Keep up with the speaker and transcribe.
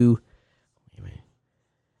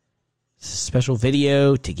special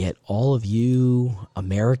video to get all of you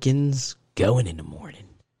Americans going in the morning.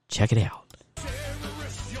 Check it out.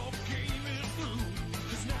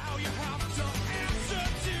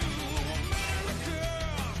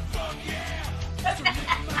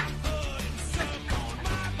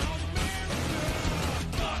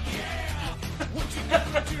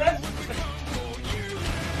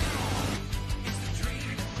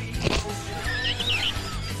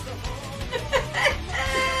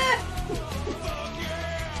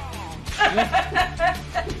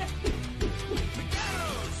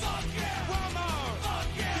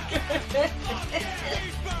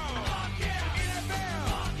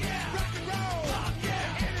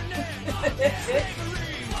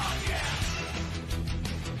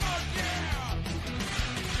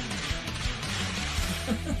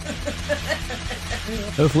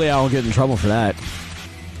 Hopefully I won't get in trouble for that.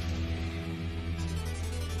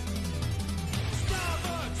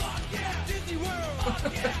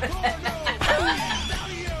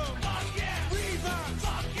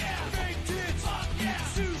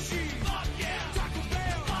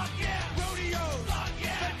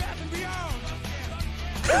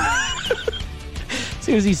 As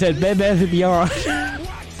soon as he said Bed Bath & Beyond.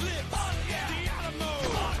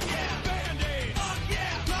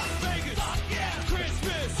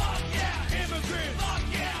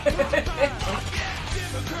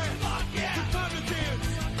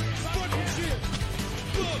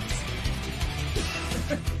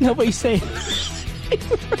 Nobody's saying.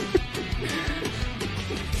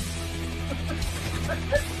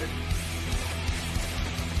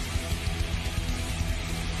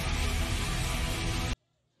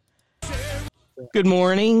 Good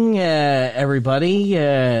morning, everybody.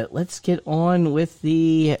 Let's get on with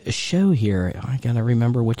the show here. I gotta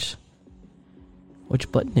remember which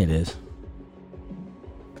button it is.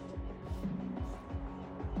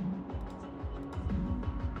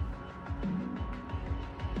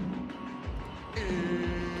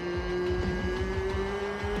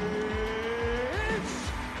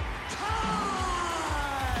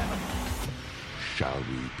 Shall we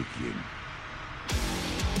begin?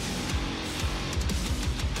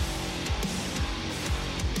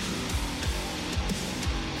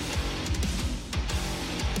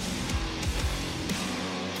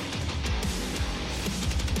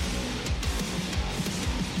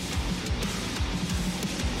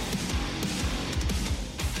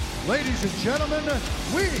 Ladies and gentlemen,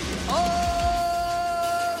 we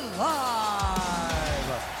are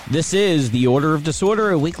live! This is The Order of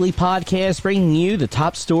Disorder, a weekly podcast bringing you the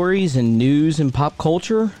top stories and news in pop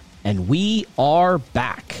culture, and we are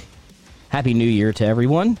back. Happy New Year to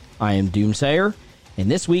everyone. I am Doomsayer, and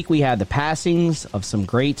this week we had the passings of some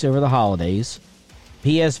greats over the holidays,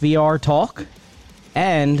 PSVR talk,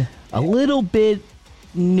 and a little bit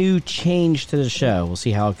new change to the show. We'll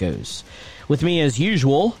see how it goes. With me as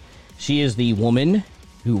usual, she is the woman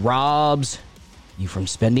who robs you from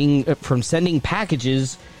sending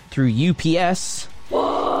packages through UPS.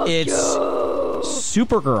 It's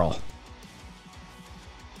Supergirl.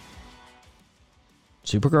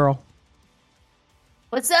 Supergirl.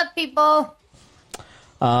 What's up, people?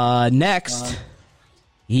 Next,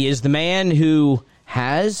 he is the man who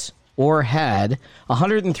has or had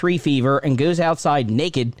 103 fever and goes outside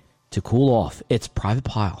naked to cool off. It's Private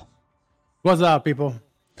Pile. What's up, people?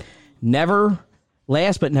 Never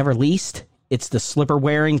last but never least, it's the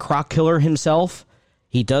slipper-wearing croc killer himself.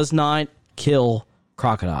 He does not kill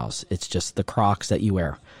crocodiles. It's just the crocs that you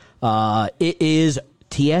wear. It is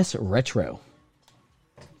TS Retro.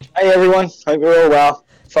 Hey, everyone. Hope you're all well.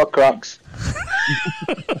 Fuck crocs.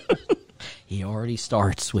 He already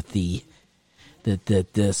starts with the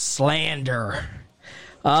slander.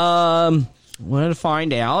 Wanted to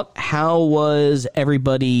find out, how was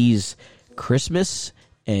everybody's Christmas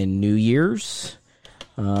and New Year's?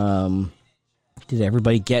 Did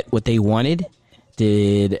everybody get what they wanted?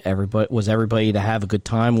 Was everybody to have a good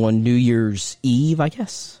time on New Year's Eve, I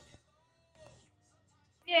guess?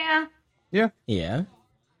 Yeah. Yeah.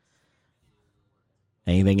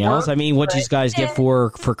 Anything else? I mean, what did you guys get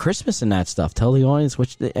for Christmas and that stuff? Tell the audience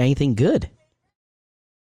anything good.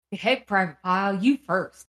 Hey, Private Pile, you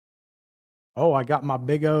first. Oh, I got my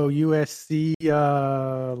big O USC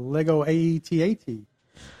Lego AET-AT.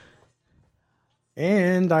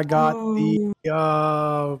 And I got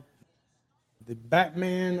the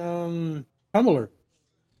Batman tumbler.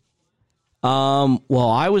 Well,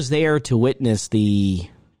 I was there to witness that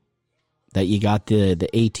you got the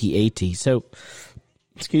AT-AT. So,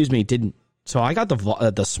 excuse me, so I got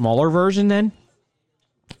the smaller version then?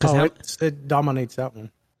 It dominates that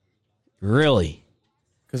one. Really?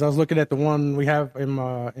 because I was looking at the one we have in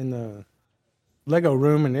the Lego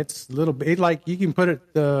room, and it's a little bit like you can put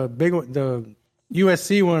it the big one, the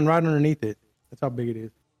USC one right underneath it. That's how big it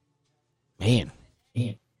is. Man.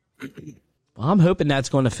 Well, I'm hoping that's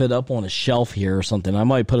going to fit up on a shelf here or something. I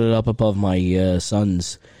might put it up above my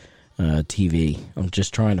son's TV. I'm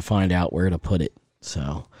just trying to find out where to put it.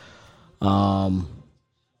 So, yeah,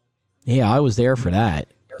 I was there for that.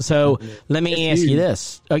 So let me ask you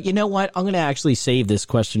this. You know what? I'm going to actually save this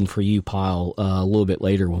question for you, Pyle, a little bit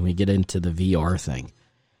later when we get into the VR thing.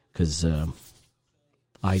 Because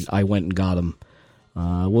I went and got them.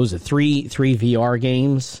 What was it? Three VR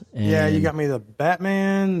games? And yeah, you got me the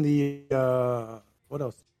Batman, the what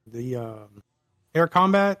else? The Air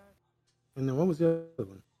Combat, and then what was the other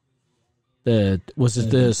one? Was it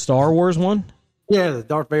the Star Wars one? Yeah, the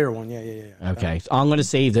Darth Vader one. Yeah. Okay, so I'm going to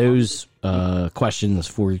save those questions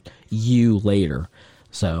for you later.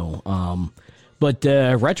 So, but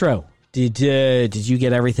Retro, did you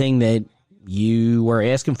get everything that you were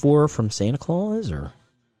asking for from Santa Claus, or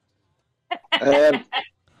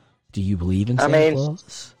do you believe in Santa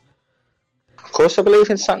Claus? Of course I believe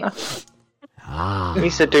in Santa.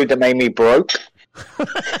 He's the dude that made me broke.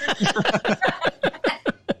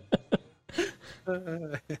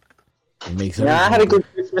 I had a good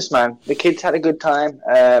Christmas, man. The kids had a good time,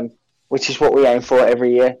 which is what we aim for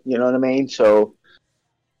every year. You know what I mean? So,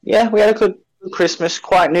 yeah, we had a good Christmas,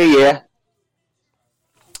 quiet New Year.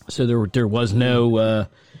 So there was no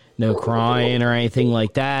crying or anything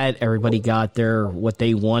like that. Everybody got what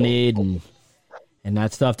they wanted and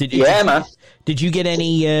that stuff. Man. Did you get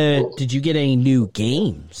any new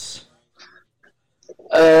games?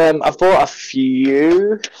 I've bought a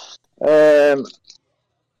few.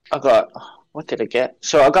 I got, what did I get?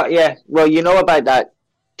 So I got, well, you know about that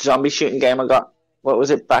zombie shooting game I got? What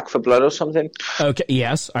was it, Back 4 Blood or something? Okay,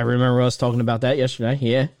 yes, I remember us talking about that yesterday,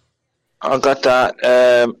 yeah. I got that.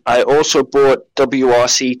 I also bought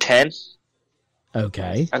WRC 10.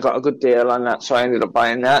 Okay. I got a good deal on that, so I ended up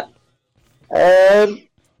buying that.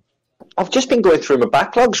 I've just been going through my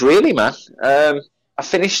backlogs, really, man. I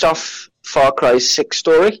finished off Far Cry 6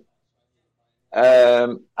 story.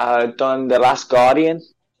 I've done The Last Guardian,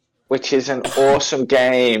 which is an awesome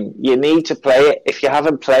game. You need to play it. If you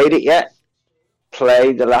haven't played it yet,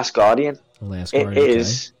 play The Last Guardian. It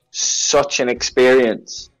is such an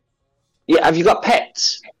experience. Yeah, have you got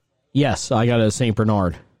pets? Yes, I got a Saint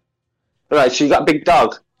Bernard. Right, so you got a big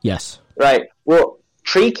dog? Yes. Right, well,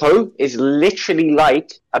 Trico is literally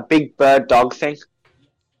like a big bird dog thing.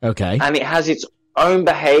 Okay. And it has its own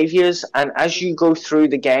behaviors, and as you go through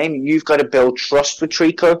the game, you've got to build trust with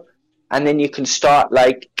Trico, and then you can start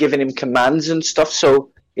like giving him commands and stuff,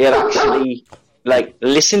 so he'll actually like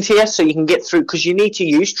listen to you, so you can get through, because you need to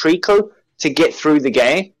use Trico to get through the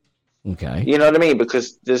game. Okay. You know what I mean?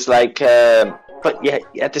 Because there's like, but yeah,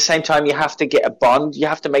 at the same time, you have to get a bond. You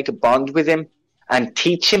have to make a bond with him and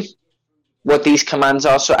teach him what these commands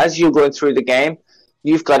are. So as you're going through the game,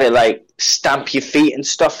 you've got to like stamp your feet and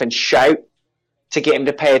stuff and shout to get him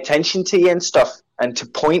to pay attention to you and stuff, and to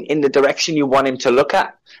point in the direction you want him to look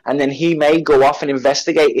at. And then he may go off and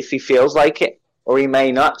investigate if he feels like it, or he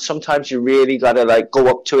may not. Sometimes you really got to like go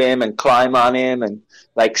up to him and climb on him and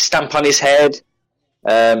like stamp on his head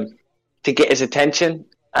to get his attention.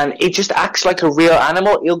 And he just acts like a real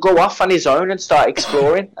animal. He'll go off on his own and start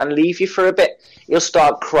exploring and leave you for a bit. He'll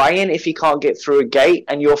start crying if he can't get through a gate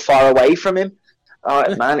and you're far away from him.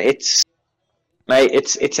 Man, it's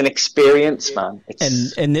an experience, man.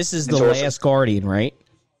 And this is The Last Guardian, right?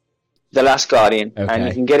 The Last Guardian. Okay. And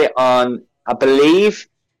you can get it on, I believe,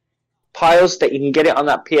 Piles, that you can get it on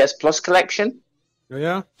that PS Plus collection.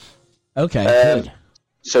 Yeah. Okay, good.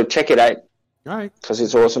 So check it out. All right. Because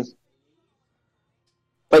it's awesome.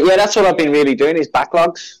 But yeah, that's all I've been really doing is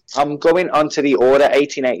backlogs. I'm going on to the Order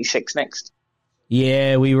 1886 next.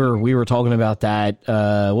 Yeah, we were talking about that.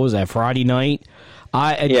 What was that, Friday night?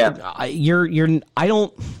 I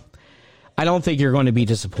don't think you're going to be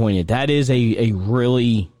disappointed. That is a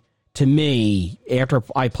really, to me, after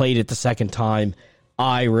I played it the second time,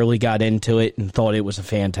 I really got into it and thought it was a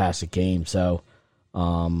fantastic game. So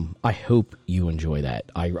I hope you enjoy that.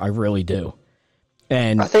 I really do.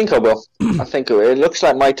 And I think I will. I think it looks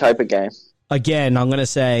like my type of game. Again, I'm going to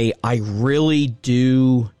say I really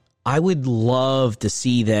do. I would love to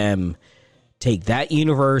see them take that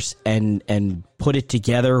universe and put it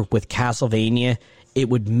together with Castlevania. It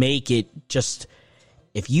would make it just,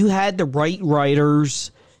 if you had the right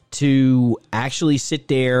writers to actually sit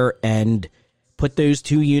there and put those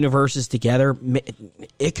two universes together,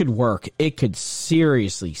 it could work. It could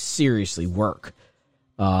seriously work.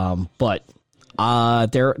 But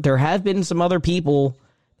there have been some other people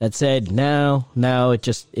that said no,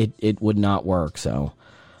 it would not work. So,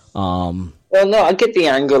 Well, no, I get the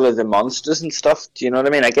angle of the monsters and stuff. Do you know what I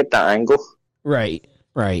mean? I get that angle. right.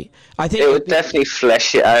 I think It would definitely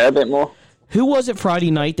flesh it out a bit more. who was it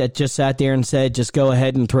Friday night that just sat there and said, just go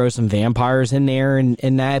ahead and throw some vampires in there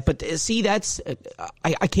and that. But see, that's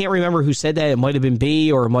I can't remember who said that. It might have been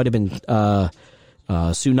B or it might have been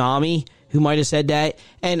Tsunami who might have said that.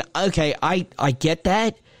 And okay, I get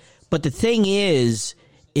that. But the thing is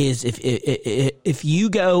if you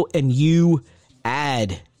go and you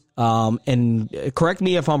add and correct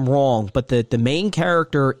me if I'm wrong, but the main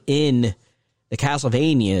character in the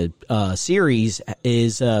Castlevania series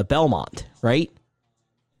is Belmont, right?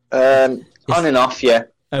 On and off, yeah.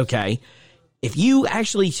 Okay. If you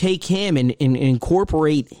actually take him and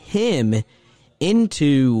incorporate him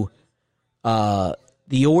into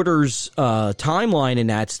the Order's timeline and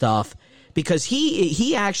that stuff, because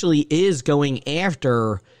he actually is going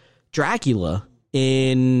after Dracula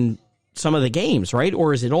in some of the games, right?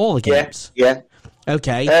 Or is it all the games? Yeah.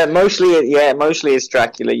 Okay. Mostly it's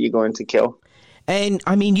Dracula you're going to kill. And,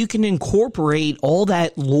 I mean, you can incorporate all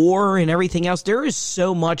that lore and everything else. There is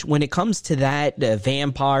so much when it comes to that,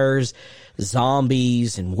 vampires,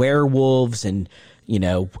 zombies, and werewolves, and,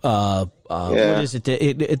 what is it?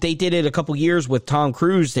 They did it a couple years with Tom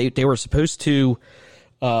Cruise. They were supposed to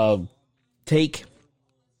take,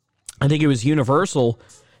 I think it was Universal,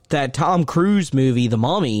 that Tom Cruise movie, The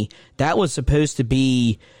Mummy, that was supposed to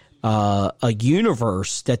be a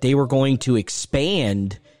universe that they were going to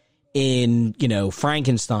expand in,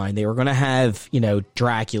 Frankenstein. They were going to have,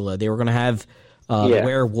 Dracula. They were going to have the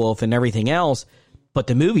werewolf and everything else. But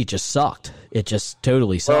the movie just sucked. It just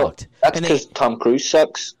totally sucked. Well, that's because Tom Cruise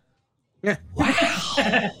sucks. Yeah. Wow.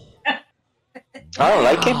 I don't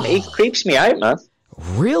like him. He creeps me out, man.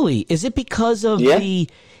 Really? Is it because of the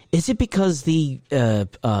Scientology?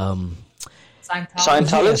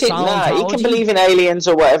 Yeah, Nah, he can believe in aliens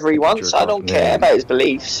or whatever he wants. I don't care about his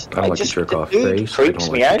beliefs. I don't like just, your jerk off the dude face. I creeps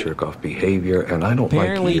don't me like out. your jerk off behavior, and I don't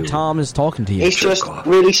Apparently, like you. Tom is talking to you. He's just off.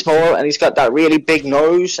 really small, and he's got that really big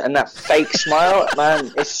nose and that fake smile.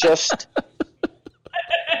 Man, it's just.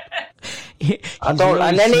 I don't. Really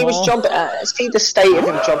and then he was small. jumping. See the state of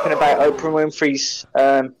him jumping about Oprah Winfrey's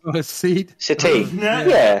Seat. settee.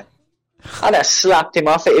 Yeah. I'd have slapped him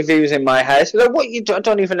off it if he was in my house. Like, what you do? I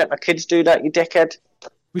don't even let my kids do that, you dickhead.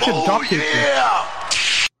 We should drop kick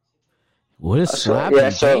you. What a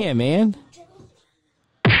slapping jam, man.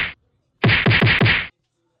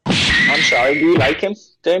 I'm sorry, do you like him,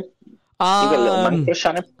 dude? You got a little man crush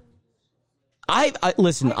on him?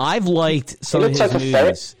 Listen, I've liked some of looks his like a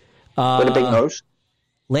movies. With a big nose.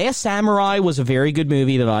 Last Samurai was a very good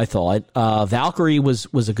movie that I thought. Valkyrie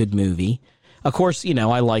was a good movie. Of course,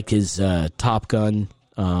 I like his Top Gun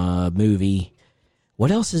movie.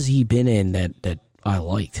 What else has he been in that I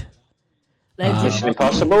liked? Mission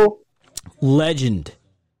Impossible. Legend.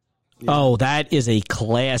 Yeah. Oh, that is a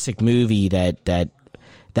classic movie. That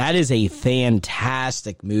is a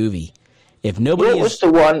fantastic movie. If nobody What was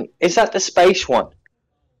the one? Is that the space one?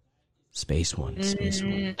 Space one.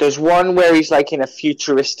 There's one where he's like in a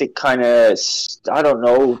futuristic kind of, I don't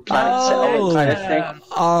know, planet settlement kind of thing.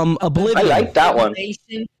 Oblivion. I like that one.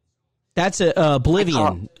 That's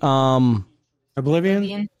Oblivion.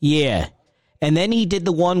 Oblivion? Yeah. And then he did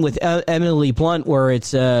the one with Emily Blunt where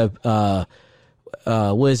it's was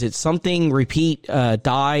it something repeat,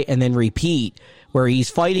 die and then repeat, where he's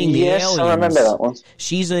fighting the aliens. I remember that one.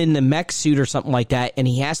 She's in the mech suit or something like that, and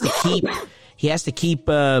he has to keep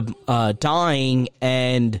dying,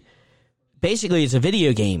 and basically it's a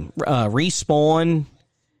video game. Respawn.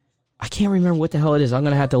 I can't remember what the hell it is. I'm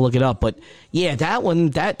gonna have to look it up. But yeah, that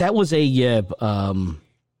one that was a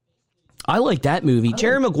I like that movie.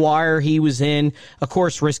 Jerry Maguire, he was in, of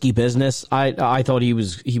course, Risky Business. I thought he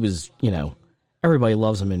was everybody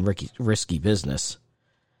loves him in Risky Business.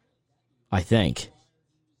 I think.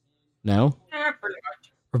 No? Yeah, pretty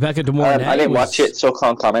much. Rebecca De Mornay. I didn't watch it, so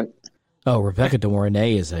can't comment. Oh, Rebecca De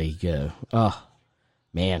Mornay is a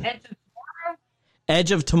man.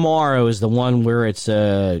 Edge of Tomorrow is the one where it's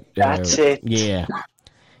That's it. Yeah.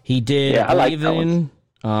 He did I like that one.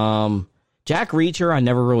 Jack Reacher I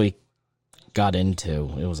never really got into.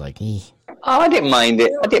 It was like, Oh, I didn't mind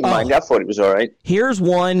it. I thought it was all right. Here's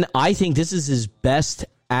one. I think this is his best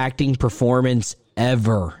acting performance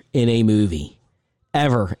ever in a movie.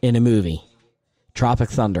 Tropic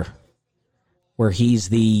Thunder. Where he's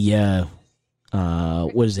the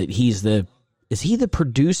what is it? Is he the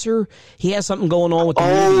producer? He has something going on with the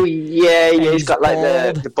movie. Yeah, he's got like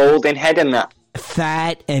the balding head and that.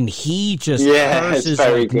 fat, and he just Yeah, it's curses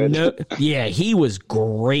very like good. yeah, he was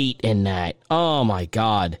great in that. Oh my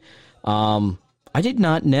god. I did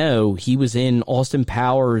not know he was in Austin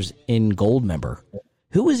Powers in Goldmember.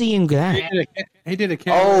 Who was he in that? He did a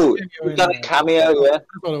cameo. Oh, he done a cameo, yeah. That's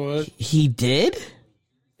what it was. He did?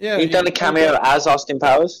 Yeah, He done a cameo as Austin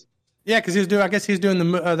Powers. Yeah, because he was doing. I guess he's doing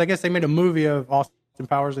the. I guess they made a movie of Austin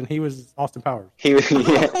Powers, and he was Austin Powers. He was,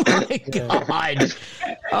 yeah. Oh my god.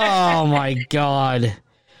 Oh my god.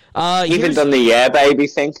 Even done the Yeah Baby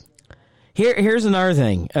thing. Here's another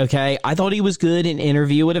thing, okay? I thought he was good in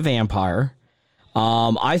Interview with a Vampire.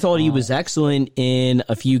 I thought he was excellent in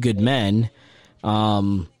A Few Good Men.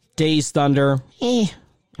 Days Thunder, You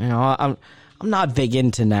know, I'm not big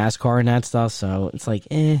into NASCAR and that stuff, so it's like,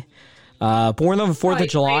 Born on the 4th of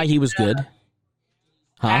July, he was good.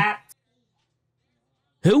 Huh?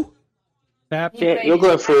 Who? Yeah, you're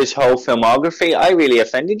going through his whole filmography. I really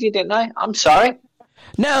offended you, didn't I? I'm sorry.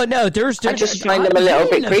 No, there's I just find him a little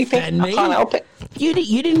bit creepy. I can't help it. You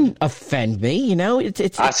didn't offend me, you know?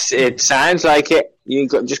 It sounds like it.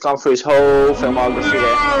 Just gone through his whole filmography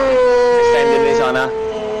there. Defending his honor.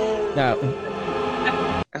 No.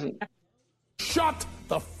 Shut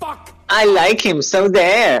the fuck. I like him, so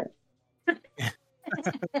there.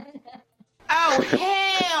 Oh,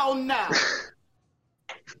 hell no.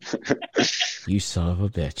 You son of a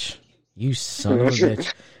bitch. You son of a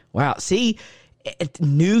bitch. Wow. See,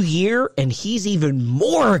 New Year, and he's even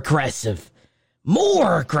more aggressive.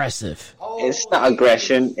 More aggressive. It's not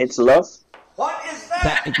aggression, it's love. What is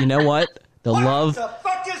that? You know what? The love. What the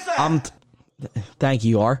fuck is that? Thank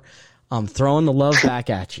you, R. I'm throwing the love back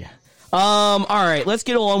at you. All right, let's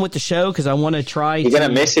get on with the show because I want to try. You're going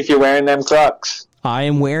to miss if you're wearing them Crocs. I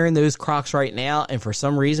am wearing those Crocs right now, and for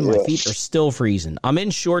some reason, my feet are still freezing. I'm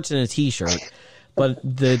in shorts and a t-shirt, but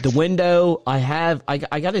the window I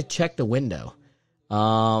got to check the window.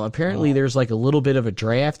 Apparently, there's like a little bit of a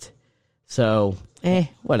draft, so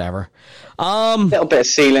whatever. A little bit of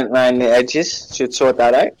sealant around the edges should sort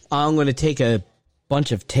that out. I'm going to take a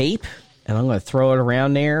bunch of tape and I'm going to throw it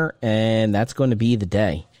around there, and that's going to be the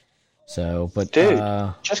day. So, but dude,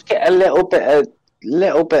 just get a little bit of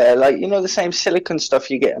like, you know, the same silicone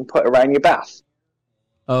stuff you get and put around your bath.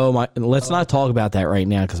 Oh my! Let's not talk about that right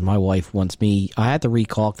now because my wife wants me. I had to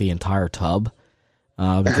recaulk the entire tub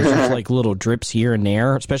because there's like little drips here and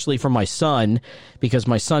there, especially for my son, because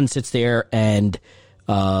my son sits there and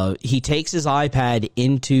he takes his iPad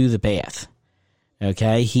into the bath.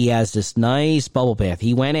 Okay, he has this nice bubble bath.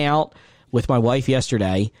 He went out with my wife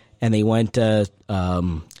yesterday, and they went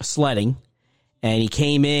sledding, and he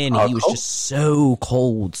came in, and he was just so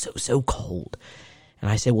cold, so cold. And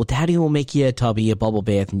I said, well, Daddy will make you a tubby, a bubble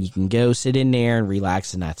bath, and you can go sit in there and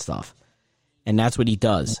relax and that stuff. And that's what he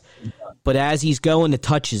does. But as he's going to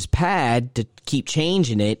touch his pad to keep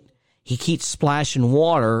changing it, he keeps splashing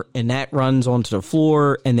water, and that runs onto the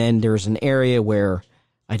floor, and then there's an area where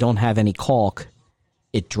I don't have any caulk.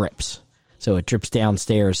 It drips. So it drips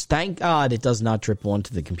downstairs. Thank God it does not drip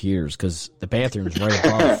onto the computers because the bathroom's right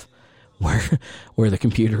above where the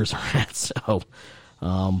computers are at. So,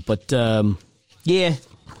 yeah,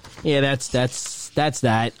 that's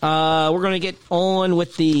that. We're gonna get on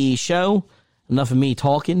with the show. Enough of me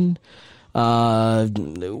talking. We're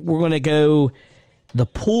gonna go the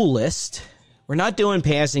pool list. We're not doing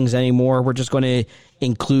passings anymore. We're just gonna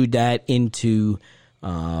include that into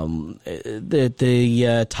the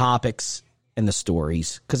topics and the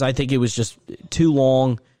stories because I think it was just too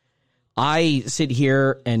long. I sit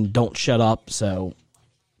here and don't shut up, so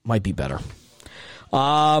might be better.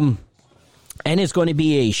 And it's going to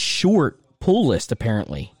be a short pull list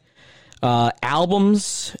apparently.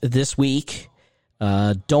 Albums this week: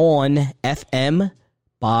 Dawn FM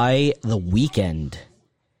by The Weeknd,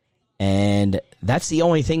 and that's the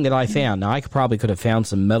only thing that I found. Now I could have found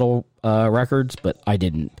some metal records, but I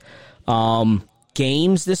didn't.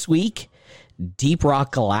 Games this week: Deep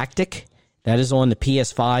Rock Galactic. That is on the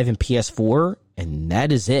PS5 and PS4, and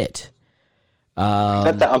that is it.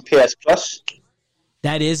 Got that on PS Plus.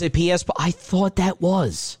 That is a PS. I thought that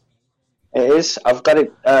was. It is. I've got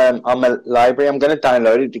it on my library. I'm going to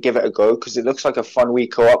download it to give it a go because it looks like a fun wee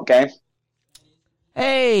co-op game.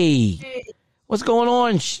 Hey, what's going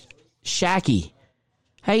on, Shacky?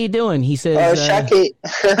 How you doing? He says. Shacky.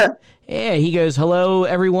 Yeah, he goes, hello,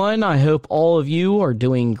 everyone. I hope all of you are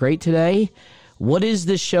doing great today. What is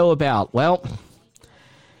this show about? Well,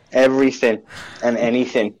 everything and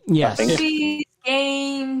anything. Yes. Movies,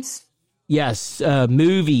 games. Yes,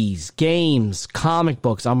 movies, games, comic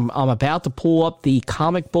books. I'm about to pull up the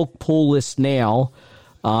comic book pull list now.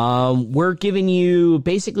 We're giving you,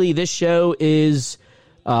 basically this show is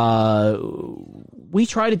we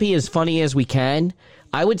try to be as funny as we can.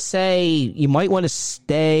 I would say you might want to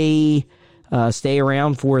stay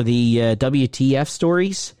around for the WTF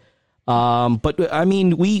stories. But I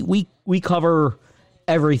mean, we cover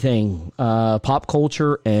everything, pop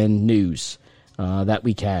culture and news, that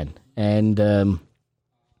we can. And,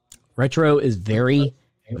 Retro is very,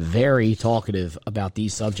 very talkative about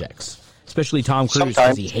these subjects, especially Tom Cruise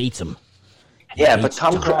because he hates him. Yeah, but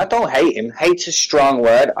Tom Cruise, I don't hate him. Hate's a strong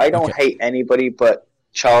word. I don't hate anybody but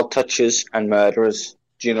child touchers and murderers.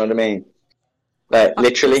 Do you know what I mean? Like,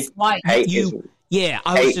 literally, hate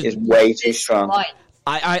is way too strong.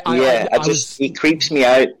 He creeps me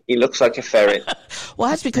out. He looks like a ferret. Well,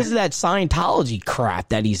 that's because of that Scientology crap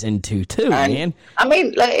that he's into too, man. I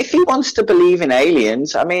mean, like, if he wants to believe in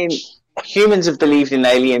aliens, I mean, humans have believed in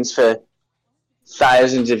aliens for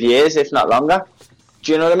thousands of years, if not longer.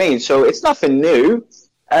 Do you know what I mean? So it's nothing new.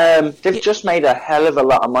 They've just made a hell of a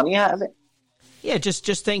lot of money out of it. Yeah,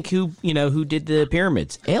 just think who did the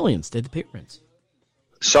pyramids. Aliens did the pyramids.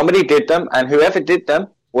 Somebody did them, and whoever did them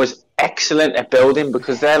was excellent at building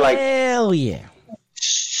because they're like, hell yeah,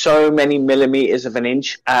 so many millimeters of an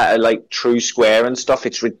inch at a like true square and stuff.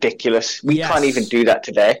 It's ridiculous. We can't even do that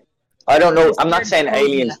today. I don't know. I'm not saying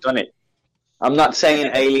aliens done it. I'm not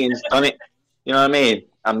saying aliens done it. You know what I mean?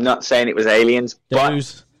 I'm not saying it was aliens.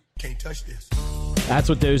 Those, Can't touch this. That's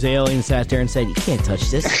what those aliens sat there and said. You can't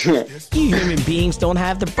touch this. You human beings don't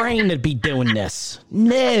have the brain to be doing this.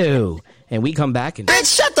 No. And we come back and...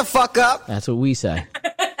 Bitch, shut the fuck up! That's what we say.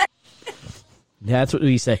 That's what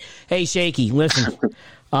we say. Hey, Shaky, listen.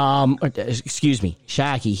 Excuse me,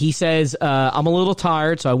 Shaky. He says, I'm a little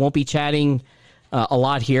tired, so I won't be chatting a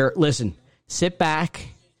lot here. Listen, sit back,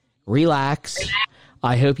 relax.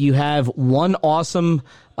 I hope you have one awesome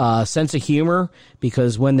sense of humor,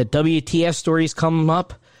 because when the WTF stories come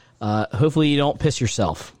up, hopefully you don't piss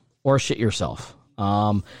yourself or shit yourself.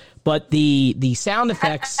 But the sound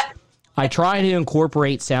effects, I tried to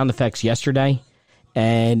incorporate sound effects yesterday,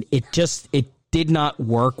 and it did not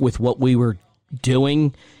work with what we were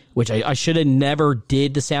doing, which I should have never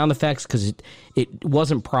did the sound effects because it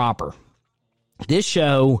wasn't proper. This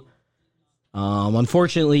show,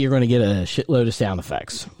 unfortunately, you're going to get a shitload of sound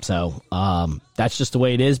effects. So that's just the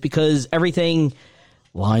way it is, because everything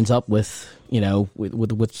lines up with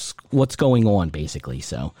what's going on, basically.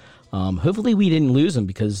 So hopefully we didn't lose them,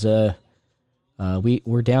 because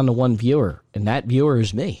we're down to one viewer, and that viewer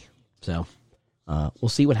is me. So we'll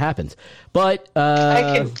see what happens. But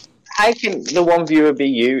how can the one viewer be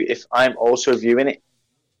you if I'm also viewing it?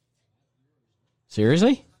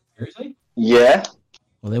 Seriously? Yeah.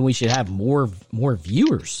 Well, then we should have more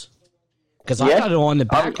viewers, because I got it on the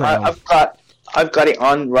background. I've got it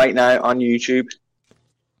on right now on YouTube.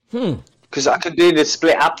 Because I could do the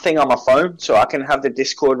split app thing on my phone, so I can have the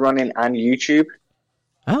Discord running and YouTube.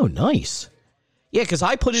 Oh, nice. Yeah, because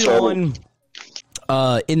I put it on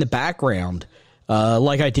in the background,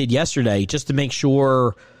 like I did yesterday, just to make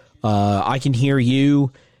sure I can hear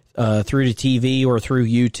you through the TV or through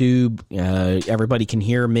YouTube. Everybody can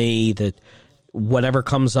hear me. That whatever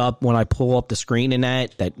comes up when I pull up the screen and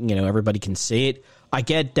that everybody can see it. I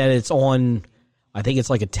get that it's on, I think it's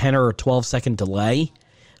like a 10 or a 12 second delay,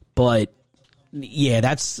 but yeah,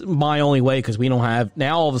 that's my only way, because we don't have,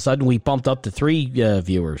 now all of a sudden we bumped up to 3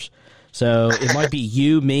 viewers. So it might be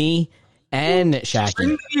you, me, and Shaky.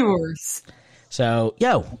 3 viewers. So,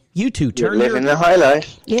 you two, You're living the high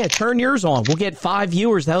life. Yeah, turn yours on. We'll get 5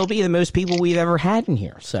 viewers. That'll be the most people we've ever had in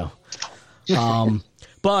here. So,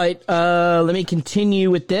 but let me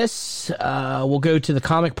continue with this. We'll go to the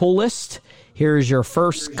comic pull list. Here's your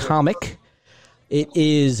first comic. It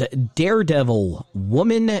is Daredevil,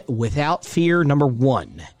 Woman Without Fear,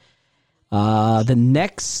 #1. The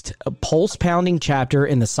next pulse-pounding chapter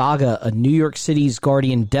in the saga of New York City's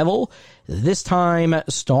Guardian Devil, this time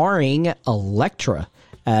starring Elektra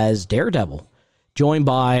as Daredevil, joined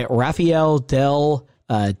by Raphael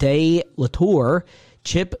de la Tour.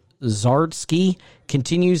 Chip Zdarsky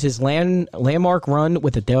continues his landmark run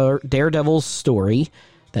with the Daredevil story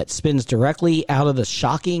that spins directly out of the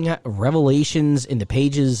shocking revelations in the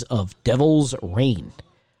pages of Devil's Reign.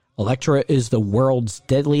 Elektra is the world's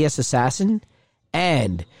deadliest assassin,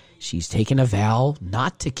 and she's taken a vow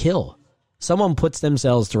not to kill. Someone puts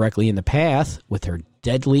themselves directly in the path with her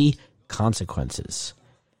deadly consequences.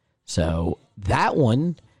 So that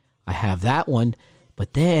one, I have that one,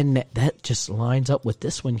 but then that just lines up with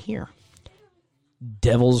this one here.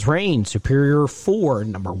 Devil's Reign, Superior 4,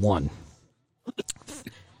 #1.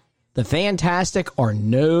 The Fantastic are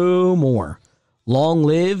no more. Long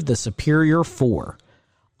live the Superior 4.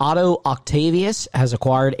 Otto Octavius has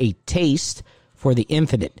acquired a taste for the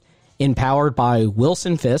Infinite. Empowered by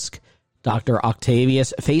Wilson Fisk, Dr.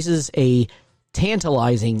 Octavius faces a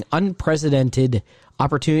tantalizing, unprecedented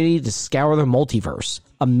opportunity to scour the multiverse,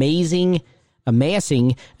 amassing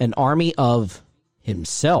an army of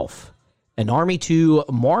himself, an army to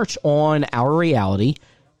march on our reality,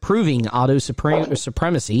 proving Otto's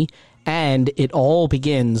supremacy, and it all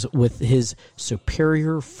begins with his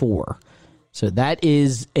Superior Four. So that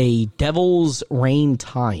is a Devil's Reign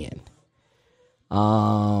tie-in.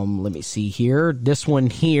 Let me see here. This one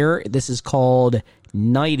here, this is called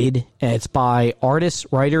Knighted, and it's by Artists,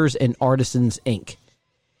 Writers, and Artisans, Inc.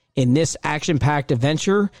 In this action-packed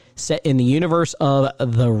adventure set in the universe of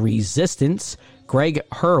The Resistance, Greg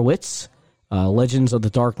Hurwitz, Legends of the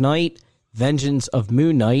Dark Knight, Vengeance of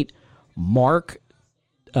Moon Knight, Mark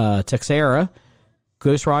Texeira,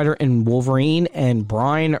 Ghost Rider and Wolverine, and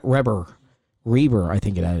Brian Reber, I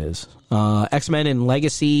think that is. X-Men and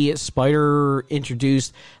Legacy, Spider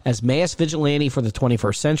introduced as mass vigilante for the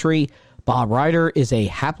 21st century. Bob Ryder is a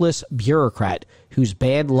hapless bureaucrat whose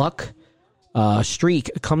bad luck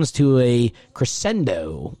streak comes to a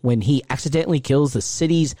crescendo when he accidentally kills the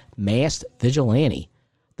city's masked vigilante,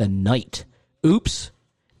 the Knight. Oops.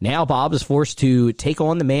 Now Bob is forced to take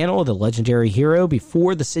on the mantle of the legendary hero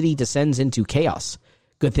before the city descends into chaos.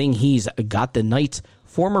 Good thing he's got the Knight's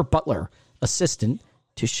former butler assistant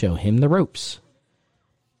to show him the ropes.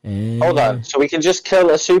 And hold on, so we can just kill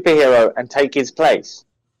a superhero and take his place?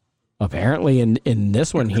 Apparently in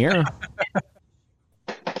this one here.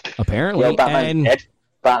 Apparently. Yo, Batman's dead.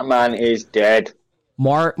 Batman is dead.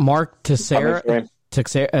 Mark Teixeira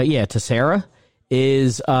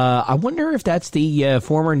is, I wonder if that's the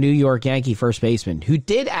former New York Yankee first baseman who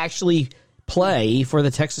did actually play for the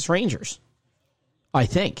Texas Rangers. I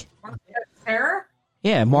think. Mark Teixeira?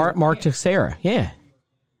 Yeah, Mark Teixeira. Yeah.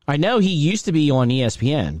 I know he used to be on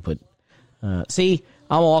ESPN, but see,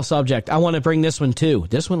 I'm off subject. I want to bring this one too.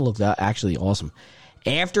 This one looked actually awesome.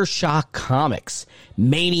 Aftershock Comics,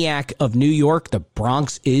 Maniac of New York, The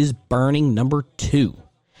Bronx is Burning #2.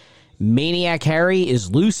 Maniac Harry is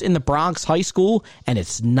loose in the Bronx high school, and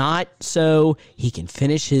it's not so he can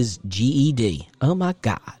finish his GED. Oh my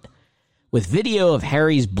God. With video of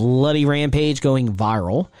Harry's bloody rampage going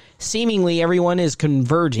viral, seemingly everyone is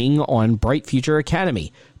converging on Bright Future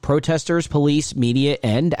Academy. Protesters, police, media,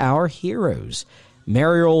 and our heroes.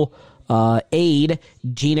 Mariel Aide,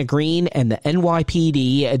 Gina Green, and the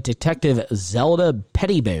NYPD Detective Zelda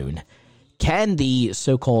Pettibone. Can the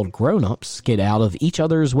so-called grown-ups get out of each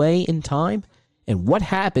other's way in time? And what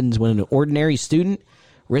happens when an ordinary student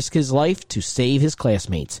risks his life to save his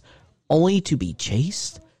classmates, only to be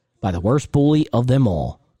chased by the worst bully of them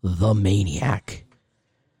all, the Maniac?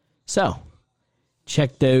 So,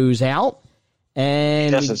 check those out. And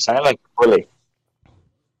It doesn't sound like a bully.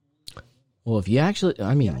 Well, if you actually,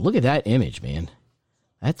 I mean, look at that image, man.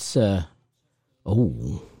 That's, oh,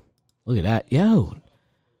 look at that. Yo,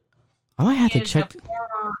 I might have to check. He is a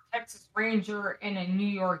former Texas Ranger and a New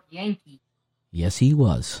York Yankee. Yes, he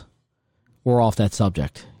was. We're off that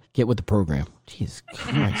subject. Get with the program. Jesus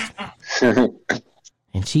Christ.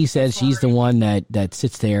 And she says she's the one that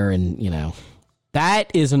sits there and, you know,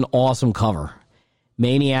 that is an awesome cover.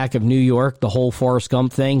 Maniac of New York, the whole Forrest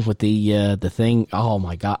Gump thing with the thing. Oh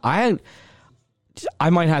my God. I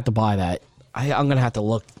might have to buy that. I'm going to have to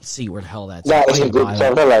look, see where the hell that's. That is a good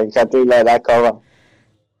cover. Like, I do like that cover.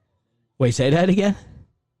 Wait, say that again?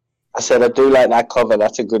 I said I do like that cover.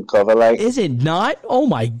 That's a good cover. Like, is it not? Oh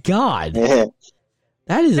my God. Yeah.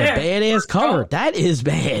 That is a badass cover. That is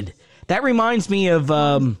bad. That reminds me of,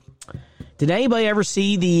 did anybody ever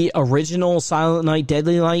see the original Silent Night,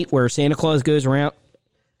 Deadly Night where Santa Claus goes around?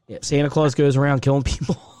 Yeah, Santa Claus goes around killing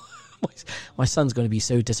people. My son's going to be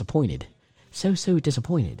so disappointed. So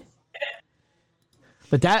disappointed.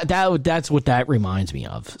 But that's what that reminds me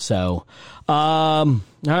of. So, all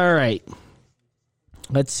right.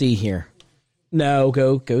 Let's see here. No,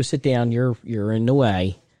 go sit down. You're in the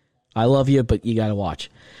way. I love you, but you got to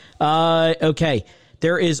watch. Okay.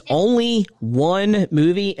 There is only one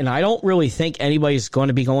movie, and I don't really think anybody's going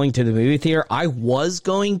to be going to the movie theater. I was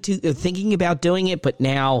thinking about doing it, but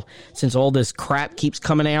now, since all this crap keeps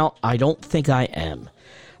coming out, I don't think I am.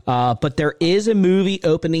 But there is a movie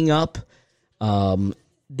opening up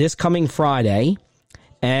this coming Friday,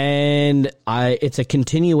 and it's a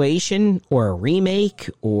continuation or a remake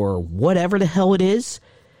or whatever the hell it is.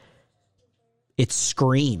 It's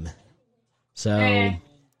Scream. So,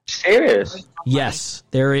 serious? Yes,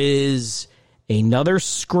 there is another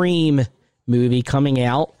Scream movie coming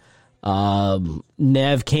out.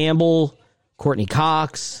 Neve Campbell, Courtney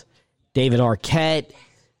Cox, David Arquette,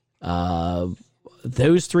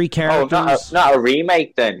 those three characters. Oh, not a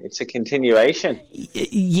remake then. It's a continuation.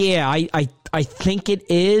 Yeah, I think it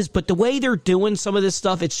is. But the way they're doing some of this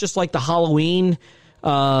stuff, it's just like the Halloween,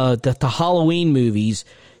 the Halloween movies.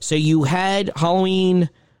 So you had Halloween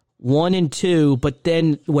 1 and 2, but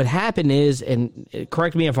then what happened is, and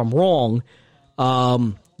correct me if I'm wrong,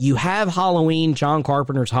 you have Halloween, John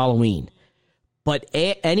Carpenter's Halloween. But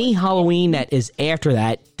any Halloween that is after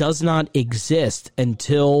that does not exist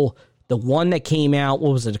until the one that came out,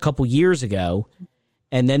 what was it, a couple years ago,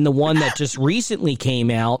 and then the one that just recently came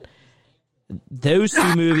out. Those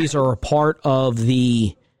two movies are a part of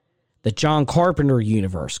the John Carpenter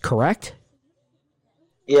universe, correct?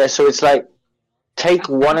 Yeah, so it's like take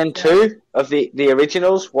 1 and 2 of the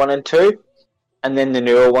originals, 1 and 2, and then the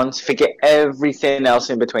newer ones. Forget everything else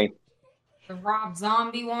in between. The Rob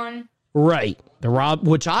Zombie one. Right. The Rob,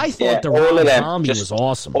 which I thought the all Rob of them, Zombie was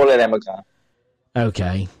awesome. All of them are gone.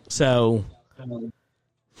 Okay, so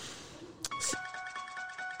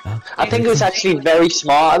I think it was actually very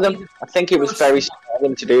smart of them. I think it was very smart of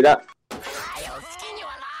them to do that. I'll skin you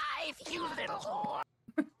alive, you little whore.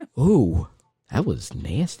 ooh, that was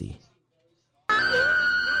nasty.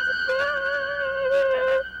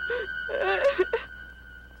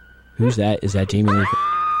 Who's that? Is that Jamie Lee?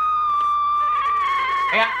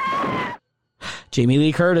 Jamie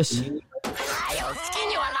Lee Curtis. I'll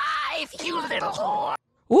skin you alive, you little whore.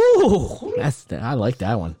 Ooh, I like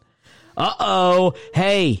that one. Uh-oh.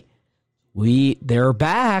 Hey, they're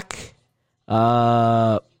back.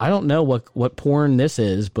 I don't know what porn this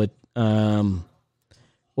is, but what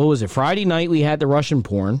was it? Friday night we had the Russian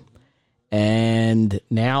porn, and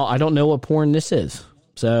now I don't know what porn this is.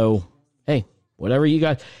 So, hey, whatever you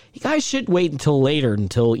guys should wait until later,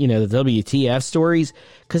 until, the WTF stories,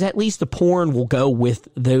 because at least the porn will go with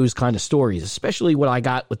those kind of stories, especially what I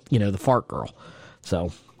got with, the fart girl.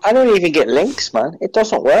 So I don't even get links, man. It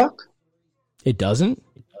doesn't work. it doesn't?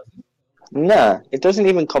 Nah, it doesn't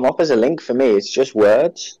even come up as a link for me. It's just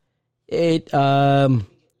words. What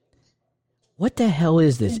the hell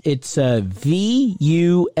is this? It's vum.ong.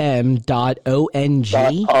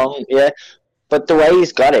 Yeah. But the way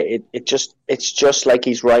he's got it, it's just like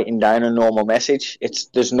he's writing down a normal message.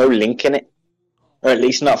 There's no link in it, or at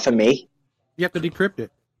least not for me. You have to decrypt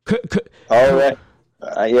it. Yeah.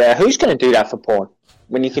 Who's going to do that for porn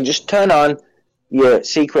when you can just turn on your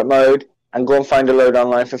secret mode and go and find a load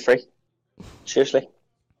online for free? Seriously,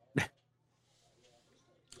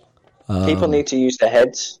 people need to use their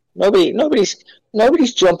heads. Nobody's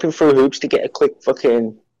jumping through hoops to get a quick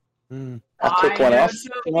fucking. A quick one off.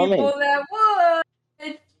 You know what I mean? That would.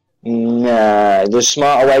 Nah, there's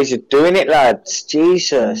smarter ways of doing it, lads.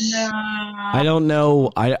 Jesus. Nah. I don't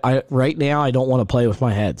know. I right now I don't want to play with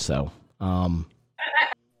my head, so I'm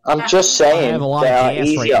just saying have a lot there of are gas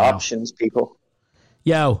easier right now. options, people.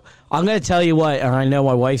 Yo, I'm gonna tell you what, and I know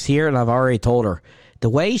my wife's here, and I've already told her the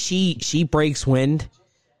way she breaks wind.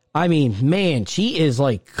 I mean, man, she is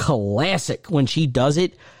like classic when she does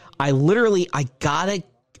it. I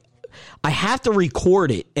have to record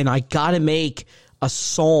it, and I gotta make a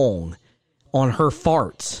song on her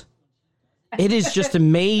farts. It is just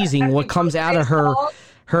amazing what comes out of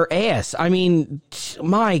her ass. I mean,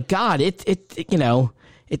 my God, it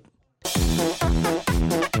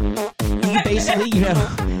you basically,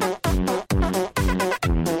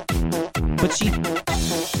 but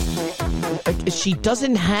she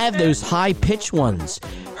doesn't have those high pitch ones.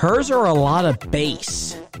 Hers are a lot of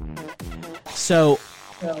bass. So,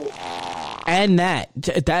 and that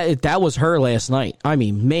was her last night. I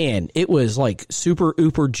mean, man, it was like super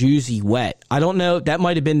uber juicy wet. I don't know. That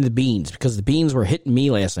might have been the beans, because the beans were hitting me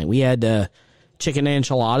last night. We had chicken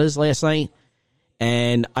enchiladas last night,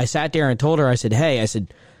 and I sat there and told her, I said, hey,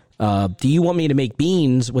 do you want me to make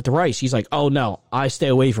beans with the rice? She's like, oh, no, I stay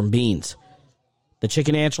away from beans. The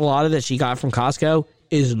chicken enchilada that she got from Costco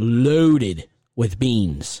is loaded with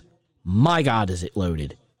beans. My God, is it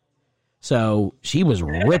loaded. So she was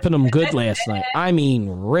ripping them good last night. I mean,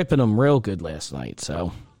 ripping them real good last night.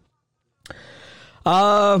 So,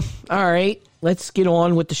 all right, let's get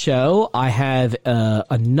on with the show. I have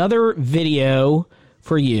another video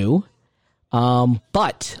for you.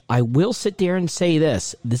 But I will sit there and say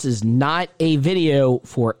this. This is not a video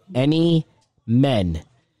for any men.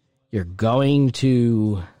 You're going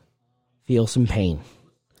to feel some pain.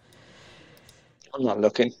 I'm not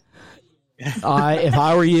looking. If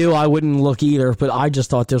I were you, I wouldn't look either, but I just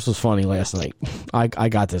thought this was funny last night. I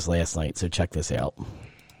got this last night, so check this out.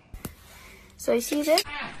 So you see this?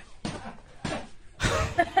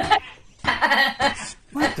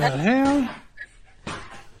 What the hell?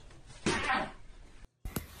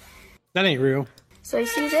 That ain't real. So you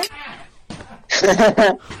see this?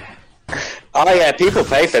 Oh yeah, people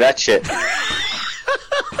pay for that shit.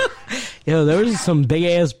 Yo, those are some big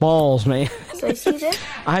ass balls, man. Do I see this?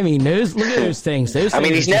 I mean, look at those things. I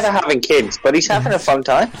mean, he's never having kids, but he's having a fun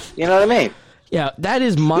time. You know what I mean? Yeah, that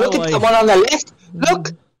is my Look life. at the one on the left. Look,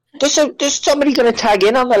 there's somebody going to tag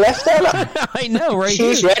in on the left there. Look. I know, right?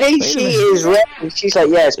 She's here. ready. Wait a She minute. is ready. She's like,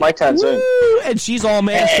 yeah, it's my turn soon. Woo! And she's all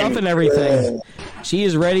masked up and everything. She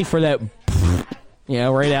is ready for that.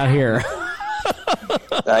 Right out here.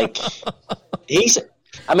 Like,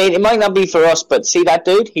 I mean, it might not be for us, but see that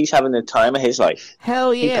dude? He's having the time of his life.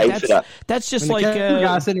 Hell He yeah, paid for that. that's just And the like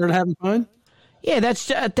guy sitting there having fun. yeah,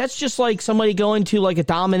 that's just like somebody going to like a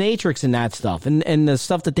dominatrix and that stuff, and the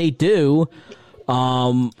stuff that they do, as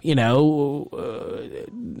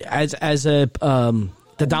a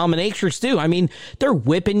the dominatrix do. I mean, they're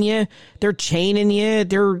whipping you, they're chaining you,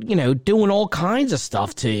 they're doing all kinds of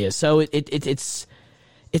stuff to you. So it's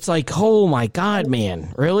like, oh my God,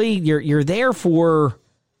 man, really? You're there for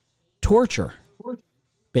torture,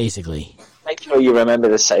 basically. Make sure you remember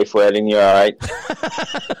the safe word and you're all right.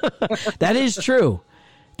 That is true.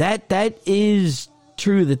 That is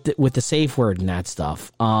true with the safe word and that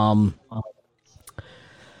stuff. Oh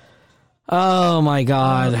my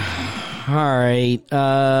God. All right.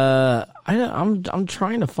 I'm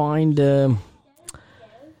trying to find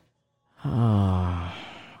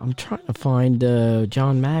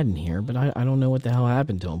John Madden here, but I don't know what the hell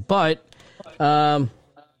happened to him. But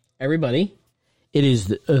everybody, it is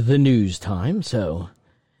the news time, so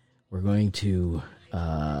we're going to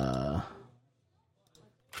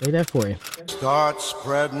play that for you. Start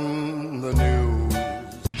spreading the news.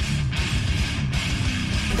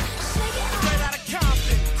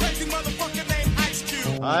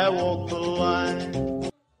 I walk the line.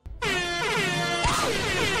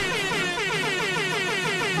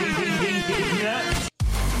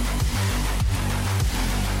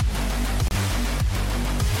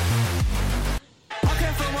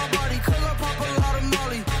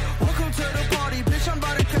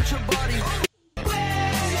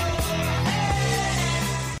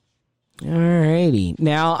 Alrighty.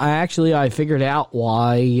 Now, I figured out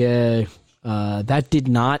why that did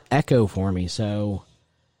not echo for me. So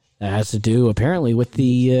that has to do apparently with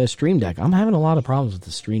the Stream Deck. I'm having a lot of problems with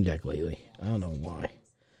the Stream Deck lately. I don't know why.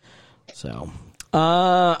 So,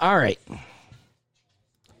 all right.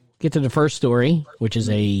 Get to the first story, which is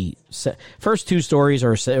first two stories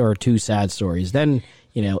are two sad stories. Then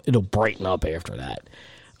it'll brighten up after that.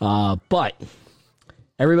 But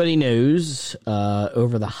everybody knows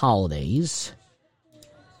over the holidays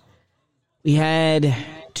we had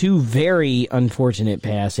two very unfortunate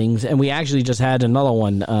passings, and we actually just had another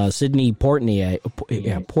one. Sidney Portier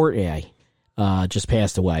just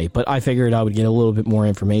passed away, but I figured I would get a little bit more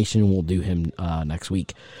information. We'll do him next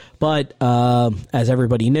week. But as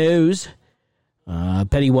everybody knows,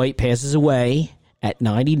 Betty White passes away at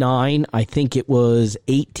 99. I think it was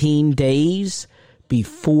 18 days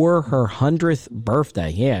before her 100th birthday.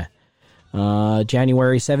 Yeah.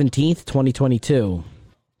 January 17th, 2022.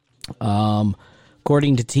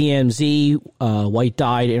 According to TMZ, White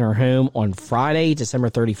died in her home on Friday,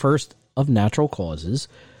 December 31st of natural causes,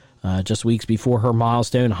 just weeks before her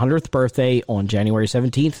milestone 100th birthday on January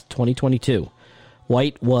 17th, 2022.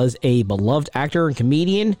 White was a beloved actor and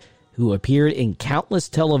comedian who appeared in countless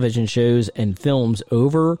television shows and films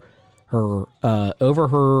over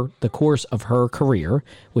the course of her career,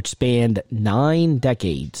 which spanned 9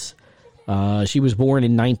 decades. She was born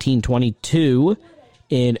in 1922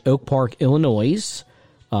 in Oak Park, Illinois.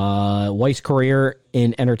 White's career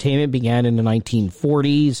in entertainment began in the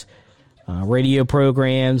 1940s. Radio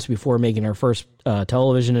programs before making her first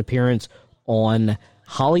television appearance on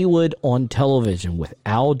Hollywood on Television with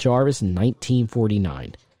Al Jarvis in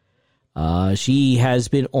 1949. She has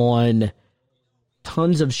been on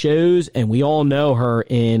tons of shows, and we all know her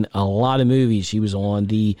in a lot of movies. She was on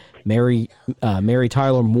the Mary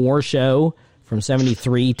Tyler Moore Show from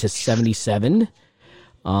 73 to 77.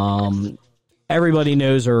 Everybody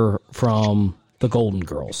knows her from The Golden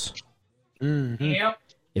Girls. Mm-hmm. Yep.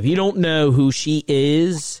 If you don't know who she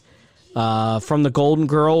is from The Golden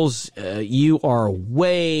Girls, you are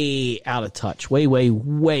way out of touch.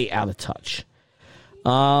 Way out of touch.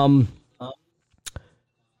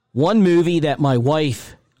 One movie that my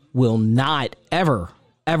wife will not ever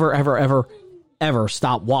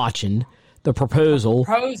stop watching, The Proposal.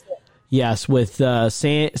 Yes, with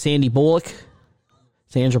Sandra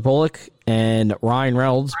Bullock, and Ryan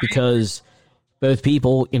Reynolds, because both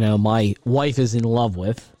people, my wife is in love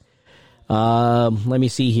with. Let me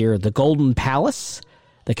see here. The Golden Palace,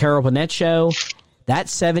 The Carol Burnett Show, That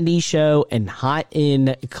 70s Show, and Hot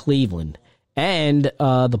in Cleveland. and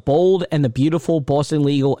The Bold and the Beautiful, Boston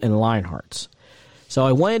Legal, and Lionhearts. So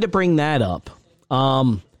I wanted to bring that up.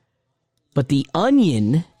 But The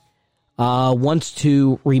Onion wants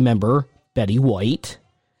to remember Betty White.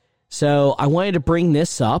 So I wanted to bring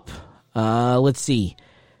this up. Let's see.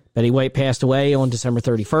 Betty White passed away on December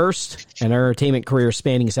 31st, an entertainment career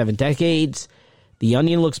spanning 7 decades. The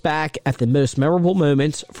Onion looks back at the most memorable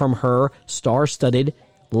moments from her star-studded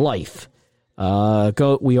life. We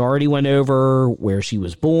already went over where she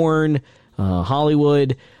was born,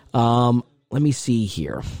 Hollywood. Let me see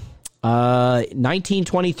here.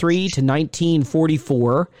 1923 to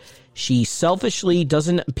 1944, she selfishly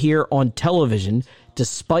doesn't appear on television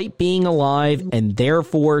despite being alive and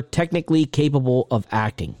therefore technically capable of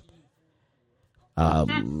acting. I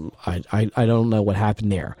don't know what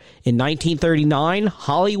happened there. In 1939,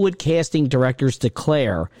 Hollywood casting directors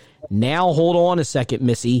declare, "Now hold on a second,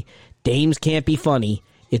 Missy. Dames can't be funny.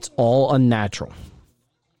 It's all unnatural."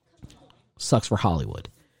 Sucks for Hollywood.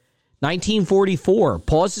 1944,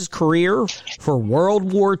 pauses career for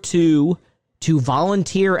World War II to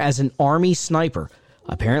volunteer as an Army sniper.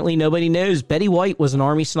 Apparently nobody knows Betty White was an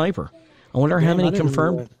Army sniper. I wonder how many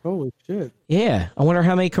confirmed. Holy shit. Yeah, I wonder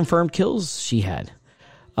how many confirmed kills she had.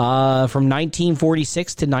 From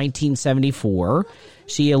 1946 to 1974,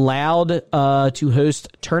 she allowed to host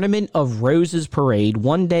Tournament of Roses parade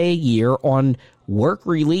one day a year on work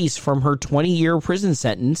release from her 20-year prison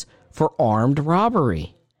sentence for armed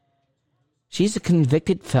robbery. She's a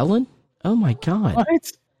convicted felon? Oh, my God.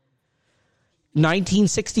 What?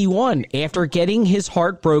 1961, after getting his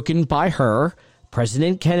heart broken by her,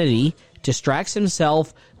 President Kennedy distracts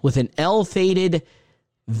himself with an ill-fated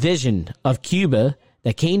vision of Cuba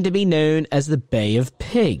that came to be known as the Bay of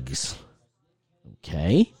Pigs.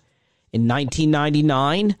 Okay. In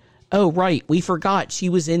 1999, oh, right, we forgot she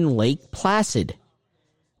was in Lake Placid,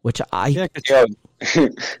 which Yo,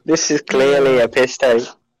 this is clearly a piss take.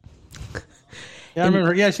 Yeah, I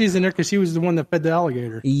remember. Yeah, she's in there because she was the one that fed the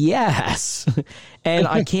alligator. Yes. And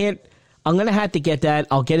I'm going to have to get that.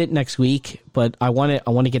 I'll get it next week, but I want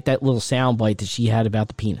to get that little sound bite that she had about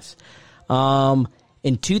the penis.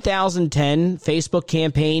 In 2010, Facebook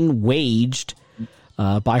campaign waged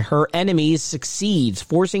by her enemies succeeds,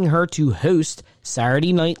 forcing her to host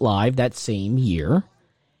Saturday Night Live that same year.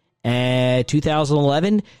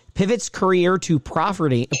 2011, pivots career to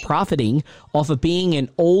profiting off of being an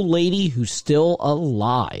old lady who's still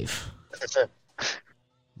alive.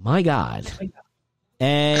 My God.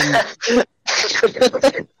 And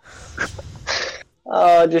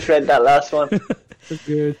I just read that last one. That's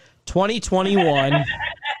good. 2021,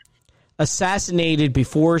 assassinated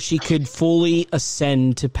before she could fully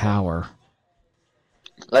ascend to power.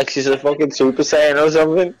 Like she's a fucking Super Saiyan or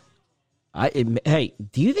something. Hey,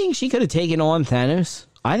 do you think she could have taken on Thanos?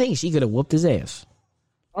 I think she could have whooped his ass.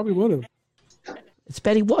 Probably would have. It's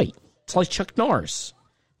Betty White. It's like Chuck Norris.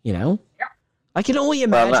 You know? I can only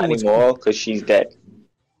imagine. Well, not anymore because she's dead.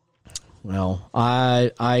 Well,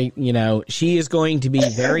 she is going to be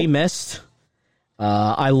very missed.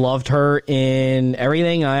 I loved her in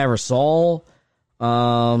everything I ever saw.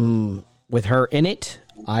 With her in it,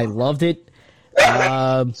 I loved it.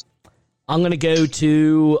 I'll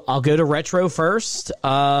go to retro first.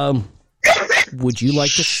 Would you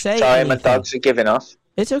like to say Sorry, anything? my dogs are giving off.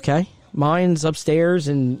 It's okay. Mine's upstairs,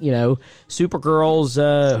 and, Supergirl's,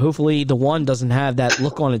 hopefully the one doesn't have that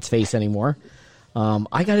look on its face anymore.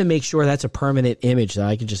 I got to make sure that's a permanent image that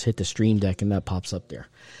I can just hit the stream deck and that pops up there.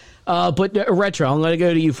 But Retro, I'm going to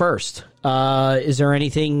go to you first. Is there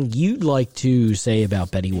anything you'd like to say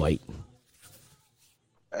about Betty White?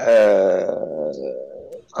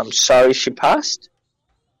 I'm sorry she passed.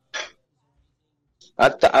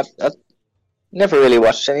 I never really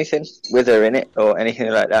watched anything with her in it or anything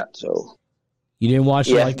like that. So you didn't watch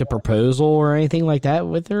like The Proposal or anything like that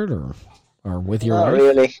with her, or with your Not wife?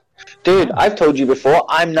 really, dude. I've told you before.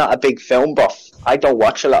 I'm not a big film buff. I don't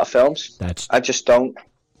watch a lot of films. I just don't.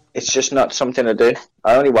 It's just not something I do.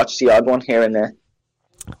 I only watch the odd one here and there.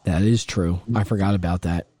 That is true. I forgot about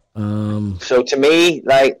that. So to me,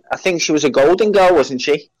 I think she was a Golden Girl, wasn't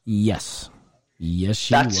she? Yes, she was.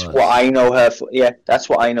 That's what I know her for. Yeah, that's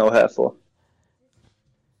what I know her for.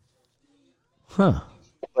 Huh.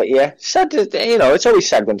 But yeah, sad. It's always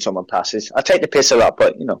sad when someone passes. I take the piss a lot,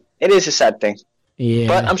 but it is a sad thing. Yeah.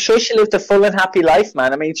 But I'm sure she lived a full and happy life,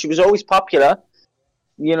 man. I mean, she was always popular.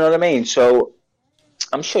 You know what I mean? So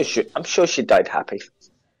I'm sure she died happy.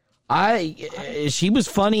 She was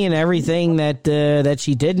funny in everything that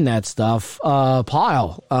she did in that stuff.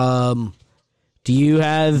 Pyle, do you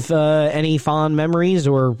have any fond memories,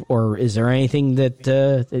 or is there anything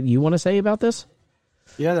that you want to say about this?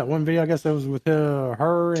 Yeah, that one video, I guess that was with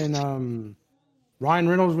her and Ryan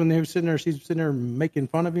Reynolds when they were sitting there. She's sitting there making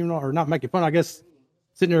fun of him, or not making fun, I guess,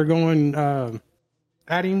 sitting there going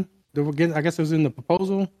at him. I guess it was in the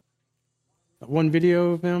proposal. That one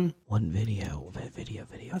video of him. One video.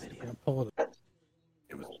 Pull it.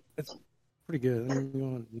 It's pretty good. Let me go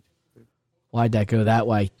on YouTube. Why'd that go that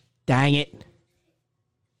way? Dang it.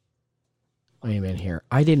 Wait a minute here.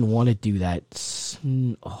 I didn't want to do that.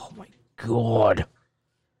 Oh, my God.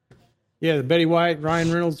 Yeah, the Betty White,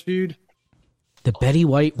 Ryan Reynolds feud. The Betty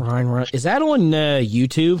White, Ryan Reynolds. Is that on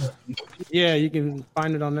YouTube? Yeah, you can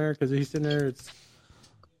find it on there because he's sitting there. It's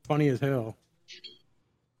funny as hell.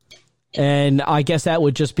 And I guess that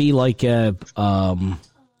would just be like Betty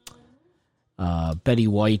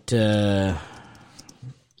White. Well,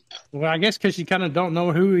 I guess because you kind of don't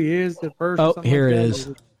know who he is at first. Oh, here it is.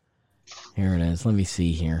 Here it is. Let me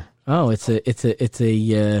see here. Oh, it's a.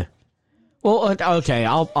 Well, okay.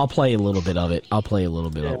 I'll play a little bit of it.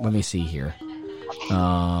 Let me see here.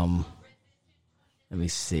 Let me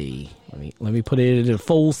see. Let me put it in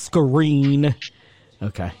full screen.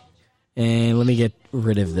 Okay. And let me get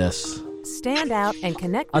rid of this. Stand out and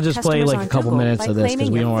connect with I'll just play like a couple Google minutes of this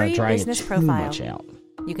because we don't want to drag it business too profile. much out.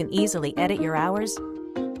 You can easily edit your hours,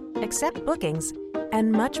 accept bookings,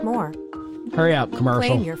 and much more. Hurry up, commercial.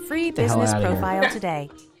 Claim your free Get the hell business outta here. profile today.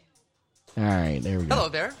 All right, there we go. Hello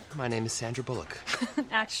there. My name is Sandra Bullock.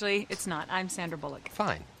 Actually, it's not. I'm Sandra Bullock.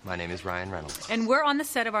 Fine. My name is Ryan Reynolds. And we're on the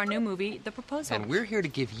set of our new movie, The Proposal. And we're here to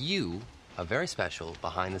give you a very special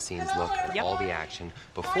behind-the-scenes look at all the action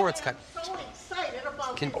before it's cut. So excited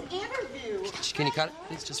about the interview. Can you cut it,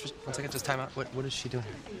 please? Just for 1 second. Just time out. What is she doing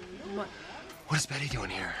here? What is Betty doing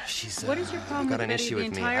here? She's What is your problem got with an Betty issue the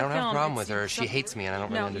with me. entire I don't have a film? problem It with her. seems She so- hates me, and I don't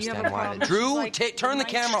No, really you have a understand why. problem. Drew, She's like turn the the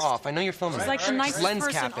camera nicest- off. I know you're filming. She's like the nicest Lens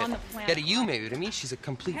person cap it. on the planet. Betty, you maybe. To me, she's a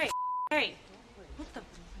complete. Hey, what the?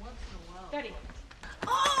 Betty.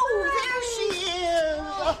 Oh, there she is.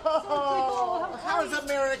 Oh, how's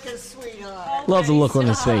America's sweetheart? Love the look on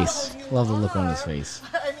his face. Love the look on his face.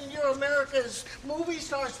 I mean, you're America's movie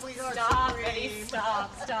star sweetheart. Stop, Supreme. Betty.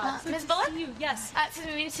 Stop. Miss Bullock? You, yes. So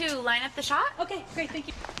we need to line up the shot? Okay, great, thank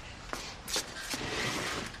you.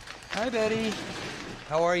 Hi, Betty.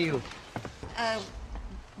 How are you?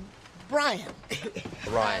 Brian,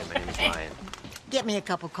 Ryan. My name is Ryan. get me a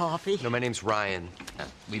cup of coffee. No, my name's Ryan.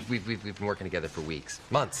 We've been working together for weeks,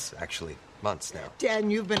 months actually, months now. Dan,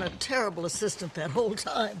 you've been a terrible assistant that whole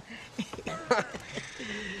time.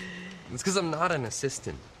 It's because I'm not an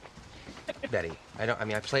assistant, Betty. I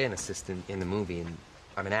play an assistant in the movie, and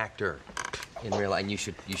I'm an actor in real life. And you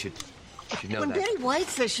should know When that. Betty White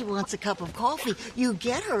says she wants a cup of coffee, you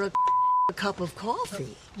get her a cup of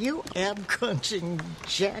coffee. You ab-crunching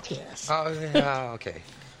jackass. Oh yeah, okay.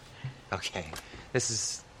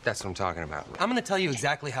 That's what I'm talking about. I'm gonna tell you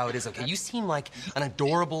exactly how it is, okay? You seem like an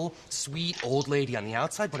adorable, sweet old lady on the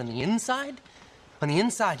outside, but on the inside,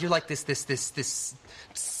 you're like this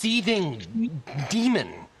seething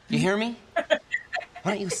demon. You hear me? Why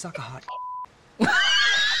don't you suck a hot?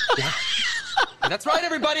 Yeah. That's right,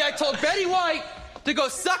 everybody. I told Betty White to go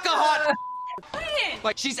suck a hot.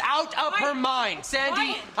 Like she's out of her mind,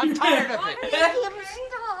 Sandy. I'm tired of it. Let him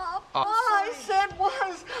stop. All I said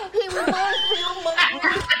was he reminds me of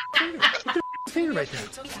my... Finger right there.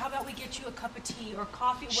 Okay, how about we get you a cup of tea or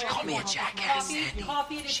coffee? She whatever called me you a want. jackass,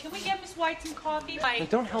 Coffee. Can we get Miss White some coffee? Hey,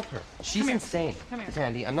 don't help her. She's insane. Come here.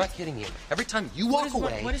 Sandy, I'm not kidding you. Every time you walk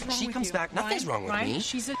away, she comes back. Nothing's wrong with me.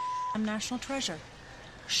 She's a national treasure.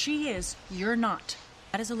 She is. You're not.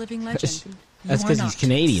 That is a living legend. That's because he's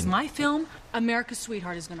Canadian. This is my film. America's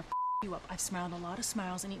Sweetheart is gonna you up. I've smiled a lot of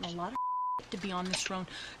smiles and eaten a lot of to be on this throne,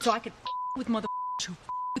 so I could with mother who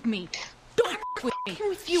with me. Don't with me.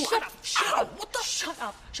 With you. Shut up. Shut up. What the? Shut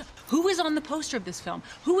up. Who is on the poster of this film?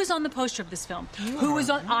 Who is on the poster of this film? Who is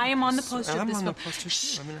on? I am on the poster of this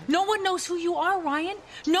film. No one knows who you are, Ryan.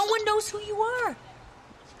 No one knows who you are.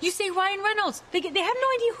 You say Ryan Reynolds. They have no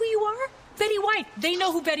idea who you are. Betty White. They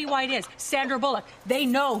know who Betty White is. Sandra Bullock. They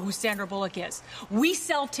know who Sandra Bullock is. We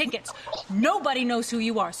sell tickets. Nobody knows who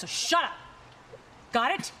you are, so shut up.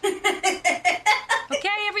 Got it? Okay,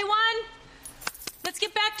 everyone? Let's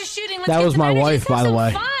get back to shooting. Let's That get was some my energy. wife, Let's have by the some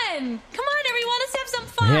way. Fun. Come on, everyone. Let's have some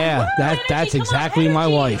fun. Yeah, Woo, that's energy. Come on, exactly my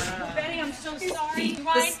energy. wife. Betty, I'm so sorry.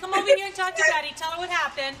 Ryan, come over here and talk to Betty. Tell her what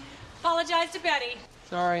happened. Apologize to Betty.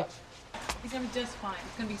 Sorry. He's gonna be just fine.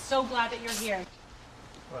 He's gonna be so glad that you're here.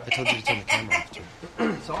 I told you to turn the camera off, too.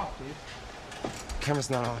 It's off, dude. Camera's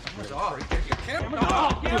not off. It's off.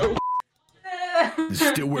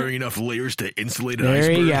 Still wearing enough layers to insulate an There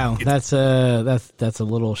iceberg. you go. That's a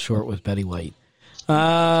little short with Betty White.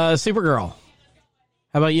 Supergirl.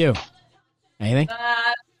 How about you? Anything?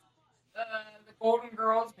 Golden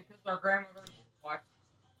Girls because our grandmother watched.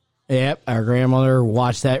 Yep, our grandmother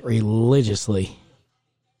watched that religiously.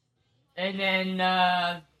 And then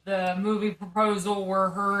the movie Proposal, where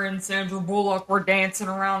her and Sandra Bullock were dancing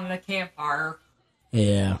around the campfire.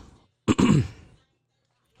 Yeah.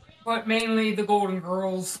 But mainly the Golden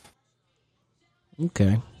Girls.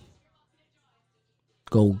 Okay.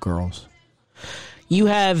 Gold Girls. You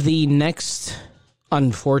have the next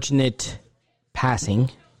unfortunate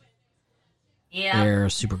passing. Yeah. There,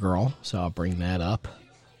 Supergirl. So I'll bring that up.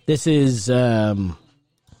 This is, well,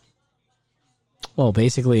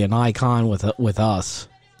 basically an icon with us.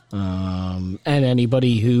 And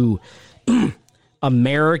anybody who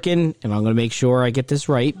American, and I'm going to make sure I get this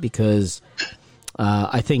right because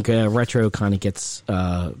I think Retro kind of gets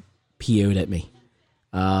PO'd at me.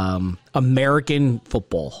 American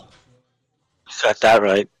football. Got that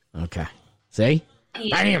right. Okay. See?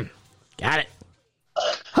 Bam! Got it.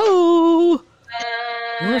 Ho!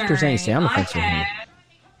 I wonder if there's any sound effects in here.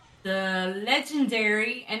 The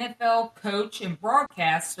legendary NFL coach and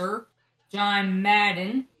broadcaster, John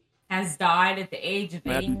Madden, has died at the age of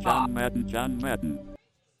 85. John Madden.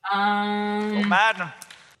 Madden.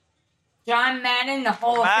 John Madden, the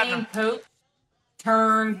Hall of Fame coach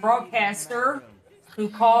turned broadcaster, who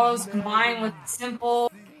calls combined with simple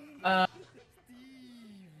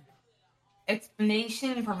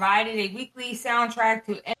explanation provided a weekly soundtrack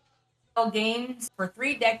to NFL games for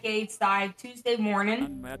 3 decades, died Tuesday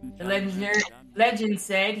morning. The legend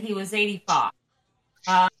said he was 85.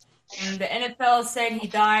 And the NFL said he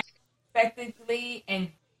died unexpectedly,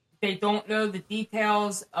 and they don't know the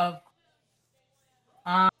details of.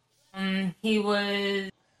 He was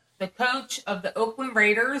the coach of the Oakland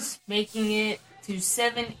Raiders, making it to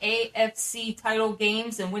 7 AFC title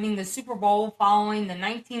games and winning the Super Bowl following the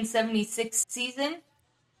 1976 season.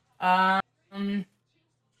 Let's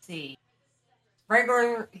see.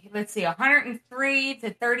 103 to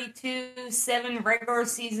 32, 7 regular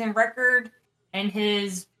season record, and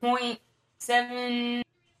his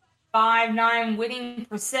 .759 winning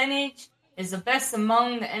percentage is the best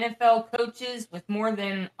among the NFL coaches with more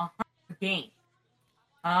than 100 games.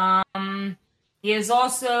 He is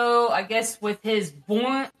also, I guess, with his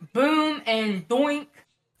boom and doink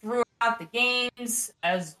throughout the games,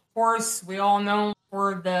 as of course we all know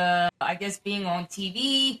for the, I guess, being on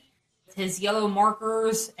TV, his yellow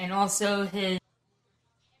markers, and also his,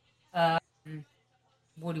 what do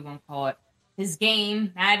you want to call it? His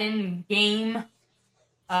game, Madden game,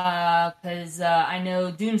 because I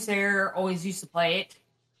know Doomsayer always used to play it.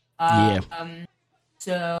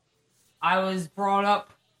 So I was brought up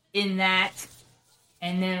in that,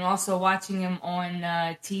 and then also watching him on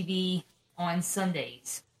TV on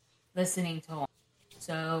Sundays, listening to him.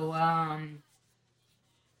 So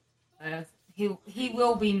he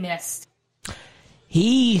will be missed.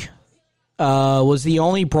 He was the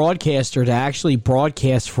only broadcaster to actually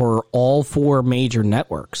broadcast for all 4 major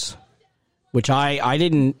networks, which I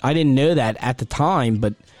didn't know that at the time.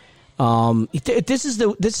 But this is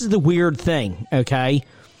the weird thing. Okay,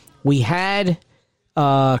 we had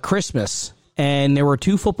Christmas, and there were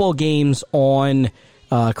 2 football games on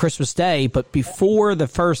Christmas Day. But before the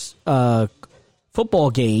first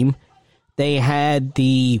football game, they had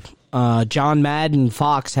the John Madden.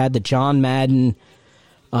 Fox had the John Madden.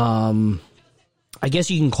 I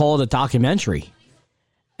guess you can call it a documentary.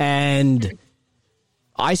 And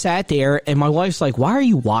I sat there, and my wife's like, "Why are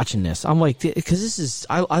you watching this?" I'm like, "Because this is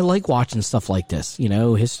I like watching stuff like this, you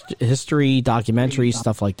know, history, documentaries,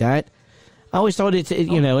 stuff like that." I always thought it's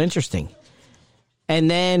interesting.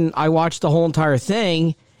 And then I watched the whole entire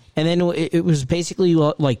thing, and then it was basically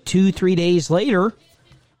like 2-3 days later.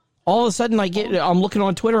 All of a sudden, I'm looking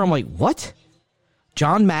on Twitter. I'm like, "What?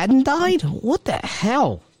 John Madden died? What the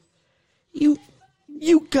hell? You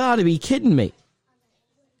gotta be kidding me!"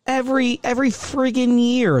 Every friggin'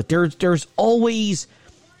 year, there's always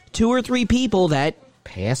 2 or 3 people that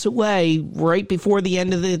pass away right before the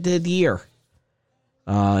end of the year.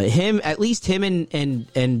 Him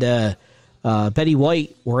and Betty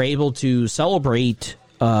White were able to celebrate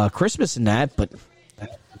Christmas and that, but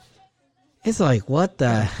it's like, what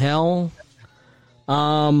the hell?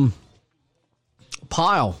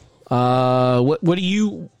 Pyle, what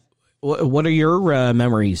are your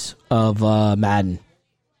memories of Madden?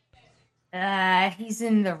 He's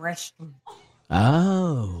in the restroom.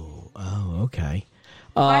 Oh, okay.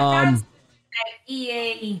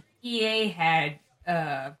 EA had,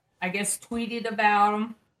 I guess, tweeted about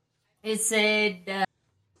him. It said,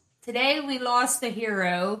 "Today we lost a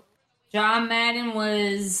hero. John Madden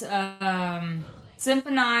was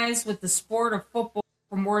symphonized with the sport of football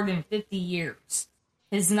for more than 50 years.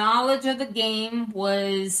 His knowledge of the game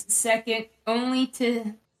was second only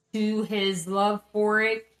to his love for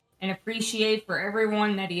it and appreciate for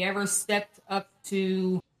everyone that he ever stepped up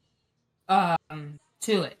to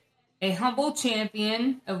it. A humble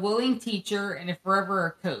champion, a willing teacher, and a forever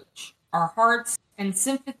a coach. Our hearts and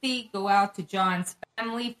sympathy go out to John's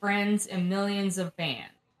family, friends, and millions of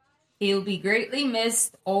fans. He will be greatly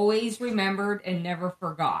missed, always remembered, and never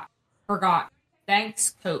forgotten.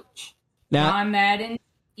 Thanks, Coach. John Madden,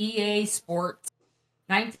 EA Sports,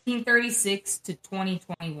 1936 to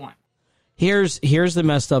 2021. Here's the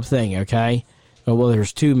messed up thing, okay? Well,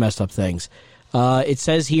 there's two messed up things. It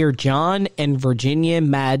says here, John and Virginia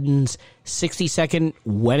Madden's 62nd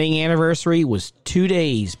wedding anniversary was 2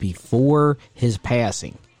 days before his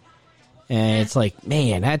passing. And it's like,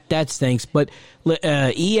 man, that stinks. But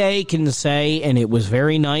EA can say, and it was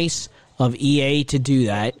very nice of EA to do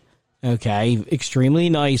that, okay? Extremely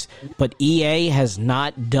nice. But EA has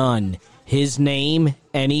not done his name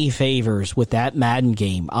any favors with that Madden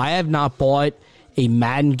game. I have not bought a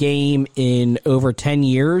Madden game in over 10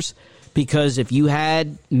 years because if you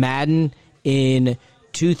had Madden in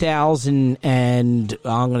 2000 and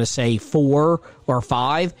I'm going to say 4 or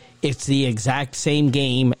 5, it's the exact same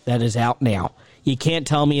game that is out now. You can't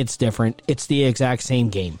tell me it's different. It's the exact same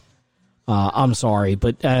game. I'm sorry,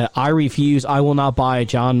 but I refuse. I will not buy a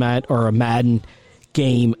John Madden or a Madden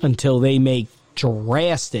game until they make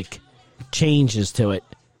drastic changes to it.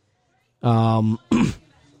 I'd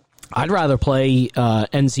rather play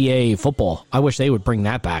NCAA football. I wish they would bring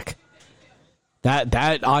that back. That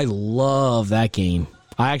I love that game.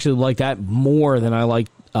 I actually like that more than I like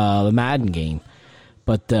the Madden game.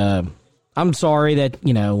 But I'm sorry that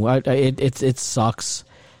it sucks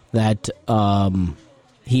that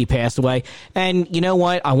he passed away. And you know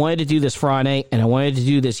what? I wanted to do this Friday and I wanted to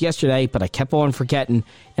do this yesterday, but I kept on forgetting,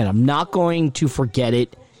 and I'm not going to forget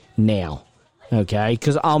it now. Okay,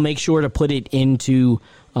 because I'll make sure to put it into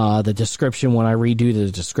the description when I redo the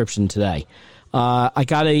description today. I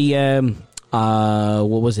got a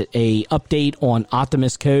a update on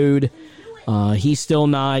Optimus Code. He's still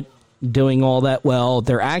not doing all that well.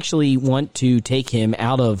 They actually want to take him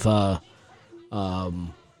out of the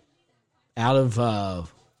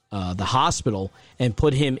hospital and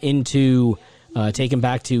put him into take him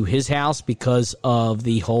back to his house because of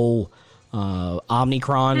the whole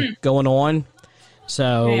Omicron going on.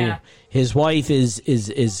 So his wife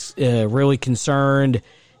is really concerned.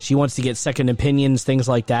 She wants to get second opinions, things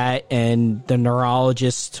like that, and the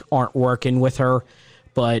neurologists aren't working with her.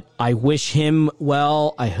 But I wish him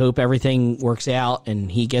well. I hope everything works out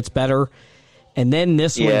and he gets better. And then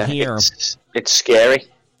this one here. It's scary.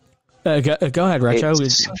 Go ahead, Retro.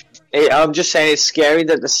 I'm just saying it's scary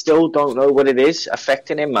that they still don't know what it is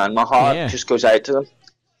affecting him, man. My heart just goes out to them.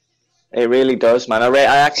 It really does, man. I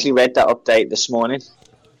actually read that update this morning.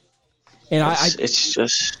 And it's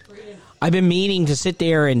just... I've been meaning to sit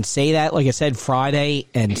there and say that, like I said, Friday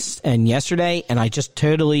and yesterday, and I just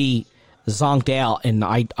totally zonked out, and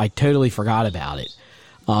I totally forgot about it.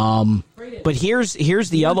 But here's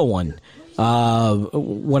the other one.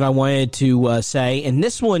 What I wanted to say, and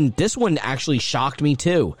this one actually shocked me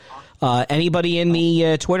too. Anybody in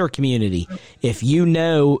the Twitter community, if you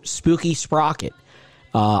know Spooky Sprocket,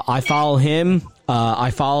 I follow him.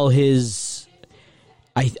 I follow his.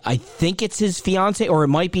 I think it's his fiance, or it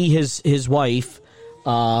might be his wife,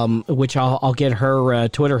 which I'll get her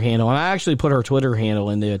Twitter handle, and I actually put her Twitter handle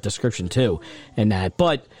in the description too, and that.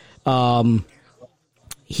 But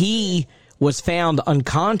he was found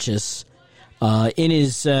unconscious in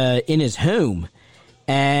his home,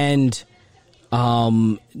 and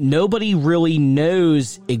nobody really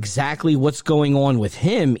knows exactly what's going on with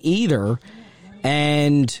him either,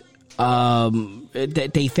 and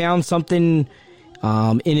they found something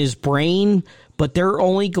in his brain, but they're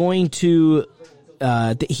only going to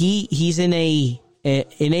he's in a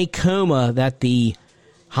coma that the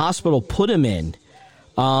hospital put him in.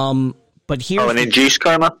 But here, an induced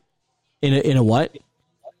coma. In a what?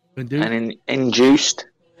 An induced.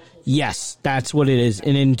 Yes, that's what it is.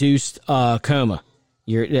 An induced coma.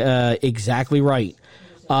 You're exactly right.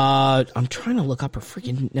 I'm trying to look up her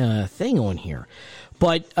freaking thing on here,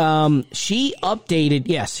 but she updated.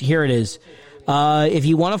 Yes, here it is. If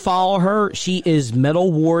you want to follow her, she is Metal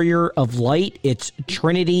Warrior of Light. It's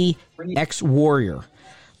Trinity X Warrior.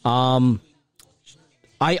 I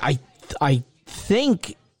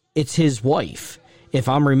think it's his wife, if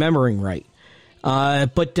I'm remembering right.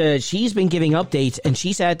 But she's been giving updates, and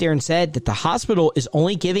she sat there and said that the hospital is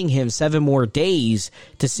only giving him 7 more days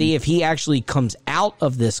to see if he actually comes out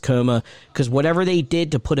of this coma, because whatever they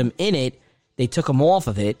did to put him in it, they took him off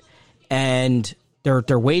of it, and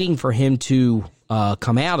they're waiting for him to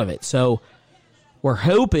come out of it. So we're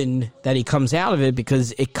hoping that he comes out of it,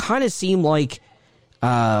 because it kind of seemed like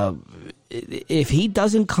if he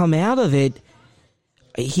doesn't come out of it,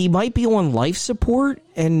 he might be on life support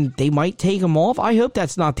and they might take him off. I hope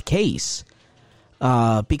that's not the case,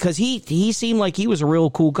 because he seemed like he was a real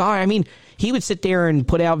cool guy. I mean, he would sit there and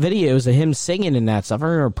put out videos of him singing and that stuff. I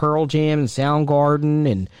remember Pearl Jam and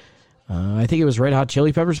Soundgarden, and I think it was Red Hot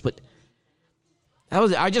Chili Peppers. But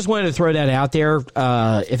I just wanted to throw that out there.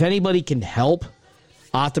 If anybody can help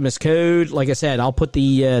Optimus Code, like I said, I'll put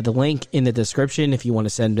the link in the description if you want to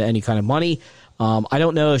send any kind of money. I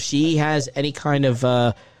don't know if she has any kind of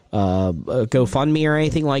GoFundMe or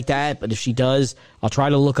anything like that, but if she does, I'll try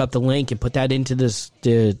to look up the link and put that into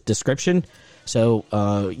the description, so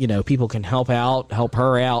people can help out, help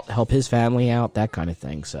her out, help his family out, that kind of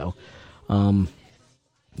thing. So,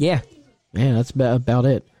 yeah, that's about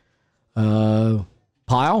it.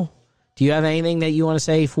 Pyle, do you have anything that you want to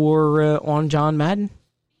say for on John Madden,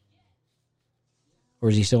 or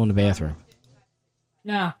is he still in the bathroom?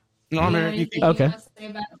 No. No, man. Okay. You want to say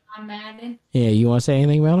about John Madden? Yeah, you want to say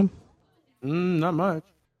anything about him? Not much.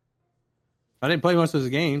 I didn't play most of his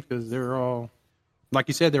games because they were all, like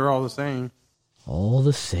you said, they were all the same. All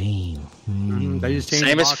the same. They just changed.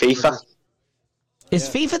 Same as FIFA. Is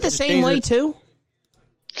FIFA the same way too?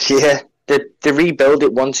 Yeah, they rebuild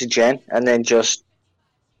it once a gen and then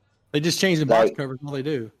they just change the box covers. All they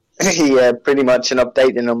do. Yeah, pretty much, and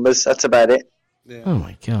update the numbers. That's about it. Yeah. Oh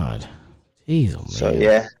my god. Jeez, oh man. So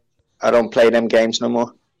yeah, I don't play them games no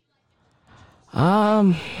more.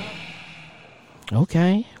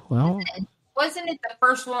 Okay. Well, wasn't it the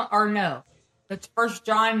first one, or no? The first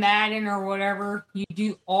John Madden or whatever. You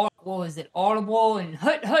do what was it? Audible and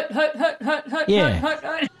hut.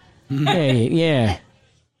 Yeah. Yeah.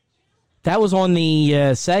 That was on the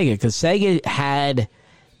Sega, because Sega had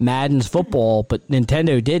Madden's football, but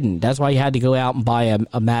Nintendo didn't. That's why you had to go out and buy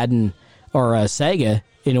a Madden or a Sega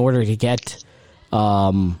in order to get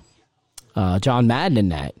John Madden in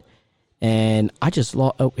that. And I just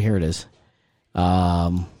here it is.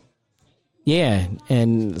 Yeah,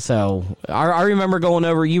 and so I remember going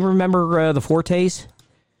over. You remember the Fortes?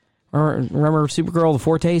 Or remember Supergirl, the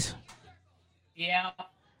Fortes? Yeah. That's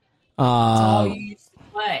all you used to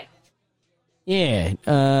play. Yeah,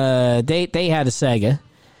 they had a Sega,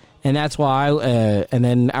 and that's why. And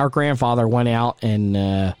then our grandfather went out and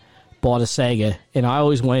bought a Sega, and I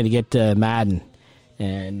always wanted to get Madden.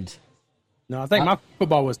 And no, I think my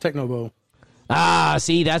football was Tecmo Bowl.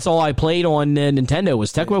 See, that's all I played on Nintendo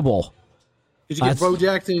was Tecmo Bowl. Did you get Bo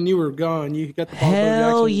Jackson and you were gone? You got the ball.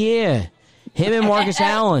 Hell yeah, him and Marcus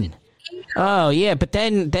Allen. Oh yeah, but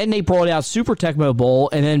then they brought out Super Tecmo Bowl,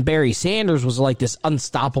 and then Barry Sanders was like this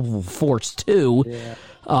unstoppable force too. Yeah.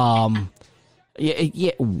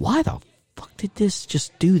 Yeah. Why the fuck did this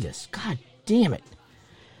just do this? God damn it!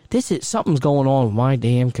 Something's going on with my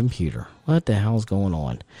damn computer. What the hell's going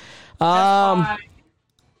on? My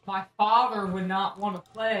father would not want to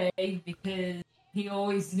play because he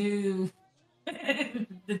always knew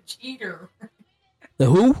the cheater. The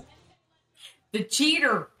who? The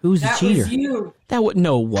cheater. Who's the cheater? Was you.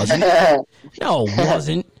 No, it wasn't. No, it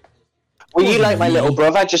wasn't. Were you like my little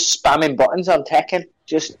brother, just spamming buttons on Tekken?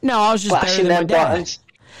 No, I was just flashing them buttons.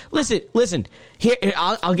 Listen. Here,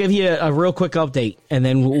 I'll give you a real quick update, and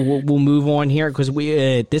then we'll move on here, because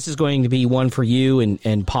this is going to be one for you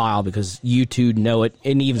and Pyle, because you two know it,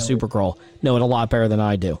 and even Supergirl know it a lot better than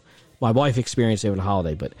I do. My wife experienced it over the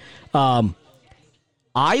holiday, but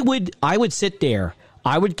I would sit there.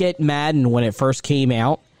 I would get Madden when it first came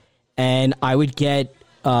out, and I would get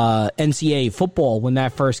NCAA football when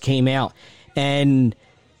that first came out. And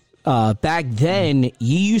back then,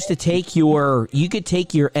 you could take your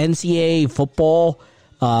NCAA football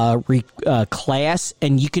class,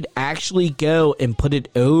 and you could actually go and put it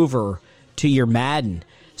over to your Madden.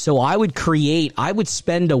 So I would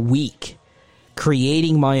spend a week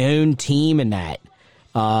creating my own team in that.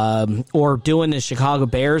 Or doing the Chicago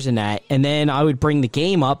Bears in that, and then I would bring the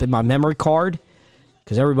game up in my memory card,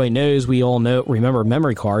 because everybody knows, we all remember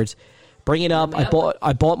memory cards. Bring it up.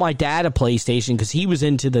 I bought my dad a PlayStation because he was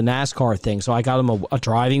into the NASCAR thing, so I got him a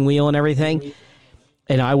driving wheel and everything.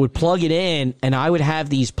 And I would plug it in, and I would have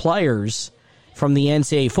these players from the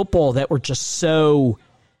NCAA football that were just so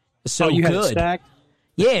you good. Had it stacked?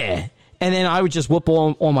 Yeah, and then I would just whoop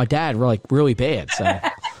on my dad really bad. So.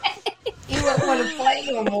 He wouldn't want to play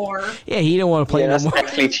no more. Yeah, he didn't want to play no more. That's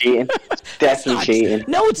definitely cheating. Definitely cheating.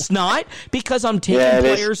 No, it's not, because I'm taking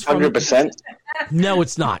players from 100%. No,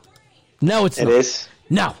 it's not. No, it's not. It is.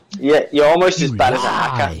 No. Yeah, you're almost as bad as a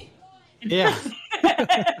hacker. Yeah.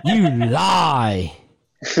 You lie.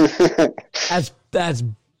 That's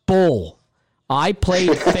bull. I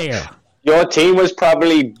played fair. Your team was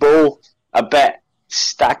probably bull. I bet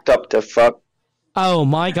stacked up to fuck. Oh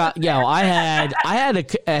my god! Yeah, I had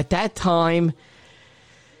at that time.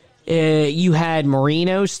 You had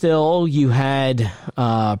Marino still. You had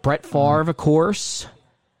Brett Favre, of course.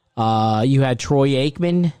 You had Troy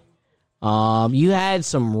Aikman. You had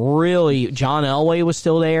some really. John Elway was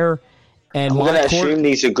still there. And I'm going to assume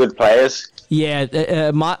these are good players.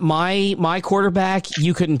 Yeah, my quarterback.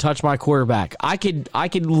 You couldn't touch my quarterback. I could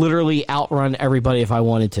literally outrun everybody if I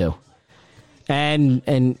wanted to. And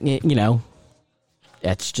you know,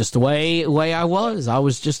 that's just the way I was. I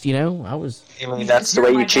was just, you know, I was. I mean, that's the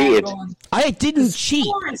way you cheated. I didn't cheat.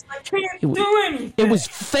 It was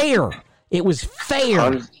fair. It was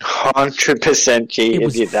fair. 100% cheated. It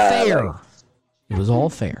was fair. It was all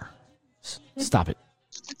fair. Stop it.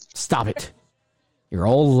 Stop it. You're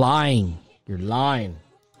all lying. You're lying.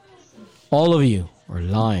 All of you are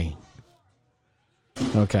lying.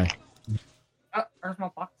 Okay. Oh, where's my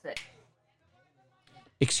box at?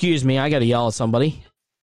 Excuse me, I gotta yell at somebody.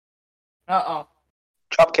 Uh-oh.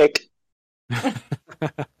 Dropkick.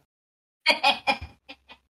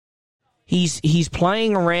 He's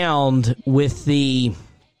playing around with the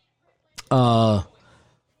my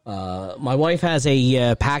wife has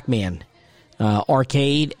a Pac-Man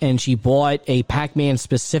arcade, and she bought a Pac-Man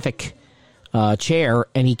specific chair,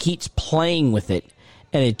 and he keeps playing with it,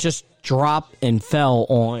 and it just dropped and fell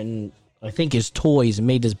on, I think, his toys and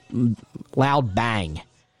made this loud bang.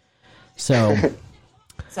 So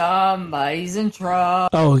somebody's in trouble.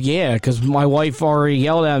 Oh yeah, because my wife already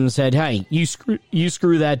yelled at him and said, "Hey, you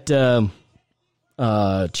screw that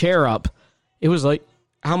chair up." It was like,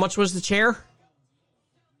 how much was the chair?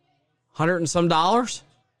 $100 and some dollars.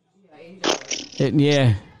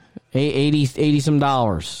 Yeah, 80 some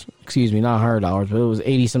dollars. Excuse me, not $100, but it was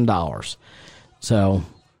 80 some dollars. So,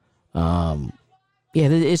 yeah,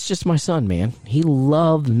 it's just my son, man. He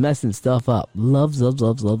loves messing stuff up. Loves.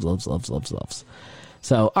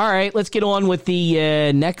 So, all right, let's get on with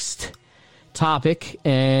the next topic,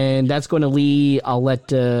 and that's going to lead. I'll let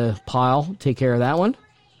Pyle take care of that one,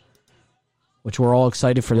 which we're all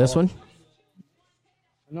excited for this one.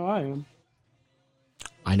 No, I am.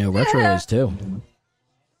 I know Retro is too,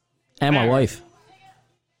 and my wife.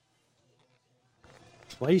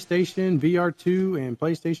 PlayStation VR 2 and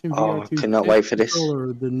PlayStation VR 2. Cannot wait for this.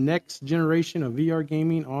 The next generation of VR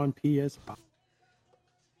gaming on PS5.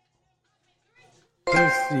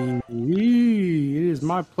 Let's see. It is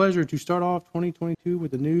my pleasure to start off 2022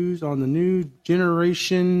 with the news on the new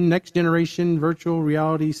next generation virtual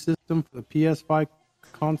reality system for the PS5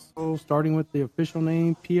 console, starting with the official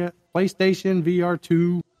name PlayStation VR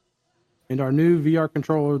 2 and our new VR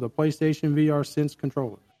controller, the PlayStation VR Sense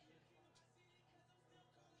controller.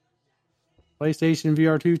 PlayStation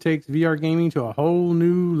VR 2 takes VR gaming to a whole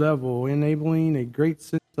new level, enabling a great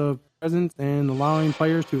sense of presence and allowing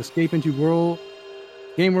players to escape into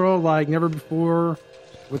game world like never before.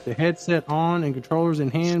 With the headset on and controllers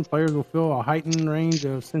in hand, players will feel a heightened range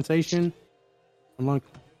of sensation, among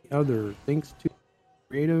other, thanks to the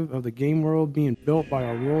creative of the game world being built by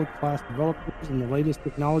our world-class developers and the latest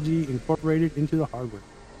technology incorporated into the hardware.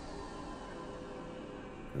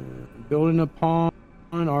 Building upon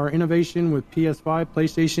our innovation with PS5,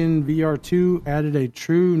 PlayStation VR 2 added a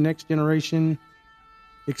true next-generation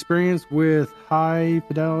experience with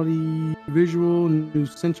high-fidelity visual, new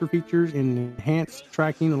sensor features, and enhanced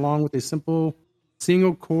tracking, along with a simple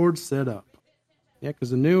single-cord setup. Yeah, because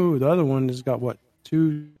the other one has got,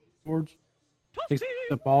 2 cords? Takes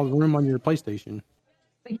up all the room on your PlayStation.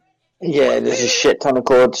 Yeah, there's a shit ton of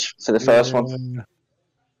cords for the first one.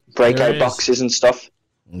 Breakout boxes and stuff.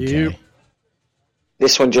 Okay. Yep.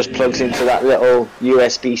 This one just plugs into that little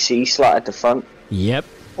USB-C slot at the front. Yep.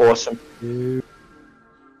 Awesome.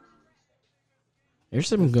 There's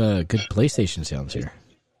some good PlayStation sounds here.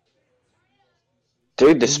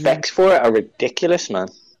 Dude, the specs for it are ridiculous, man.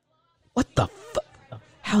 What the fuck?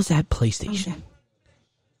 How's that PlayStation?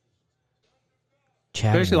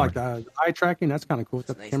 Especially like the eye tracking, that's kind of cool. It's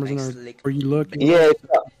got the cameras in there where you look. Yeah.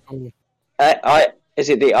 Is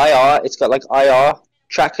it the IR? It's got like IR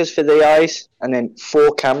trackers for the eyes, and then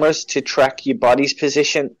 4 cameras to track your body's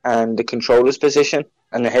position and the controller's position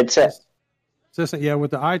and the headset. So, yeah,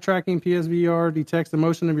 with the eye tracking, PSVR detects the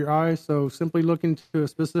motion of your eyes, so simply looking to a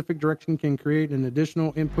specific direction can create an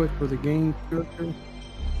additional input for the game character.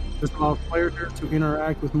 This allows players to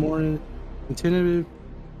interact with more attentive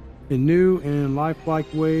in new and lifelike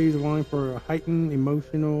ways, allowing for a heightened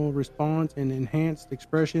emotional response and enhanced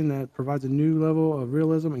expression that provides a new level of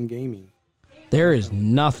realism in gaming. There is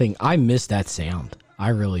nothing. I miss that sound. I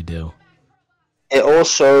really do. It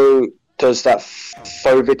also does that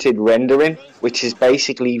foveated rendering, which is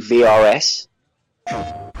basically VRS.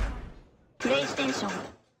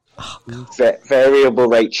 Variable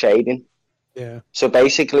rate shading. Yeah. So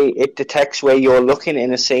basically, it detects where you're looking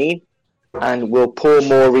in a scene and will pour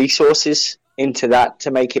more resources into that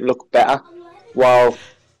to make it look better, while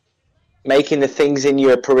making the things in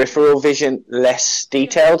your peripheral vision less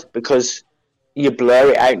detailed because you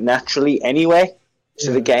blur it out naturally anyway.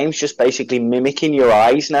 So the game's just basically mimicking your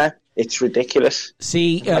eyes now. It's ridiculous.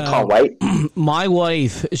 See, I can't wait. My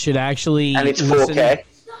wife should actually... And it's 4K.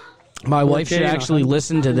 My wife should actually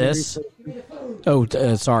listen to this. Oh,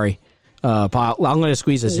 sorry. I'm going to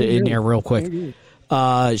squeeze this in there real quick.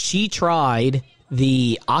 She tried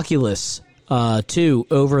the Oculus 2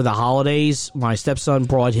 over the holidays. My stepson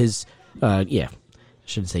brought his... I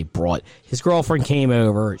shouldn't say brought. His girlfriend came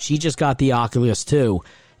over. She just got the Oculus 2,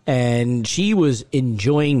 and she was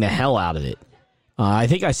enjoying the hell out of it. I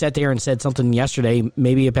think I sat there and said something yesterday,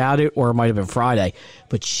 maybe about it, or it might have been Friday,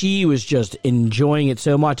 but she was just enjoying it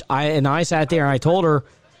so much. I sat there and I told her,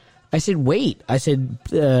 I said, wait. I said,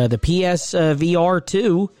 the PS VR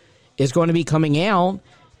 2 is going to be coming out,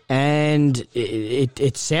 and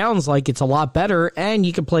it sounds like it's a lot better, and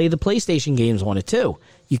you can play the PlayStation games on it, too.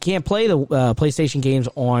 You can't play the PlayStation games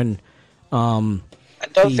on and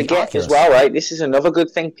don't forget Oculus. as well, right? This is another good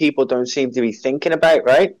thing people don't seem to be thinking about,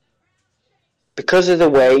 right? Because of the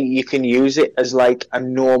way you can use it as like a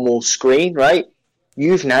normal screen, right?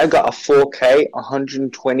 You've now got a 4K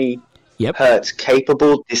 120 hertz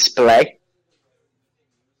capable display.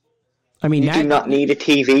 I mean, you do not need a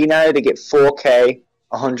TV now to get 4K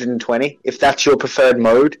 120 if that's your preferred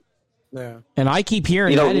mode. Yeah. And I keep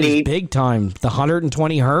hearing that is big time. The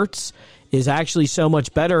 120 hertz is actually so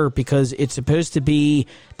much better because it's supposed to be,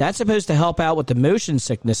 that's supposed to help out with the motion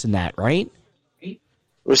sickness and that, right?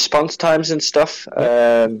 Response times and stuff,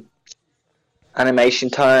 animation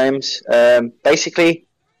times. Basically,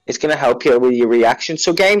 it's going to help you with your reaction.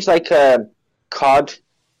 So games like COD,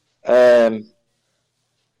 the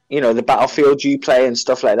Battlefield you play and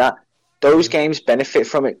stuff like that, those games benefit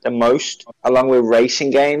from it the most, along with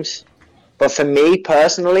racing games. But for me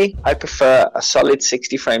personally, I prefer a solid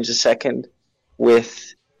 60 frames a second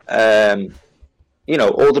with, all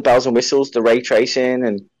the bells and whistles, the ray tracing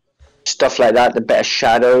and stuff like that, the better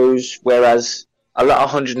shadows, whereas a lot of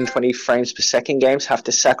 120 frames per second games have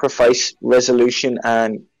to sacrifice resolution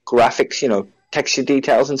and graphics, texture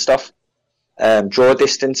details and stuff, draw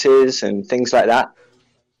distances and things like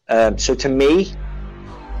that. So to me,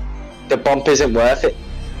 the bump isn't worth it.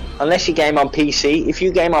 Unless you game on PC. If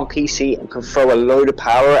you game on PC and can throw a load of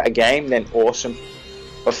power at a game, then awesome.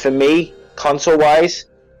 But for me, console-wise,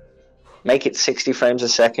 make it 60 frames a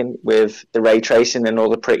second with the ray tracing and all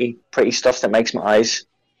the pretty stuff that makes my eyes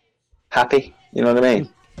happy. You know what I mean?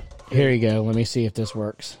 Here you go. Let me see if this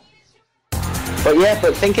works.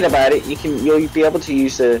 But thinking about it, you'll be able to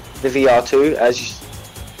use the VR2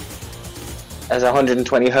 as a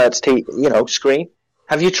 120 hertz screen.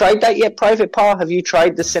 Have you tried that yet, Private Paul? Have you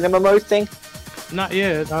tried the cinema mode thing? Not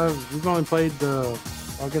yet. We've only played the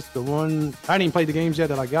one. I didn't even play the games yet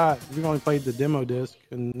that I got. We've only played the demo disc,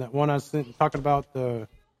 and that one I was talking about I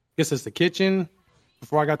guess it's the kitchen.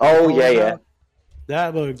 Before I got. Yeah.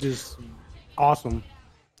 That looked just awesome.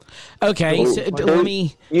 Okay, so let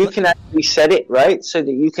me. You can actually set it right so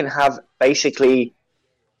that you can have basically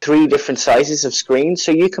 3 different sizes of screens,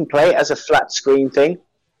 so you can play it as a flat screen thing,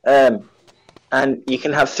 and you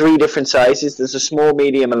can have 3 different sizes. There's a small,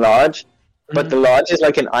 medium, and large. But the large is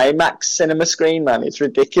like an IMAX cinema screen, man. It's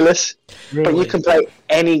ridiculous. Really? But you can play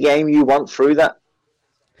any game you want through that.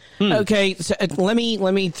 Okay, so let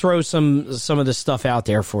me throw some of this stuff out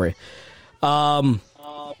there for you.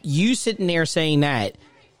 You sitting there saying that,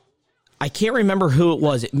 I can't remember who it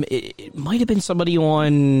was. It might have been somebody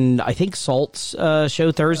on, I think, Salt's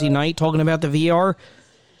show Thursday night talking about the VR.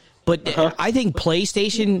 But I think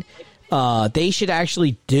PlayStation... they should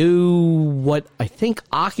actually do what I think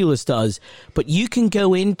Oculus does, but you can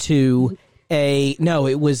go into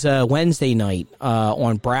it was Wednesday night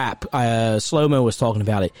on BRAP. Slow-Mo was talking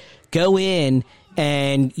about it. Go in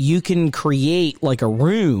and you can create like a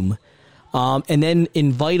room and then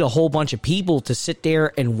invite a whole bunch of people to sit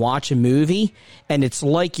there and watch a movie, and it's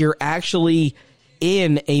like you're actually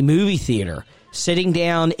in a movie theater, sitting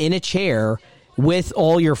down in a chair with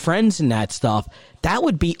all your friends and that stuff. That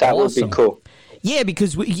would be awesome. That would be cool. Yeah,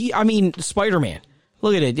 because, Spider-Man.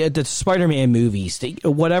 Look at it. The Spider-Man movies.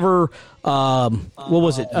 Whatever, what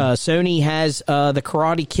was it? Sony has the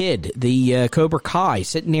Karate Kid, the Cobra Kai,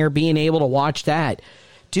 sitting there being able to watch that.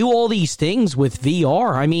 do all these things with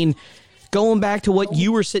VR. I mean, going back to what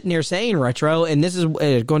you were sitting there saying, Retro, and this is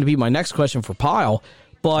going to be my next question for Pyle,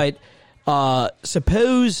 but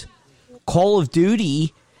suppose Call of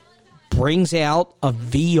Duty brings out a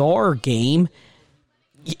VR game.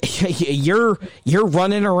 You're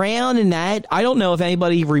running around in that. I don't know if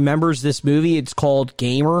anybody remembers this movie. It's called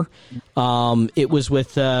Gamer. It was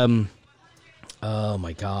with oh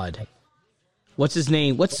my God, what's his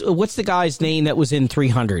name? What's the guy's name that was in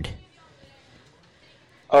 300?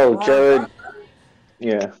 Oh, Jared.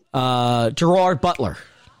 Yeah. Gerard Butler.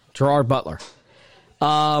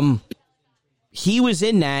 He was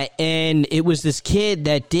in that, and it was this kid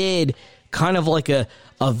that did kind of like a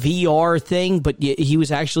VR thing, but he was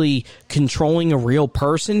actually controlling a real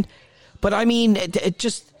person. But I mean, it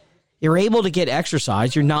just, you're able to get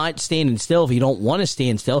exercise. You're not standing still if you don't want to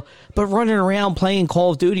stand still, but running around playing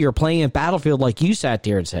Call of Duty or playing a Battlefield like you sat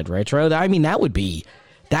there and said, Retro, I mean, that would be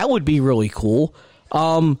really cool.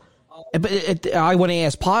 But I want to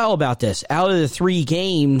ask Pyle about this. Out of the 3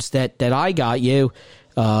 games that I got you,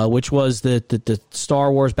 which was the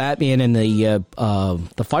Star Wars Batman and the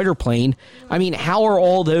fighter plane. I mean, how are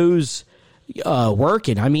all those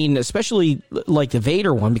working? I mean, especially like the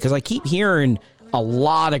Vader one, because I keep hearing a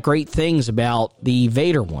lot of great things about the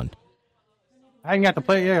Vader one. I ain't got to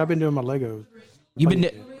play. Yeah, I've been doing my Legos. You've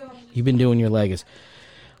been doing your Legos.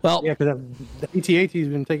 Well, yeah, because the ET-AT's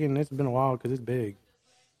been taking. It's been a while because it's big.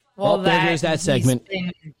 Well, there goes that segment.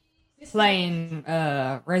 Playing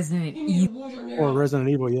Resident Evil. Or Resident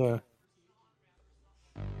Evil, yeah.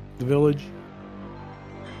 The Village.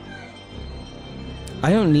 I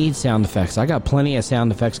don't need sound effects. I got plenty of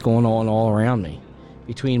sound effects going on all around me.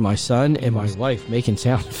 Between my son and my wife making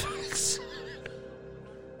sound effects.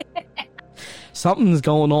 Something's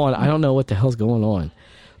going on. I don't know what the hell's going on.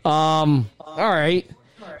 All right.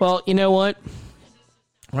 Well, you know what?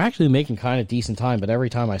 We're actually making kind of decent time, but every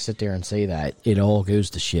time I sit there and say that, it all goes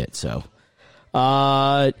to shit. So,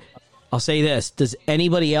 I'll say this. Does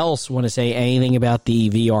anybody else want to say anything about the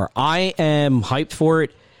VR? I am hyped for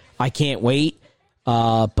it. I can't wait.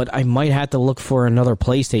 But I might have to look for another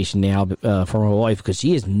PlayStation now for my wife because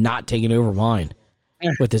she is not taking over mine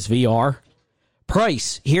with this VR.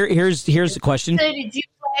 Price. Here's the question. So did you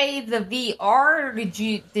play the VR or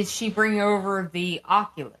did she bring over the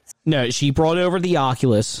Oculus? No, she brought over the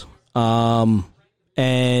Oculus, and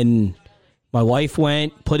my wife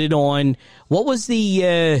went, put it on. What was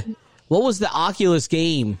the Oculus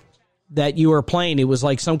game that you were playing? It was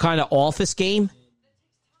like some kind of office game.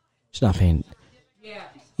 She's not paying.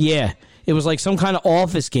 Yeah, it was like some kind of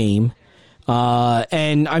office game,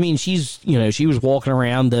 and I mean, she was walking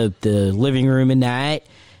around the living room in that,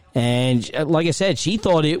 and like I said, she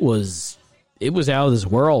thought it was out of this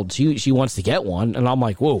world. She wants to get one, and I'm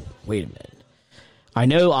like, whoa, wait a minute. I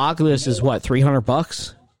know Oculus is what,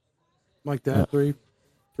 $300? Like that,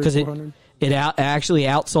 because it actually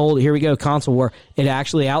outsold. Here we go, console war. It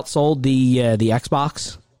actually outsold the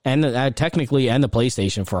Xbox and technically and the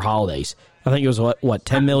PlayStation for holidays. I think it was what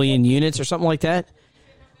 10 million units or something like that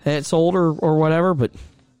it sold or whatever. But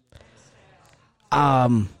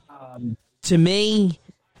to me,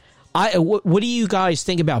 what do you guys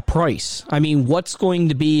think about price? I mean, what's going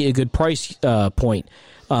to be a good price point?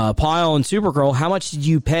 Pyle and Supergirl, how much did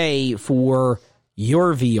you pay for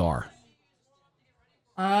your VR?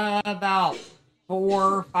 About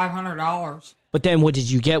 $400-$500. But then what did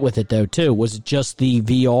you get with it, though, too? Was it just the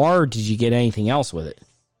VR, or did you get anything else with it?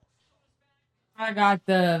 I got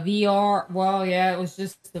the VR. Well, yeah, it was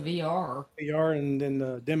just the VR. VR and then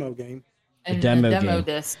the demo game. The demo game.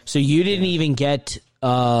 Disc. So you didn't even get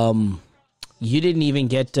Iron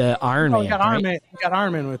Man. We got Iron Man. We got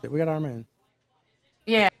Iron Man with it. We got Iron Man.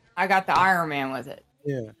 Yeah, I got the Iron Man with it.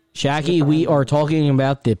 Yeah. Shacky, we are talking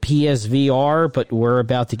about the PSVR, but we're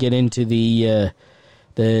about to get into the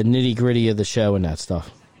nitty gritty of the show and that stuff.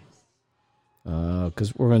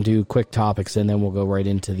 Because we're going to do quick topics and then we'll go right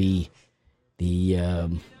into the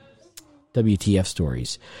WTF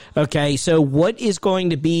stories. Okay, so what is going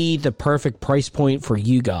to be the perfect price point for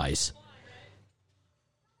you guys?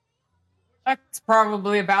 That's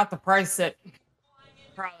probably about the price that you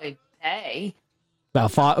probably pay.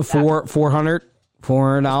 About $400?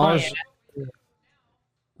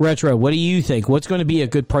 Retro, what do you think? What's going to be a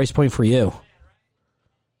good price point for you?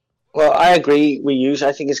 Well, I agree with you.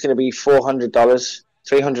 I think it's going to be $400,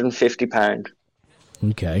 £350.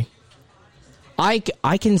 Okay. I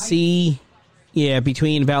can see,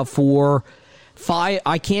 between about 5.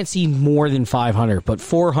 I can't see more than 500, but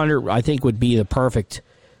 400 I think would be the perfect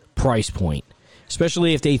price point,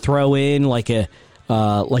 especially if they throw in like an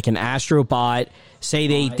Astrobot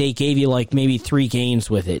say they gave you like maybe 3 games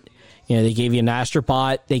with it. You know, they gave you an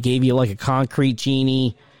Astrobot, they gave you like a Concrete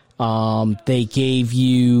Genie, they gave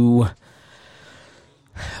you.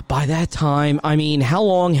 By that time, I mean, how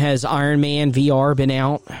long has Iron Man VR been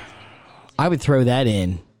out? I would throw that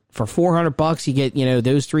in for $400. You get, you know,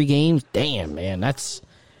 those 3 games. Damn, man,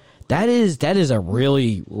 that is a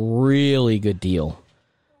really, really good deal.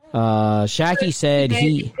 Shaki said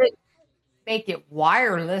he make it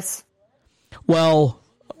wireless. Well,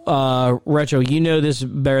 Retro, you know this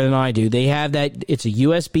better than I do. They have that. It's a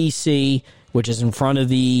USB-C, which is in front of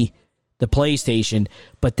the PlayStation,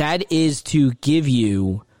 but that is to give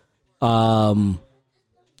you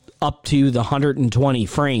up to the 120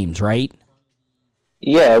 frames, right?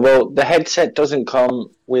 Yeah, well, the headset doesn't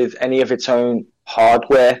come with any of its own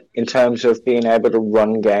hardware in terms of being able to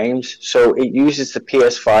run games, so it uses the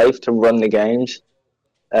PS5 to run the games.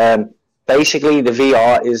 Basically, the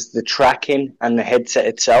VR is the tracking and the headset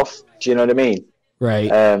itself. Do you know what I mean? Right.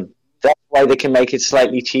 That's why they can make it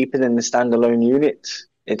slightly cheaper than the standalone units.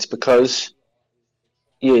 It's because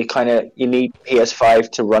you need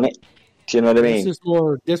PS5 to run it. Do you know what I mean? It's just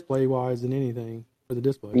more display wise than anything for the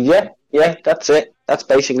display. Yeah, that's it. That's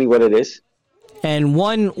basically what it is. And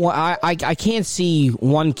I can't see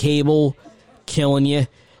one cable killing you,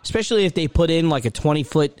 especially if they put in like a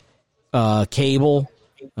 20-foot cable,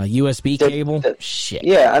 a USB cable. Shit.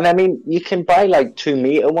 Yeah, and I mean, you can buy like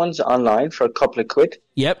 2-meter ones online for a couple of quid.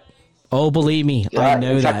 Yep. Oh, believe me, Yeah, I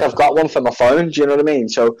know in fact, that. I've got one for my phone. Do you know what I mean?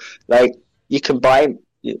 So, like, you can buy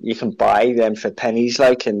them for pennies,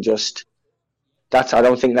 like, and just I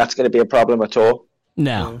don't think that's going to be a problem at all.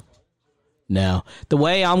 No. The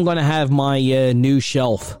way I'm going to have my new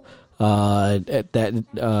shelf that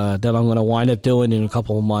I'm going to wind up doing in a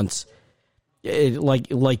couple of months,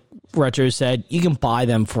 like Retro said, you can buy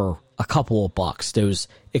them for a couple of bucks. Those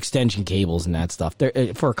extension cables and that stuff.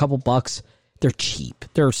 They're for a couple bucks. They're cheap.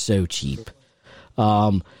 They're so cheap.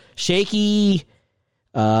 Shaky,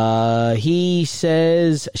 he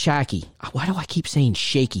says Shaky. Why do I keep saying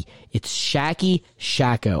Shaky? It's Shaky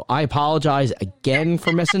Shako. I apologize again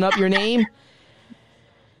for messing up your name.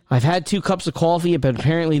 I've had 2 cups of coffee, but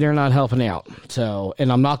apparently they're not helping out. So,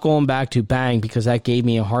 and I'm not going back to Bang because that gave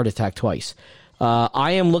me a heart attack twice.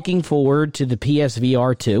 I am looking forward to the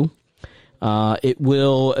PSVR 2. It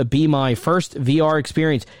will be my first VR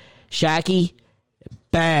experience. Shaky,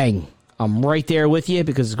 bang. I'm right there with you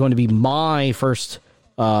because it's going to be my first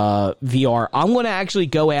VR. I'm going to actually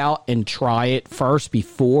go out and try it first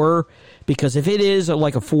because if it is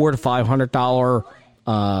like a $400 to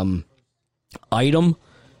 $500 item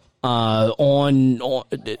on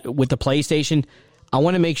with the PlayStation, I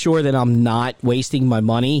want to make sure that I'm not wasting my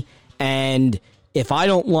money. And if I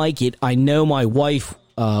don't like it, I know my wife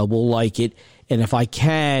will like it. And if I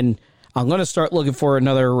can, I'm going to start looking for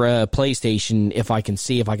another PlayStation if I can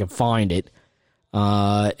find it,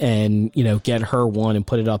 and get her one and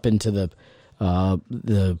put it up into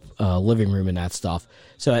the living room and that stuff.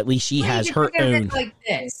 So at least she has her own. Like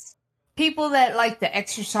this, people that like to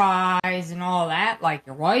exercise and all that, like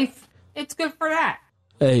your wife, it's good for that.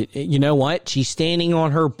 You know what? She's standing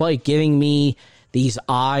on her bike, giving me these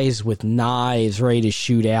eyes with knives ready to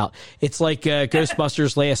shoot out. It's like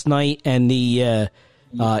Ghostbusters last night, and the.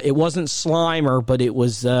 It wasn't Slimer, but it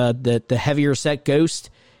was the heavier set ghost,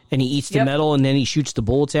 and he eats the metal, and then he shoots the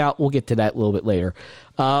bullets out. We'll get to that a little bit later.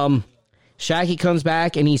 Shaky comes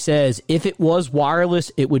back, and he says, if it was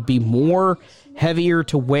wireless, it would be more heavier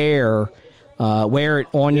to wear it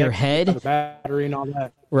on your head. The battery and all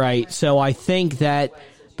that. Right, so I think that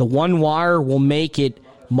the one wire will make it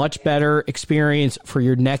much better experience for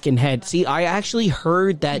your neck and head. See, I actually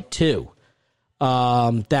heard that too.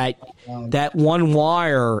 That one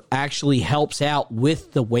wire actually helps out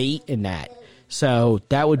with the weight in that. So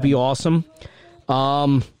that would be awesome.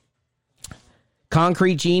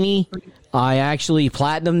 Concrete Genie, I actually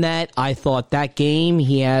platinumed that. I thought that game,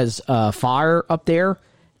 he has Fire up there.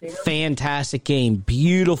 Fantastic game.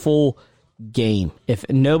 Beautiful game.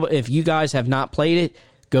 If you guys have not played it,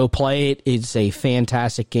 go play it. It's a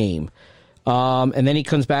fantastic game. And then he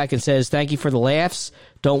comes back and says, thank you for the laughs.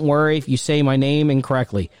 Don't worry if you say my name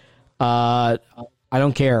incorrectly. I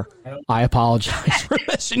don't care. I apologize for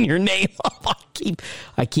messing your name up.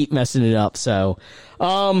 I keep messing it up. So,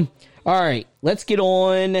 all right, let's get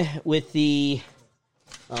on with the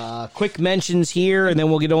quick mentions here, and then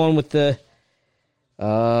we'll get on with the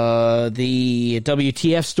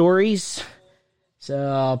WTF stories. So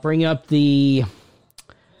I'll bring up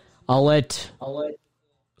I'll let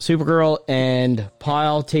Supergirl and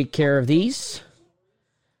Pyle take care of these.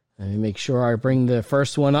 Let me make sure I bring the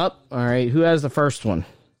first one up. All right, who has the first one?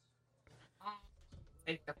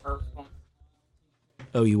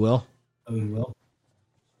 Oh, you will? Because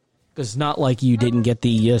it's not like you didn't get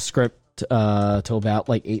the script till about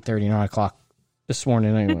like 8:30, 9 o'clock this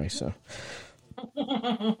morning anyway, so.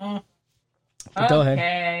 Go ahead.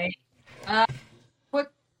 Okay. Quick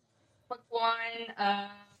one.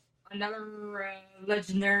 Another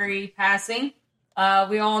legendary passing.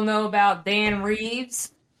 We all know about Dan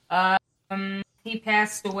Reeves. He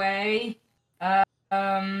passed away.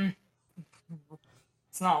 It's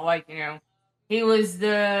not like, he was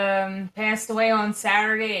passed away on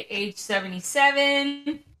Saturday at age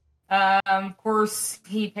 77. Of course,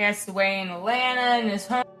 he passed away in Atlanta in his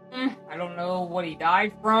home. I don't know what he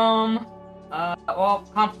died from.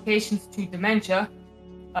 Complications to dementia.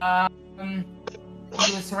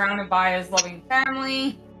 He was surrounded by his loving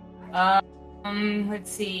family.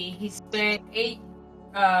 Let's see. He spent eight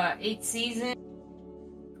seasons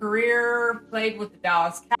career, played with the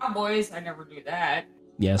Dallas Cowboys. I never knew that.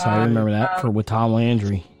 Yes, I remember that with Tom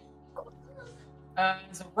Landry.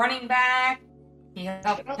 As a running back, he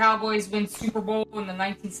helped the Cowboys win Super Bowl in the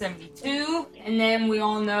 1972, and then we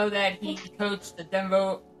all know that he coached the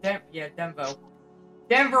Denver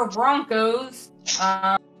Broncos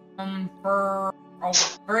for a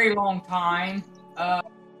very long time.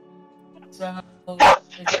 So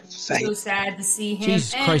it's so sad to see him.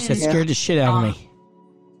 Jesus Christ, that scared the shit out of me.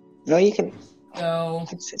 No, you can.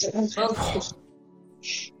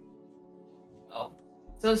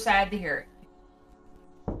 So sad to hear it.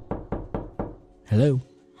 Hello.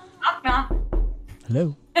 Knock knock.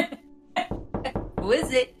 Hello. Who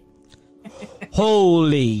is it?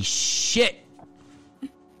 Holy shit.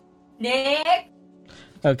 Nick.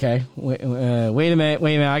 Okay, wait a minute.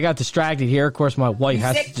 I got distracted here. Of course, my wife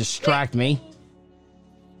has to distract me.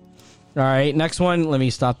 All right, next one. Let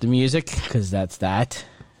me stop the music because that's that.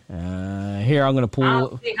 Here, I'm going to pull. I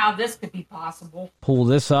don't see how this could be possible. Pull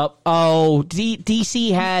this up. Oh,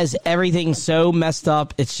 DC has everything so messed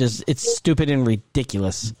up. It's stupid and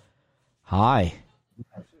ridiculous. Hi.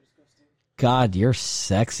 God, you're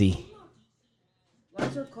sexy.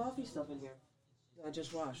 Why's there coffee stuff in here? I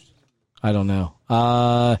just washed. I don't know.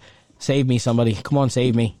 Save me, somebody. Come on,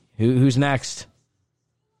 save me. Who's next?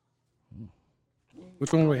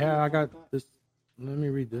 Which one we have? I got this. Let me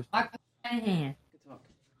read this. Let's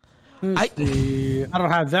see. I don't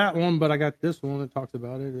have that one, but I got this one that talks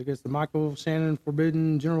about it. I guess the Michael Shannon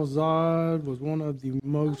Forbidden General Zod was one of the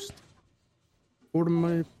most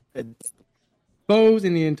formidable foes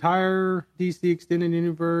in the entire DC Extended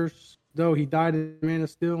Universe, though he died in Man of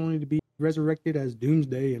Steel only to be resurrected as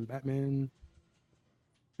Doomsday in Batman,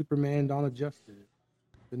 Superman, Dawn of Justice.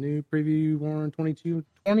 The new preview Warren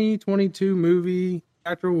 2022 movie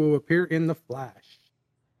actor will appear in The Flash.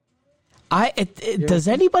 Does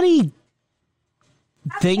anybody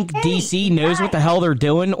think DC knows what the hell they're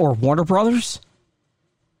doing, or Warner Brothers?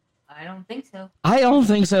 I don't think so. I don't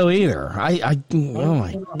think so either. Oh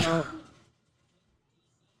my.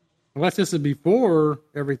 Unless this is before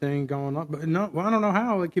everything going on, but no, well, I don't know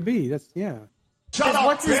how it could be. That's Shut up,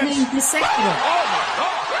 what's his name?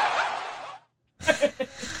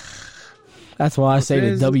 That's why I say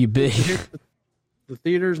the WB. The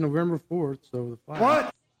theaters November 4th, so the Flash.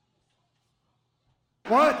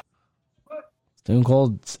 What? Stone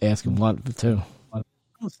Cold's asking what too.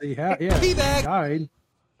 Let's see how. Yeah, he died.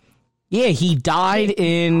 Yeah, he died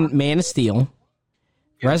in Man of Steel,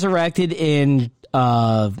 resurrected in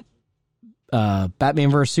Batman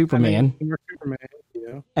vs Superman,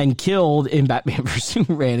 and killed in Batman vs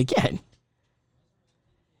Superman again.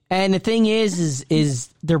 And the thing is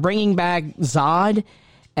they're bringing back Zod,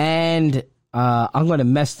 and I'm going to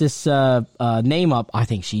mess this name up. I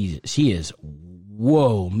think she is.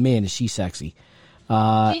 Whoa, man, is she sexy?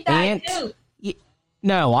 She died too.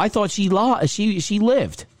 No, I thought she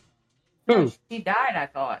lived. No, she died. I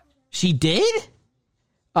thought she did.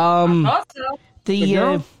 I thought so.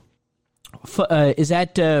 Is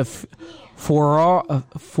that Faora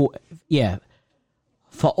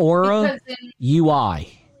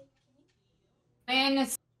UI? Man,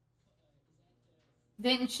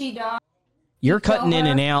 didn't she die? You're cutting in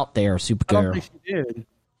and out there, Supergirl. I don't think she did.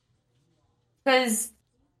 Because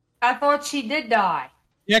I thought she did die.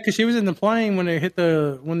 Yeah, because she was in the plane when they hit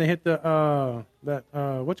the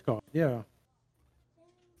what's it called? Yeah.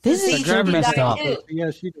 This is so messed up.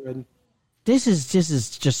 Yeah, she did. This is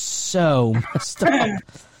just so messed up.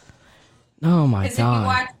 Oh my god! If you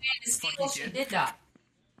watch Man of Steel, she did die.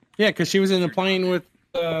 Yeah, because she was in the plane with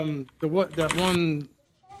that one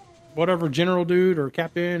whatever general dude or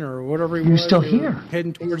captain or whatever he was. You're still here.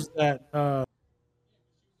 Heading towards that.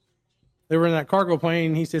 They were in that cargo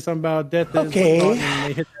plane. He said something about death. Okay. And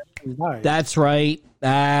they hit That's right.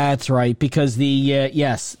 That's right. Because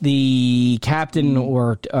the captain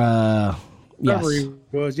or yes, he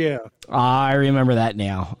was, yeah. I remember that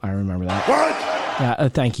now. I remember that. What? Yeah.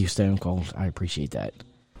 Thank you, Stone Cold. I appreciate that.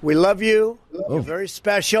 We love you. You're very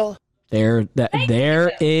special. That's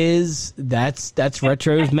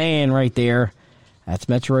Retro's man right there. That's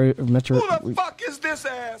Metro. Who the fuck is this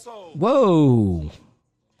asshole? Whoa.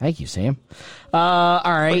 Thank you, Sam. All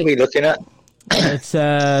right. What are we looking at? It's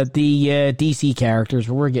the DC characters,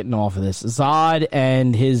 but we're getting off of this. Zod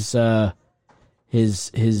and the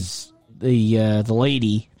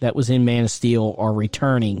lady that was in Man of Steel are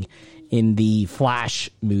returning in the Flash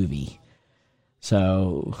movie.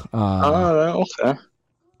 So, okay.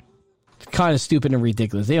 Kind of stupid and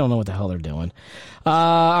ridiculous. They don't know what the hell they're doing.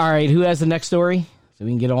 All right, who has the next story? So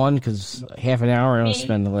we can get on, because half an hour, I don't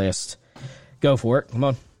spend the last. Go for it. Come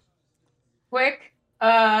on. Quick.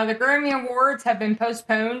 The Grammy Awards have been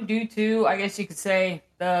postponed due to, I guess you could say,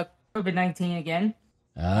 the COVID-19 again.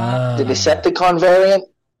 The Decepticon variant?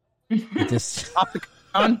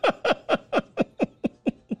 Decepticon?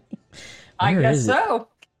 I guess so.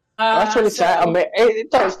 That's what it sounds. I mean,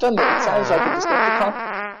 it does, doesn't it? It sounds like a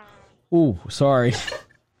Decepticon. Ooh, sorry.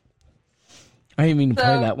 I didn't mean to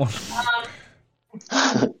play that one.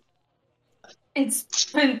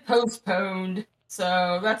 It's been postponed,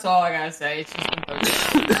 so that's all I gotta say. It's just been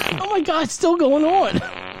postponed. Oh my god, it's still going on.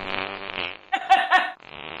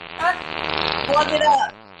 Plug it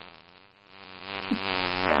up.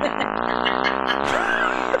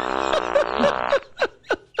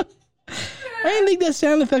 I didn't think that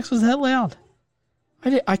sound effects was that loud.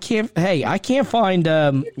 I can't find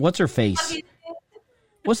what's her face?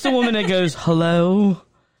 What's the woman that goes hello?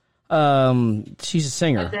 She's a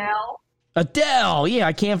singer. Adele. Yeah,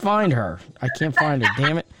 I can't find her.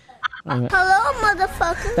 Damn it. Hello,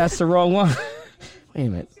 motherfucker. That's the wrong one. Wait a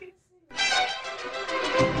minute.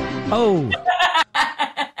 Oh.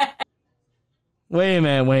 Wait a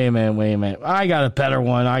minute. I got a better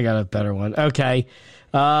one. Okay.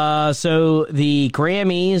 So the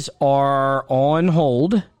Grammys are on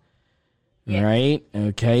hold, right?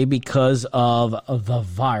 Okay, because of the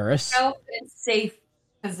virus. Health and safe,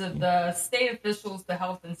 because of the state officials, the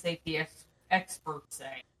health and safety experts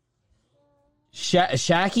say.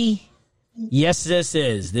 Shacky? Yes, this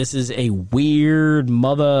is a weird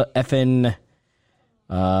mother effing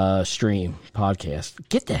stream podcast.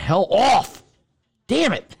 Get the hell off!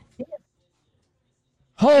 Damn it! He's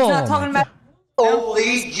not talking about.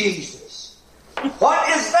 Holy Jesus. What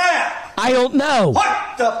is that? I don't know.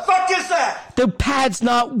 What the fuck is that? The pad's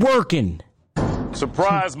not working.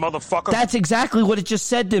 Surprise, motherfucker. That's exactly what it just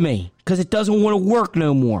said to me. Because it doesn't want to work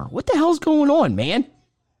no more. What the hell's going on, man?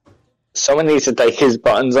 Someone needs to take his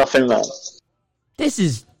buttons off him, man. This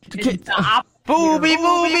is... Booby, booby, booby.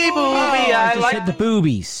 I just hit the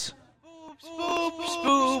boobies.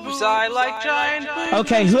 Boobs, I like giant boobs.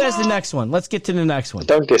 Okay, who has the next one? Let's get to the next one.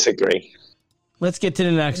 Don't disagree. Let's get to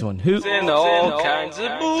the next one. Who? And all kinds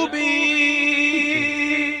of boobies.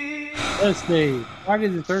 Let's see. Friday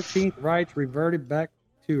the 13th rights reverted back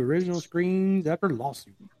to original screens after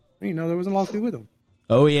lawsuit. I didn't know there was a lawsuit with them.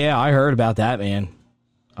 Oh, yeah, I heard about that, man.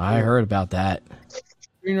 I heard about that.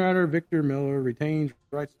 Screenwriter Victor Miller retains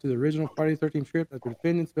rights to the original Friday the 13th script after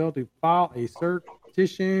defendants failed to file a cert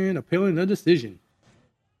petition appealing the decision.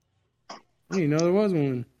 I didn't know there was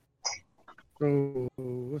one. So,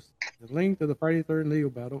 what's the length of the Friday the 13th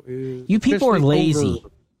legal battle is... You people are lazy.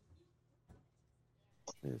 Over.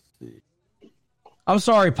 Let's see. I'm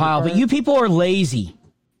sorry, Pyle, but you people are lazy.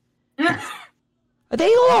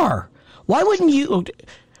 They are. Why wouldn't you...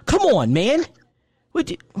 Come on, man.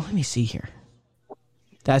 Let me see here.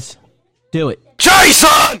 Do it.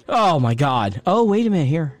 Jason! Oh, my God. Oh, wait a minute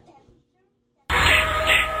here.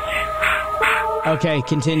 Okay,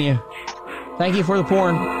 continue. Thank you for the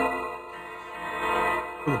porn.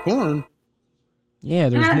 For the porn? Yeah,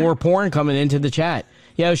 there's more porn coming into the chat.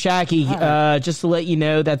 Yo, Shacky, just to let you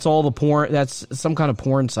know, that's all the porn. That's some kind of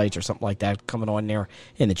porn sites or something like that coming on there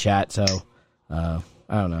in the chat. So, I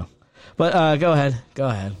don't know. But go ahead.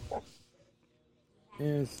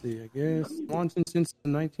 Let's see, I guess. Launched since the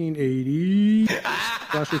 1980s.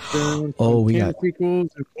 Slasher film. We 10 got sequels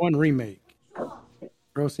and 1 remake.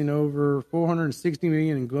 Grossing over $460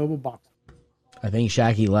 million in global box. I think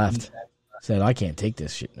Shacky left. Said, I can't take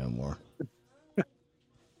this shit no more.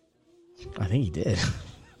 I think he did.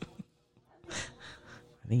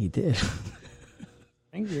 I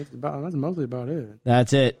think that's mostly about it.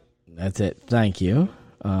 That's it. Thank you.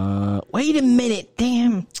 Wait a minute.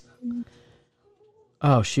 Damn.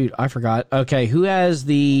 Oh, shoot. I forgot. Okay, who has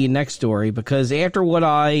the next story? Because after what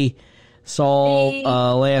I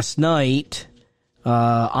saw last night.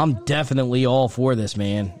 I'm definitely all for this,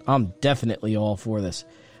 man. I'm definitely all for this.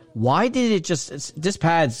 Why did it this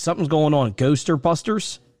pad, something's going on. Ghoster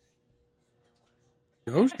Busters?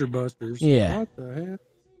 Ghoster Busters? Yeah. What the heck?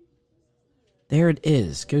 There it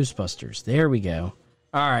is. Ghostbusters. There we go.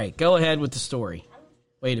 All right, go ahead with the story.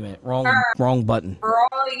 Wait a minute. Wrong button. For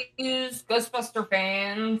all you Ghostbuster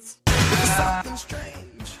fans,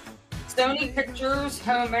 Sony Pictures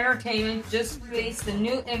Home Entertainment just released a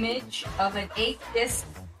new image of an 8-disc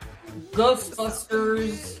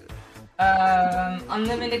Ghostbusters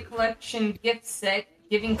Unlimited Collection gift set,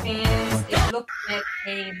 giving fans a look at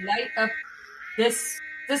a light-up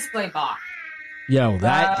display box. Yo,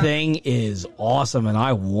 that thing is awesome, and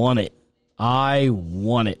I want it. Hello,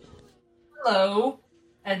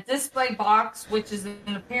 a display box, which is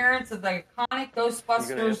an appearance of the iconic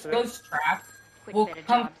Ghostbusters Ghost Trap, will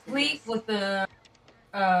complete with the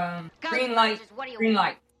green light.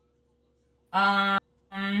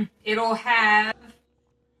 It'll have,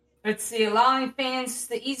 allowing fans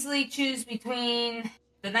to easily choose between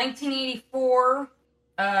the 1984,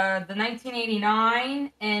 the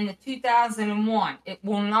 1989, and the 2001. It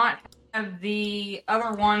will not have the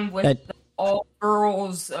other one with the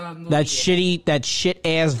all-girls movie. That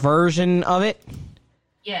shit-ass version of it?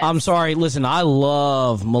 Yes. I'm sorry, listen, I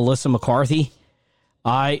love Melissa McCarthy.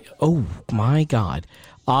 Oh my God.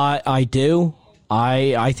 I do.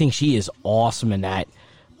 I think she is awesome in that.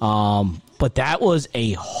 But that was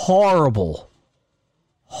a horrible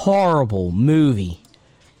movie.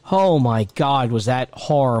 Oh my God, was that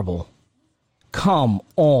horrible. Come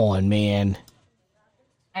on, man.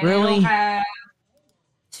 And really? It'll have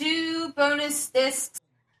 2 bonus discs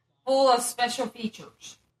full of special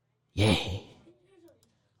features. Yeah.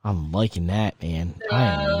 I'm liking that, man. So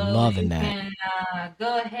I am loving that. You can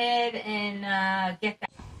go ahead and get that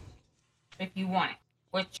if you want it,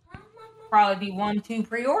 which will probably be one to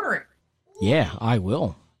pre-order it. Yeah, I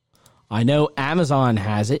will. I know Amazon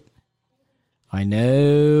has it. Oh,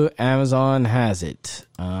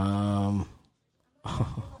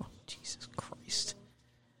 Jesus Christ.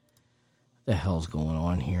 What the hell's going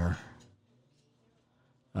on here?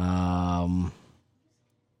 I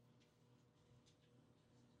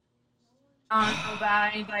don't know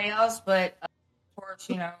about anybody else, but of course,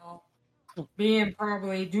 being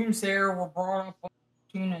probably Doomsayer were brought up on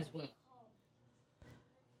the tune as well.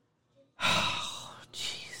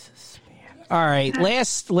 Jesus, man. All right,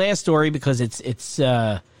 last story because it's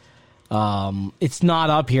not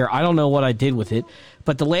up here. I don't know what I did with it,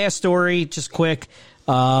 but the last story, just quick.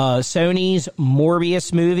 Sony's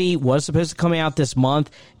Morbius movie was supposed to come out this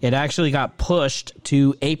month. It actually got pushed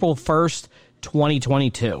to April 1st,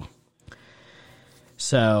 2022.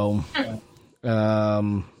 So,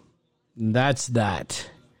 that's that.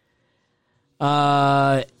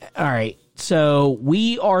 All right. So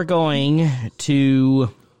we are going to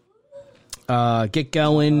get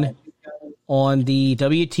going on the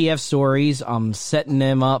WTF stories. I'm setting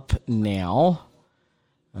them up now.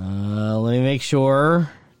 Let me make sure.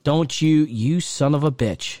 Don't you son of a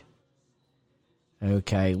bitch.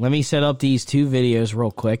 Okay, let me set up these 2 videos real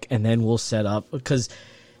quick, and then we'll set up, because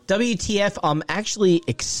WTF, I'm actually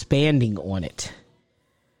expanding on it.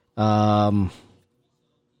 And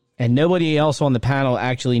nobody else on the panel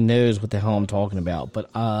actually knows what the hell I'm talking about,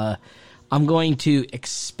 but I'm going to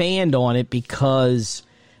expand on it because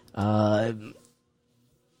let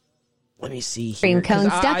me see here. Cream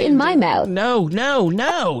cone stuck in my mouth.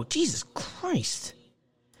 No. Jesus Christ.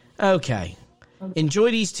 Okay.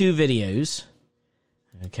 Enjoy these 2 videos.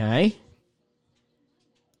 Okay.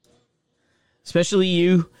 Especially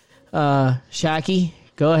you, Shaki.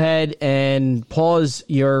 Go ahead and pause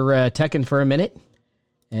your Tekken for a minute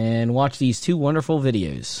and watch these 2 wonderful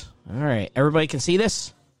videos. All right. Everybody can see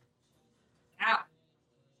this?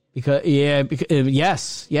 Because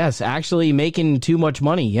yes. Actually making too much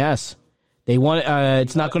money, yes. They want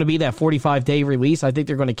it's not going to be that 45-day release. I think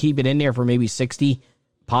they're going to keep it in there for maybe 60,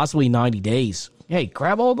 possibly 90 days. Hey,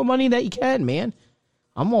 grab all the money that you can, man.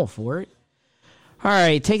 I'm all for it. All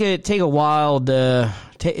right, take a wild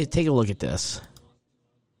take a look at this.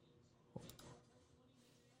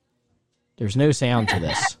 There's no sound to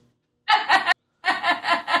this.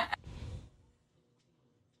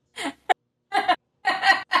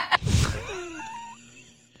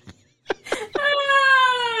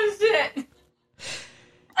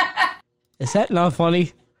 Is that not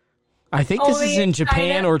funny? I think this is in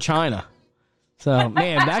Japan or China. So,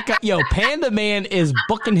 man, that guy, Panda Man is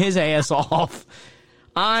booking his ass off.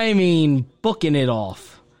 I mean, booking it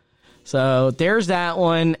off. So, there's that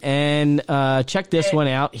one. And check this one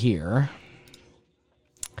out here.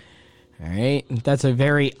 All right. That's a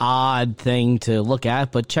very odd thing to look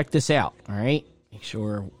at, but check this out. All right. Make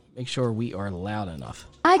sure we are loud enough.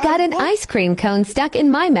 I got an ice cream cone stuck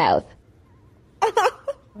in my mouth. Oh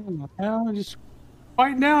my hell, just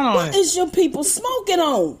bite down on What it. is your people smoking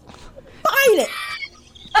on? Bite it.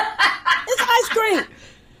 It's ice cream.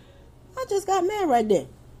 I just got mad right there.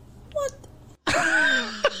 What?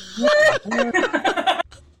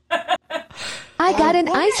 I got an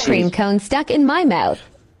ice cream cone stuck in my mouth.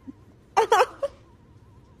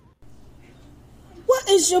 What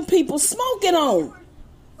is your people smoking on?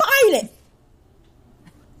 Bite it.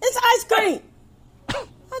 It's ice cream.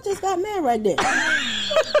 I just got mad right there.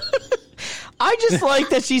 I just like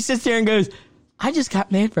that she sits there and goes, I just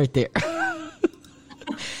got mad right there.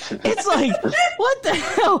 It's like, what the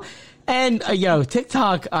hell? And,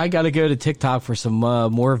 TikTok, I got to go to TikTok for some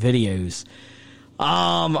more videos.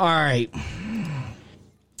 All right.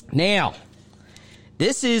 Now,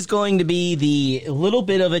 this is going to be the little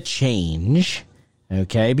bit of a change,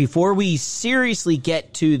 okay? Before we seriously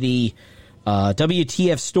get to the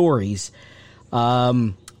WTF stories,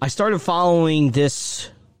 I started following this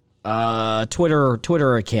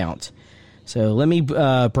Twitter account. So let me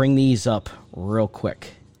bring these up real quick.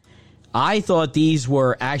 I thought these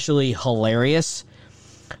were actually hilarious.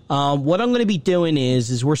 What I'm going to be doing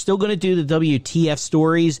is we're still going to do the WTF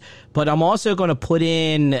stories, but I'm also going to put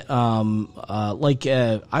in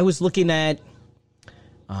I was looking at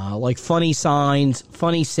like funny signs,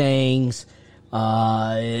 funny sayings,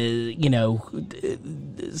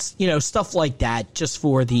 stuff like that, just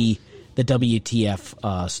for the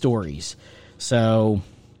WTF stories. So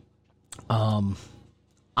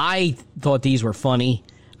I thought these were funny.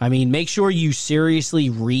 I mean, make sure you seriously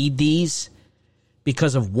read these,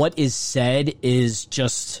 because of what is said is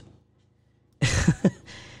just...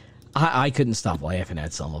 I couldn't stop laughing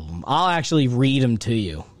at some of them. I'll actually read them to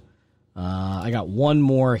you. I got one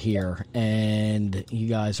more here, and you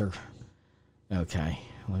guys are... Okay,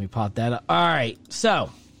 let me pop that up. All right, so...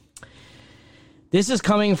 This is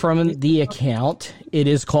coming from the account. It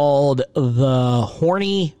is called The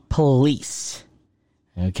Horny Police.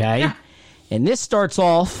 Okay? And this starts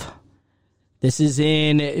off... This is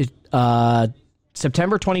in...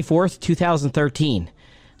 September 24th, 2013.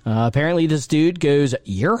 Apparently this dude goes,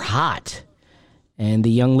 "You're hot." And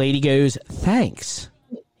the young lady goes, "Thanks."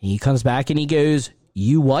 He comes back and he goes,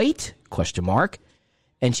 "You white?" ?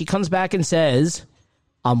 And she comes back and says,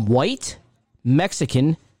 "I'm white,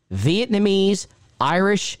 Mexican, Vietnamese,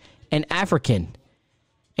 Irish, and African."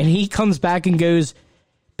 And he comes back and goes,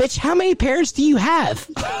 "Bitch, how many parents do you have?"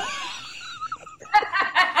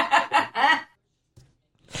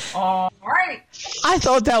 All right. I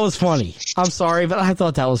thought that was funny. I'm sorry, but I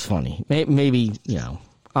thought that was funny. Maybe,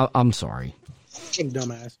 I'm sorry.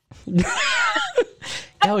 Dumbass.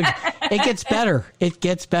 It gets better. It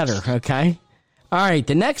gets better, okay? All right,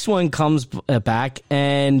 the next one comes back,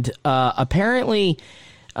 and apparently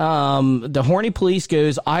the horny police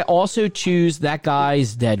goes, "I also choose that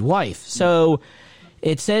guy's dead wife." So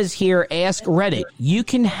it says here, ask Reddit. You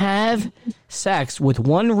can have sex with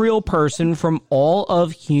one real person from all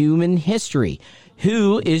of human history.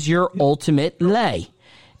 Who is your ultimate lay?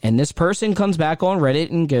 And this person comes back on Reddit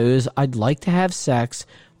and goes, "I'd like to have sex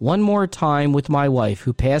one more time with my wife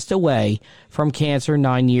who passed away from cancer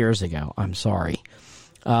 9 years ago. I'm sorry.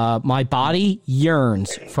 My body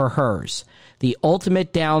yearns for hers. The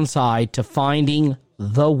ultimate downside to finding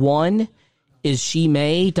the one is she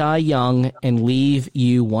may die young and leave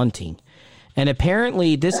you wanting." And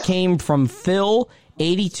apparently this came from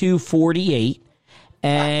Phil8248,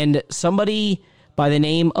 and somebody by the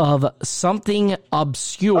name of Something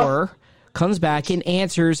Obscure comes back and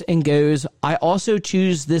answers and goes, "I also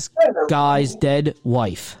choose this guy's dead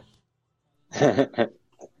wife."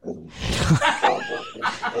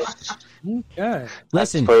 Okay.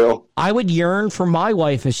 Listen, I would yearn for my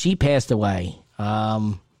wife if she passed away.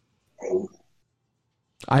 I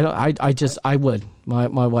would.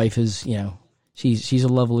 My wife is, she's a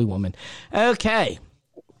lovely woman. Okay.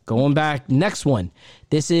 Going back, next one.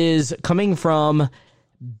 This is coming from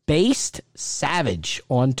Based Savage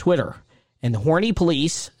on Twitter. And the horny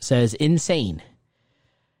police says insane.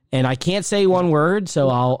 And I can't say one word, so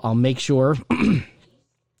I'll make sure.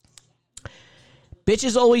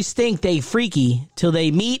 Bitches always think they freaky till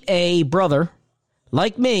they meet a brother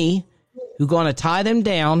like me who gonna tie them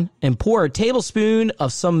down and pour a tablespoon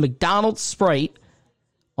of some McDonald's Sprite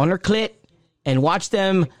on her clit and watch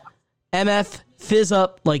them MF fizz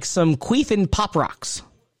up like some queefing Pop Rocks.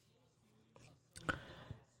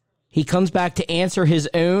 He comes back to answer his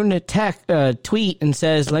own tweet and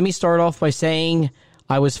says, "Let me start off by saying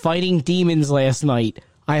I was fighting demons last night.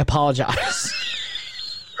 I apologize.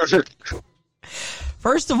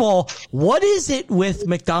 First of all, what is it with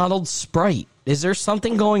McDonald's Sprite? Is there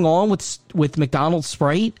something going on with McDonald's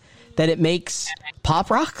Sprite that it makes Pop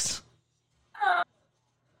Rocks?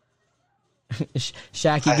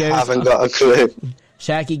 Shacky goes. I haven't got a clue.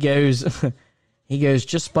 Shacky goes. He goes.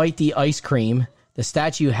 Just bite the ice cream. The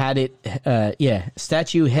statue had it.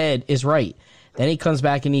 Statue head is right. Then he comes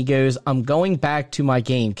back and he goes, "I'm going back to my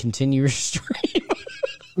game. Continue your stream."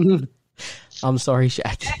 I'm sorry,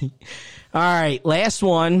 Shacky. All right, last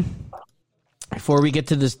one before we get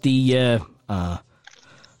to this. The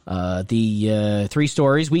 3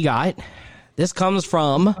 stories we got. This comes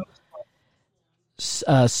from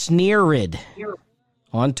Sneerid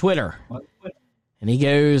on Twitter, and he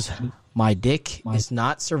goes, "My dick is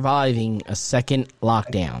not surviving a second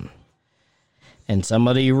lockdown." And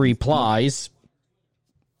somebody replies,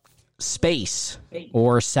 "Space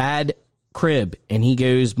or sad crib," and he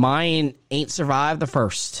goes, "Mine ain't survived the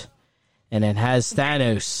first." And it has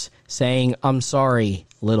Thanos saying, "I'm sorry,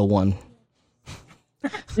 little one."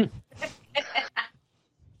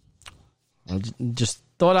 I just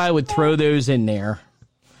thought I would throw those in there.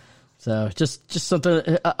 So just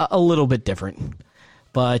something a little bit different.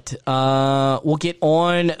 But we'll get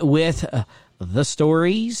on with the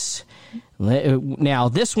stories. Now,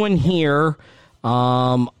 this one here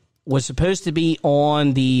was supposed to be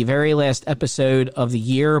on the very last episode of the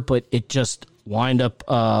year, but it just wind up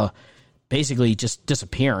basically just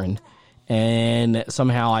disappearing. And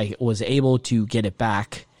somehow I was able to get it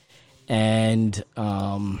back. And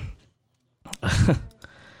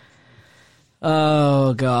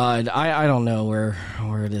oh God, I don't know where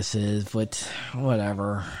this is, but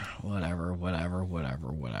whatever.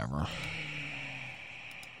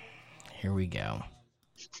 Here we go.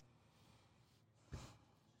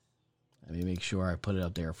 Let me make sure I put it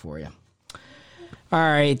up there for you. All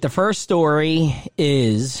right, the first story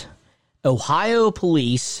is Ohio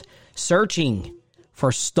police searching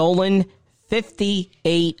for stolen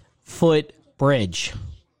 58-foot bridge.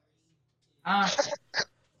 How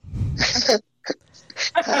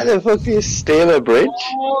the fuck do you steal a bridge?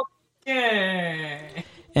 Okay.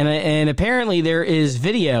 And apparently there is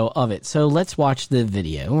video of it. So let's watch the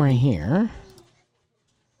video right here.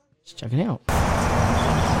 Let's check it out.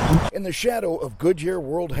 In the shadow of Goodyear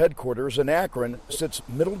World Headquarters in Akron sits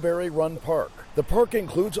Middlebury Run Park. The park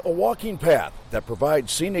includes a walking path that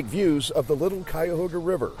provides scenic views of the Little Cuyahoga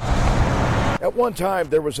River. At one time,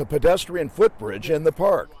 there was a pedestrian footbridge in the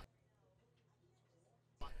park,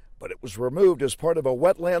 but it was removed as part of a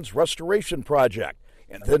wetlands restoration project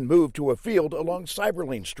and then moved to a field along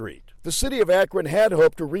Cyberlane Street. The city of Akron had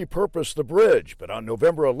hoped to repurpose the bridge, but on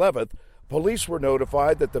November 11th, police were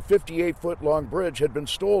notified that the 58-foot-long bridge had been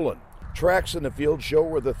stolen. Tracks in the field show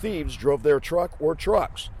where the thieves drove their truck or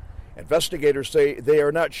trucks. Investigators say they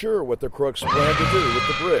are not sure what the crooks plan to do with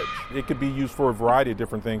the bridge. It could be used for a variety of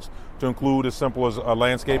different things, to include as simple as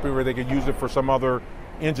landscaping, or they could use it for some other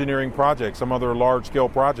engineering project, some other large-scale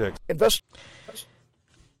project.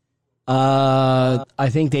 I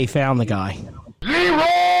think they found the guy.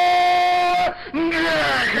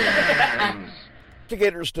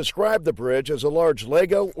 Investigators describe the bridge as a large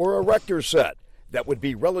Lego or erector set that would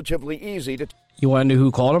be relatively easy to... You want to know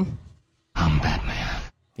who called him? I'm Batman.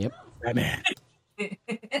 Yep. Batman.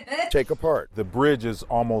 Take apart. The bridge is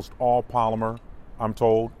almost all polymer, I'm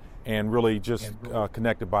told, and really just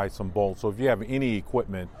connected by some bolts. So if you have any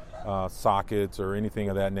equipment, sockets or anything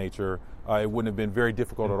of that nature, it wouldn't have been very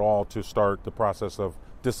difficult at all to start the process of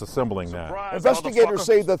disassembling that. Investigators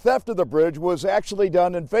say the theft of the bridge was actually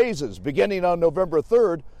done in phases, beginning on November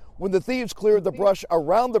 3rd, when the thieves cleared the brush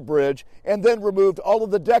around the bridge and then removed all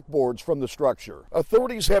of the deck boards from the structure.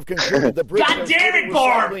 Authorities have concluded the bridge has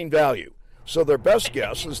recycling value, so their best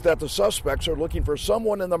guess is that the suspects are looking for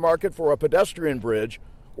someone in the market for a pedestrian bridge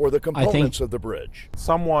or the components of the bridge.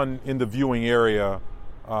 Someone in the viewing area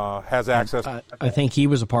has access. I think he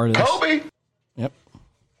was a part of this. Kobe! Yep.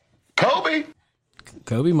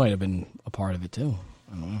 Kobe might have been a part of it too.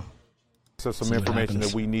 I don't know. So some information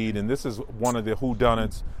that we need, and this is one of the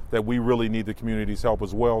whodunits that we really need the community's help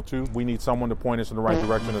as well too. We need someone to point us in the right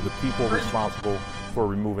direction of the people responsible for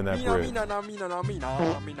removing that bridge.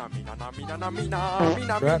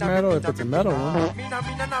 Rap metal, if it's a metal one.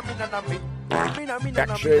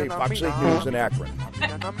 Jack Shea, Fox 8 News in Akron.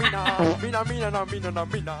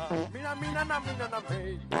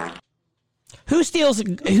 Who steals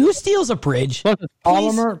a bridge? Plus it's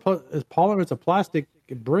polymer. It's a plastic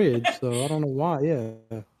bridge, so I don't know why. Yeah,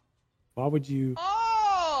 why would you?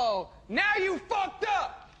 Oh, now you fucked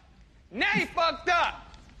up. Now you fucked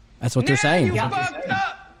up. That's what they're saying. You fucked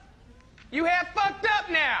up. You have fucked up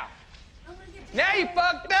now? Now you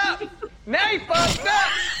fucked up. Now you fucked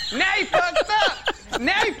up. Now you fucked up.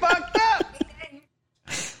 Now you fucked up.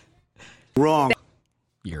 Wrong.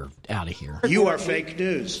 You're out of here. You are fake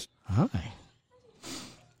news. Hi.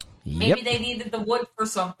 Maybe they needed the wood for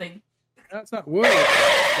something. That's not wood.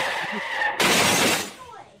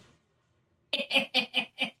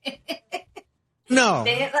 No.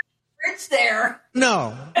 They hit like a bridge there.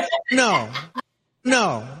 No.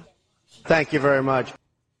 Thank you very much.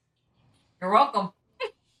 You're welcome.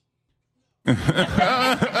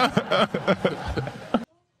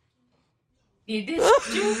 You did.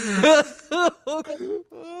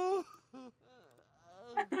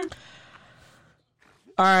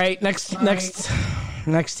 All right, next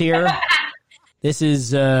here. This is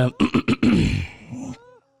sad.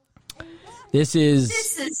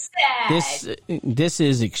 This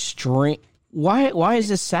is extreme. Why is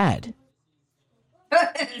this sad?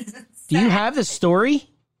 Do you have the story?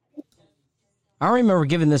 I don't remember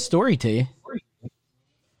giving this story to you.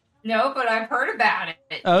 No, but I've heard about it.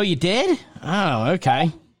 Oh, you did? Oh,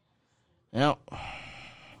 okay. Well,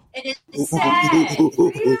 it is sad.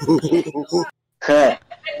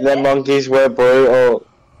 Them monkeys were brutal.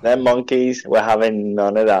 Them monkeys were having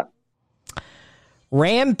none of that.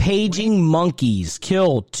 Rampaging monkeys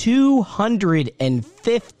kill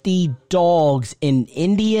 250 dogs in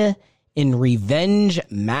India in revenge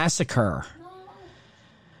massacre.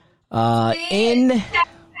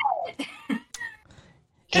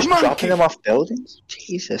 Just dropping them off buildings?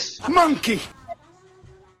 Jesus. Monkey.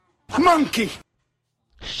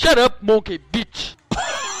 Shut up, monkey bitch.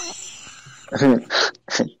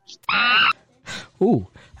 Ooh,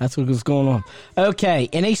 that's what was going on. Okay,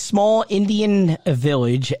 in a small Indian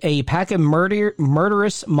village, a pack of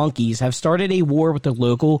murderous monkeys have started a war with the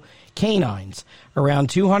local canines. Around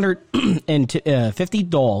 250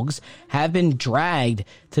 dogs have been dragged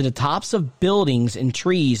to the tops of buildings and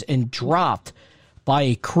trees and dropped by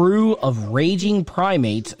a crew of raging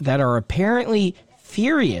primates that are apparently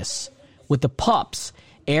furious with the pups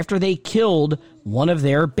after they killed one of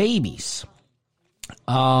their babies.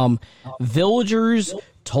 Villagers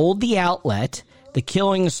told the outlet the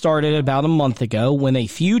killing started about a month ago when a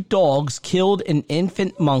few dogs killed an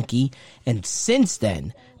infant monkey, and since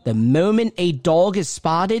then, the moment a dog is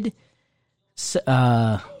spotted,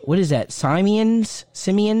 what is that?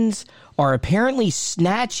 Simians are apparently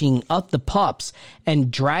snatching up the pups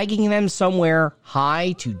and dragging them somewhere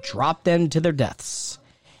high to drop them to their deaths.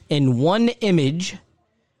 In one image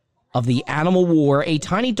of the animal war, a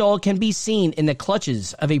tiny dog can be seen in the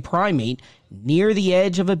clutches of a primate near the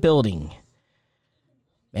edge of a building.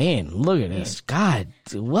 Man, look at this. God,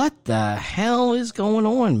 what the hell is going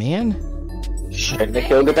on, man? Shouldn't have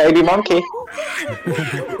killed the baby monkey.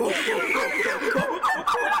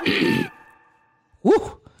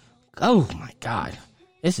 Woo! Oh my God,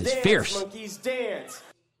 this is fierce. Monkeys dance.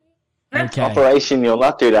 Okay. Operation, you'll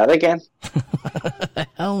not do that again.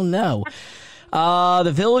 Hell no.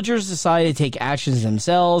 The villagers decided to take actions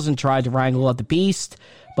themselves and tried to wrangle up the beast,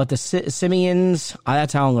 but the simians,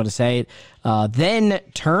 that's how I'm going to say it, then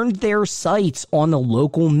turned their sights on the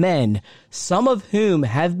local men, some of whom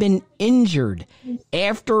have been injured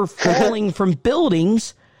after falling from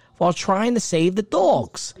buildings while trying to save the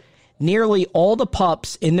dogs. Nearly all the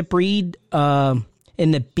pups in the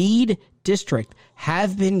Bede district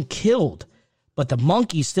have been killed, but the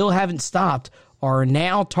monkeys still haven't stopped, are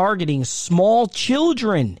now targeting small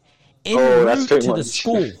children en route to the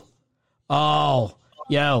school. Oh,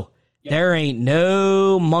 yo, there ain't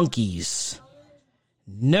no monkeys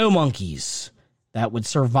that would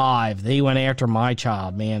survive. They went after my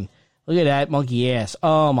child, man. Look at that monkey ass.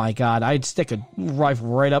 Oh my God, I'd stick a rifle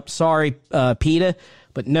right up. Sorry, PETA,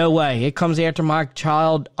 but no way. It comes after my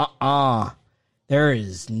child. There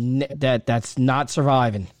is that's not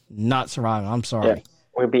surviving. Not surviving. I'm sorry. Yeah.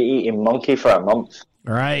 We'll be eating monkey for a month.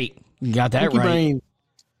 Right. You got that monkey right. Brain.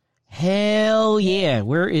 Hell yeah.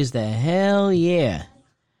 Where is the hell yeah?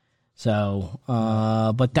 So,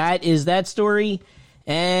 but that is that story.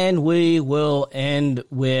 And we will end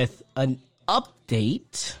with an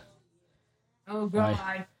update. Oh, God.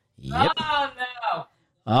 Yep. Oh, no.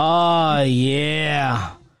 Oh,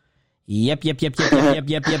 yeah. Yep.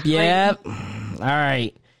 All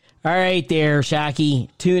right. All right there, Shaki.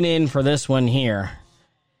 Tune in for this one here,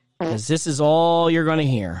 because this is all you're going to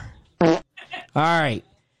hear. All right.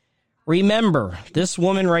 Remember, this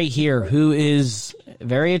woman right here, who is a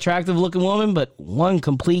very attractive looking woman, but one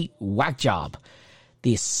complete whack job.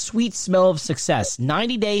 The Sweet Smell of Success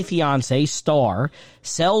 90 Day Fiancé star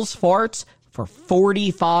sells farts for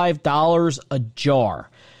 $45 a jar.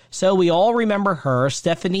 So we all remember her,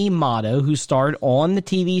 Stephanie Matto, who starred on the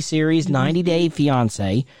TV series 90 Day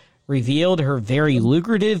Fiancé, revealed her very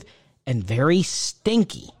lucrative and very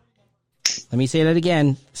stinky, let me say that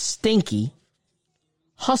again, stinky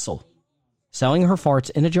hustle, selling her farts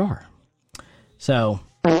in a jar. So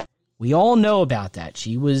we all know about that.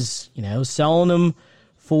 She was, selling them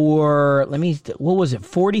for, what was it,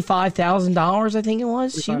 $45,000, I think it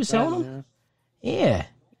was? She was selling them? Yeah.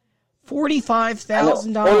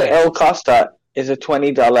 $45,000. All it'll cost her is a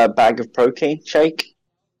 $20 bag of protein shake.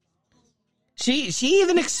 She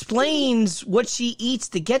even explains what she eats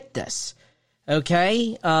to get this.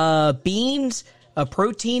 Okay? Beans, a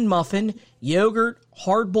protein muffin, yogurt,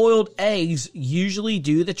 hard-boiled eggs usually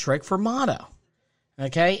do the trick for Matto.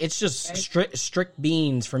 Okay? It's just strict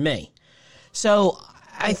beans for me. So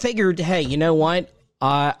I figured, hey, you know what?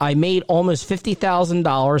 I made almost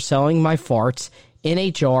 $50,000 selling my farts in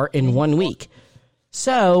a jar in 1 week.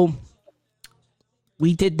 So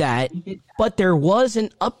we did that, but there was an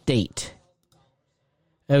update.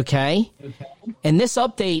 Okay? And this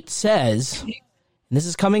update says, and this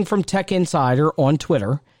is coming from Tech Insider on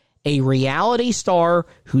Twitter, a reality star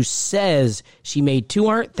who says she made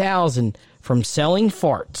 $200,000 from selling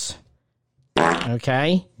farts.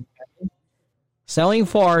 Okay? Selling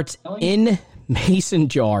farts in mason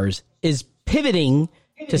jars is pivoting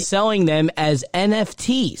to selling them as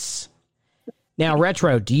NFTs. Now,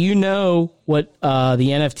 Retro, do you know what the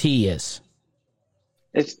NFT is?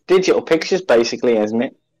 It's digital pictures, basically, isn't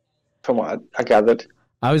it? From what I gathered.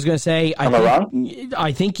 I was going to say,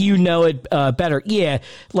 I think you know it better. Yeah,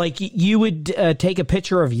 like you would take a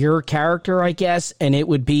picture of your character, I guess, and it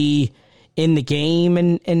would be in the game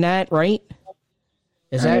and that, right?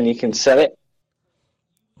 And you can sell it.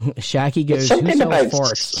 Shaky goes, something who sells about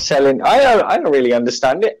farts? Selling. I don't really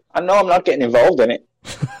understand it. I know I'm not getting involved in it.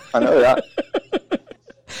 I know that.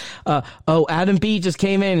 Adam B just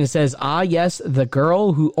came in and says, yes, the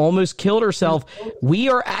girl who almost killed herself. We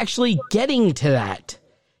are actually getting to that.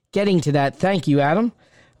 Thank you, Adam.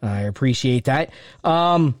 I appreciate that.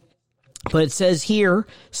 But it says here,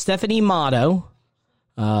 Stephanie Matto,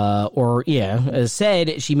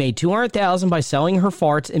 said she made $200,000 by selling her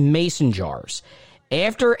farts in mason jars.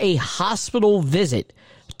 After a hospital visit,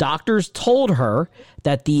 doctors told her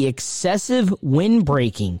that the excessive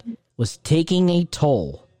windbreaking was taking a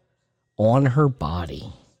toll on her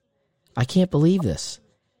body. I can't believe this.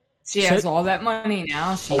 She has all that money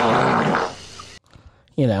now. There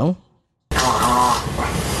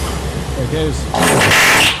it goes.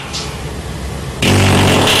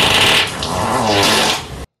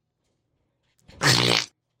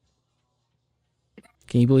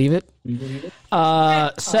 Can you believe it?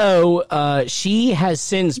 So she has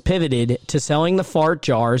since pivoted to selling the fart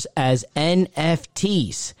jars as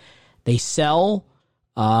NFTs. They sell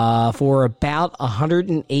for about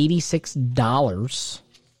 $186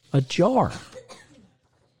 a jar.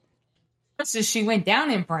 So she went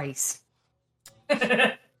down in price.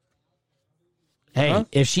 Hey,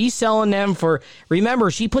 if she's selling them for...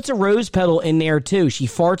 Remember, she puts a rose petal in there, too. She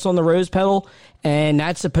farts on the rose petal, and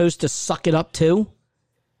that's supposed to suck it up, too.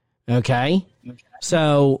 Okay?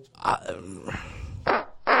 So... she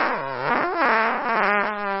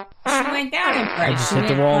went down in price. I just hit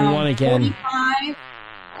the wrong one again.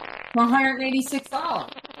 $45 to $186.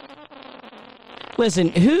 Listen,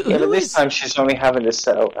 but this time she's only having to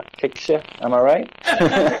sell a picture. Am I right?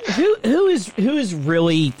 who is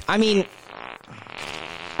really... I mean...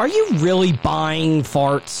 Are you really buying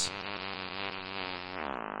farts?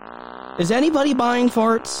 Is anybody buying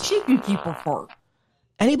farts? She can keep a fart.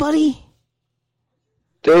 Anybody?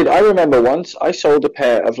 Dude, I remember once I sold a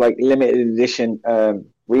pair of limited edition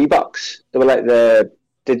Reeboks. They were like the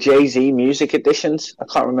Jay-Z music editions. I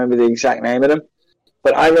can't remember the exact name of them.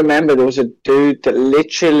 But I remember there was a dude that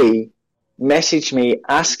literally messaged me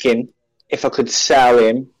asking if I could sell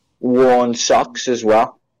him worn socks as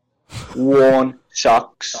well. Worn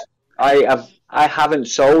socks. I haven't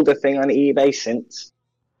sold a thing on eBay since.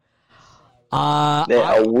 There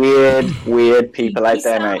are weird people out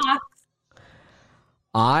there, mate.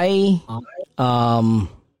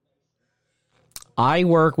 I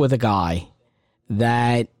work with a guy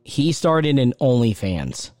that he started an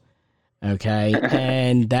OnlyFans. Okay,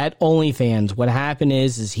 and that OnlyFans, what happened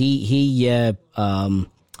is what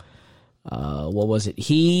was it?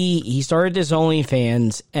 He started this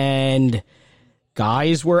OnlyFans, and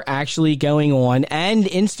guys were actually going on, and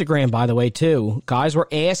Instagram, by the way, too. Guys were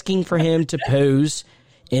asking for him to pose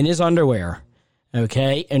in his underwear,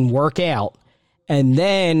 okay, and work out. And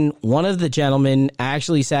then one of the gentlemen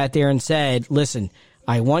actually sat there and said, listen,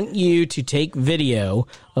 I want you to take video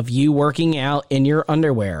of you working out in your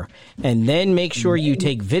underwear, and then make sure you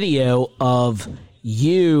take video of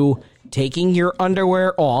you taking your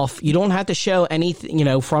underwear off. You don't have to show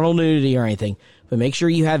anything, frontal nudity or anything, but make sure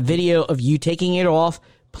you have video of you taking it off.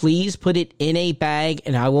 Please put it in a bag,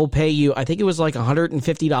 and I will pay you. I think it was like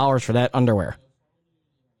 $150 for that underwear.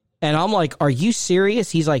 And I'm like, are you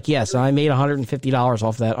serious? He's like, yes, I made $150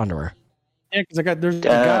 off that underwear. Yeah, because there's a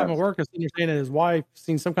guy at my work that's saying that his wife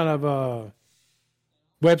seen some kind of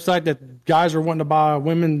website that guys are wanting to buy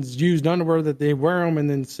women's used underwear that they wear them and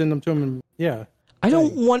then send them to them. And yeah, I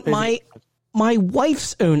don't want my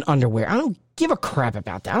wife's own underwear. I don't give a crap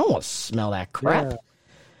about that. I don't want to smell that crap. Yeah.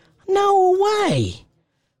 No way!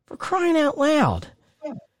 For crying out loud.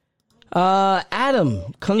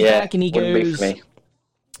 Adam comes back and he goes,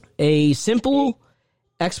 a simple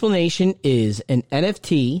explanation is an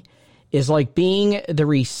NFT is like being the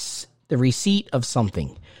receipt of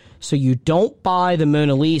something. So you don't buy the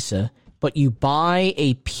Mona Lisa, but you buy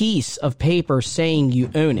a piece of paper saying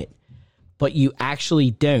you own it, but you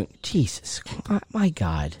actually don't. Jesus, my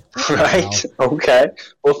God. Right. Okay.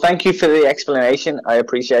 Well, thank you for the explanation. I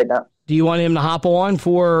appreciate that. Do you want him to hop on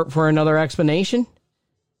for another explanation?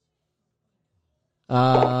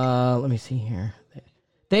 Let me see here.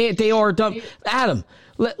 They are done. Adam,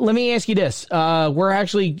 let me ask you this. We're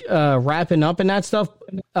actually wrapping up and that stuff.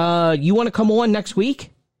 You want to come on next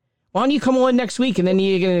week? Why don't you come on next week and then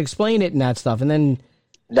you can explain it and that stuff, and then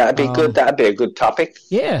that'd be good. That'd be a good topic.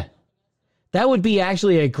 Yeah, that would be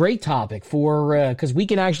actually a great topic for because we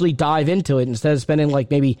can actually dive into it instead of spending like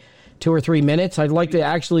maybe 2 or 3 minutes. I'd like to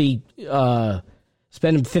actually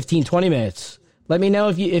spend 15, 20 minutes. Let me know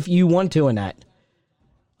if you want to in that.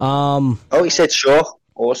 He said sure.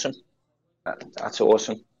 Awesome. That's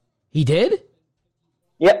awesome. He did?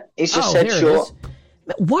 Yep, he's just said sure.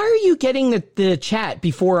 Why are you getting the chat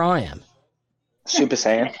before I am? Super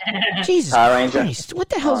Saiyan. Jesus Christ, what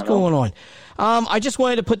the hell's going on? I just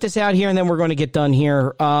wanted to put this out here, and then we're going to get done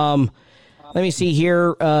here. Let me see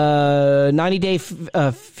here. 90 Day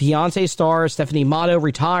Fiancé star Stephanie Matto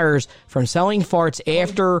retires from selling farts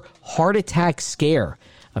after heart attack scare.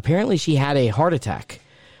 Apparently, she had a heart attack.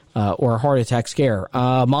 Or a heart attack scare.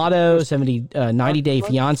 Matto, 90 Day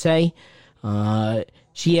Fiancé.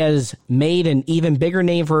 She has made an even bigger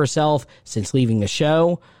name for herself since leaving the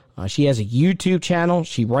show. She has a YouTube channel.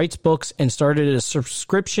 She writes books and started a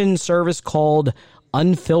subscription service called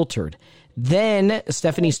Unfiltered. Then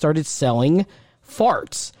Stephanie started selling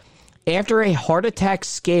farts. After a heart attack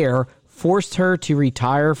scare forced her to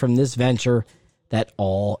retire from this venture, that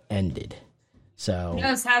all ended. So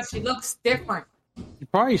notice how she looks different. She's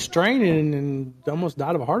probably straining and almost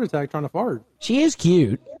died of a heart attack trying to fart. She is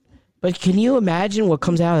cute, but can you imagine what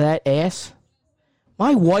comes out of that ass?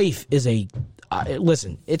 My wife is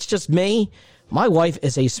listen, it's just me. My wife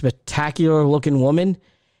is a spectacular looking woman,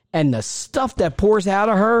 and the stuff that pours out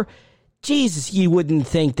of her, Jesus, you wouldn't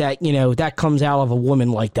think that, that comes out of a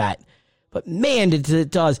woman like that. But man,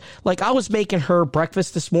 it does. Like, I was making her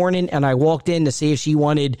breakfast this morning, and I walked in to see if she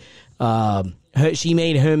wanted, she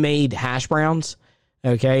made homemade hash browns.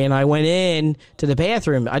 Okay, and I went in to the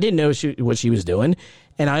bathroom. I didn't know what she was doing.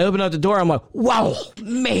 And I opened up the door. I'm like, wow,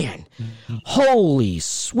 man. Holy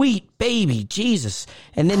sweet baby Jesus.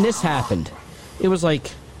 And then this happened. It was like,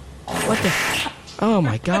 what the? Oh,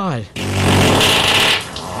 my God.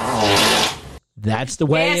 That's the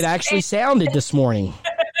way it actually sounded this morning.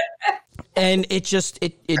 And it just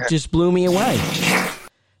blew me away.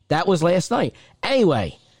 That was last night.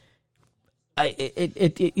 Anyway.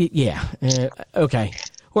 Okay.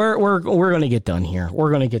 We're gonna get done here.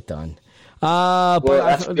 We're gonna get done. Well,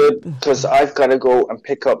 that's good because I've got to go and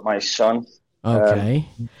pick up my son. Okay.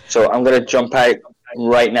 So I'm gonna jump out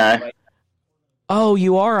right now. Oh,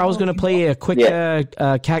 you are? I was gonna play a quick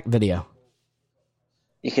cat video.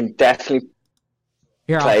 You can definitely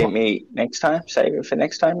play me next time. Save it for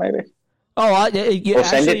next time, maybe. Oh, or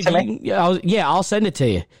send it to me. I'll send it to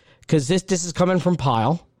you because this is coming from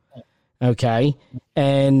Pyle. Okay,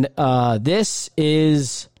 and this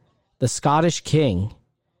is the Scottish King,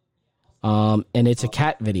 and it's a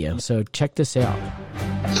cat video. So check this out.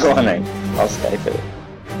 Go on, then. I'll stay for it.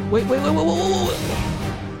 Wait.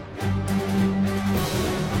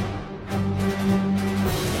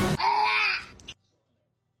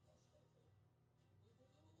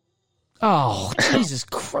 Oh, Jesus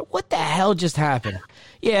Christ! What the hell just happened?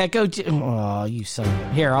 Yeah, go. Oh, you son of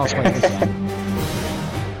a... Here, I'll play this out.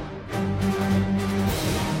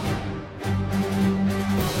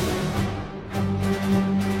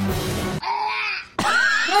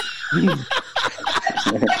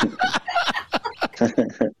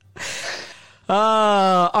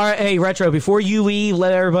 All right, hey, Retro, before you leave,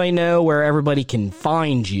 let everybody know where everybody can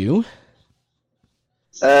find you.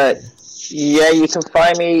 Yeah, you can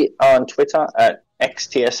find me on Twitter at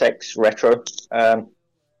XTSXRetro.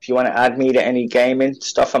 If you want to add me to any gaming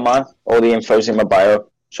stuff I'm on, all the info's in my bio.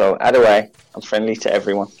 So add away. I'm friendly to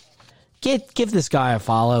everyone. Give this guy a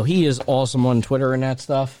follow. He is awesome on Twitter and that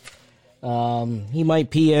stuff. He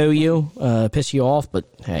might PO you, piss you off, but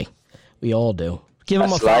hey, we all do. Give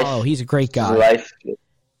him a follow. Life. He's a great guy. Life.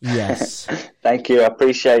 Yes. Thank you. I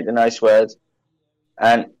appreciate the nice words.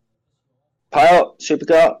 And Pyle,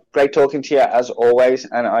 Supergirl, great talking to you as always.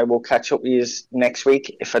 And I will catch up with you next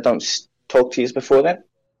week if I don't talk to you before then.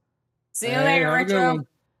 See you later, Retro.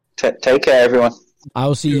 Take care, everyone. I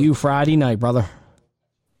will see you Friday night, brother.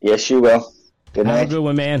 Yes, you will. Good night. Have a good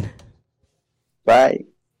one, man. Bye.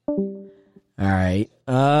 All right.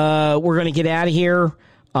 We're going to get out of here.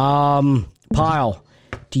 Pyle,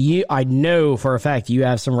 I know for a fact you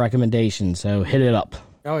have some recommendations, so hit it up.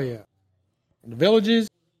 Oh, yeah. The Villages,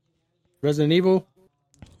 Resident Evil.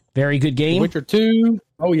 Very good game. Witcher 2.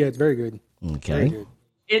 Oh, yeah, it's very good. Okay. Very good.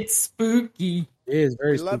 It's spooky. It is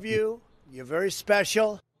very spooky. Love you. You're very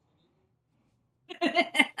special.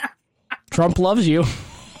 Trump loves you.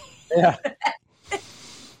 Yeah.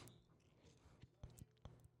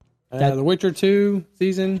 The Witcher 2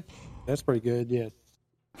 season, that's pretty good, yes.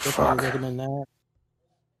 Definitely recommend that.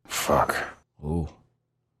 Fuck. Ooh.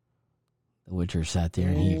 The Witcher sat there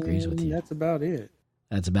and he agrees with you. That's about it.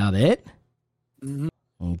 That's about it? Mm-hmm.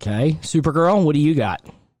 Okay. Supergirl, what do you got?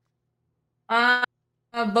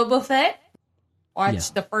 Boba Fett.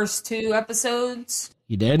 Watched the first 2 episodes.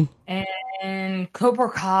 You did? And Cobra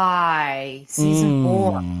Kai season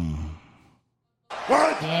 4.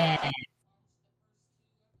 What? Yeah.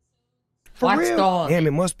 For Watch real? Dogs. Damn,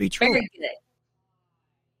 it must be true. Very good.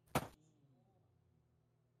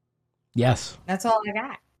 Yes. That's all I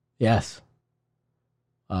got. Yes.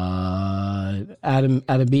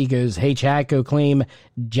 Adam B goes, hey, chat, go claim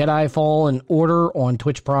Jedi Fallen Order on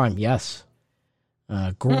Twitch Prime. Yes.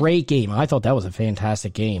 Great game. I thought that was a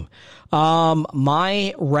fantastic game.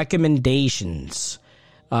 My recommendations.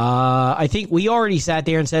 I think we already sat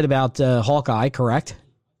there and said about Hawkeye, correct?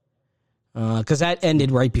 Because that ended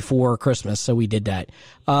right before Christmas, so we did that.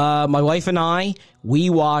 My wife and I, we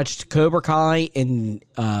watched Cobra Kai in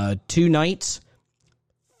 2 nights.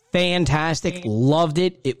 Fantastic. Loved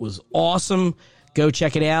it. It was awesome. Go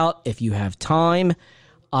check it out if you have time.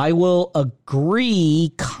 I will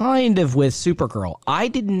agree kind of with Supergirl. I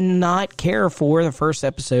did not care for the first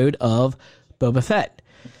episode of Boba Fett.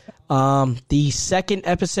 The second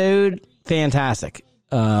episode, fantastic.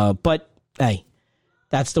 But, hey,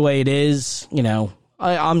 that's the way it is. You know,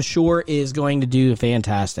 I'm sure is going to do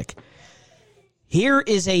fantastic. Here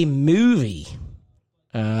is a movie.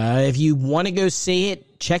 If you want to go see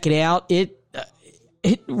it, check it out. It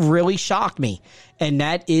really shocked me. And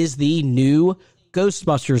that is the new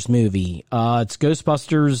Ghostbusters movie. It's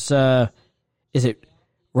Ghostbusters, is it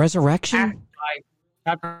Resurrection?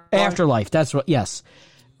 Afterlife. That's what, yes.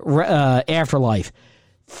 Afterlife.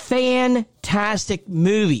 Fantastic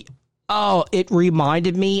movie. Oh, it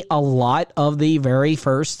reminded me a lot of the very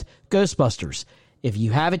first Ghostbusters. If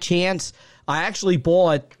you have a chance, I actually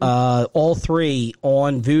bought all 3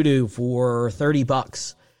 on Vudu for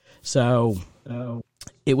 $30. So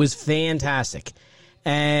it was fantastic.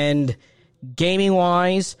 And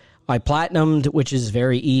gaming-wise, I platinumed, which is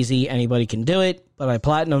very easy. Anybody can do it. But I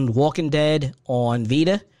platinumed Walking Dead on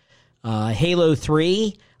Vita. Halo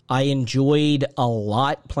 3, I enjoyed a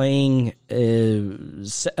lot playing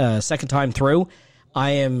second time through. I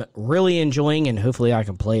am really enjoying, and hopefully I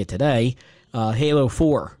can play it today, Halo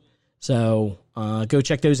 4. So go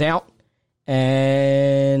check those out.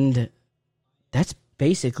 And that's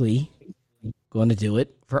basically going to do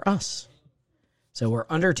it for us. So we're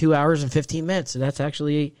under 2 hours and 15 minutes, so that's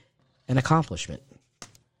actually an accomplishment.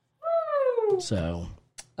 Woo! So,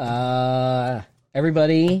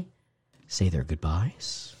 everybody say their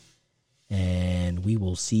goodbyes, and we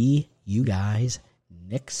will see you guys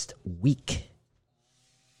next week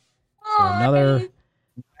for another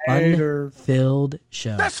fun-filled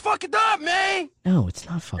show. That's fucking up, man! No, it's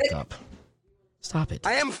not fucked up. Stop it.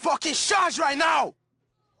 I am fucking charged right now!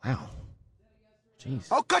 Wow. Jeez.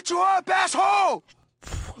 I'll cut you up, asshole!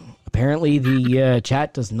 Apparently, the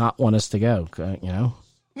chat does not want us to go. You know.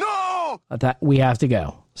 No. That we have to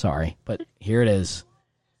go. Sorry, but here it is.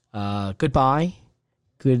 Goodbye.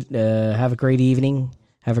 Good. Have a great evening.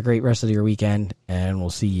 Have a great rest of your weekend, and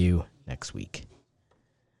we'll see you next week.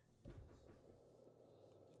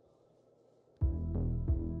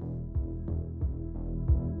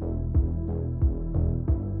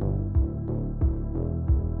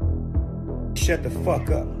 shut the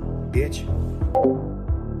fuck up, bitch.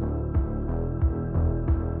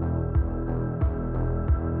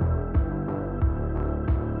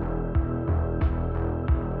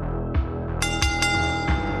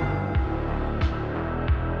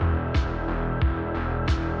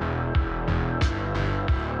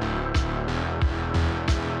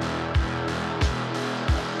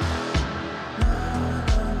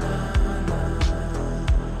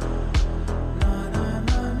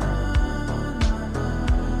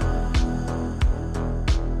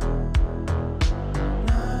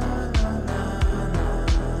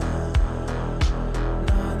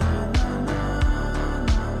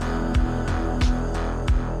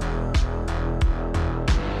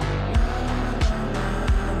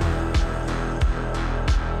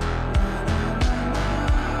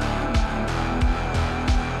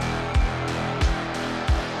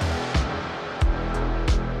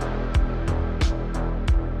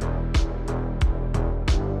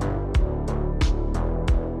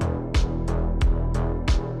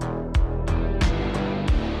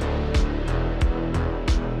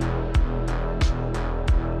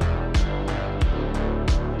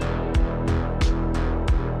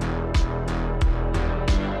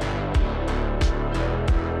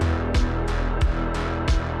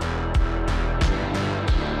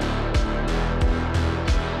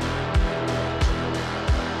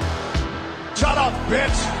 Shut up,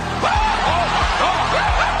 bitch!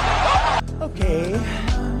 Okay.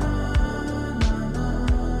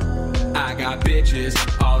 I got bitches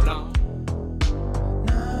all on.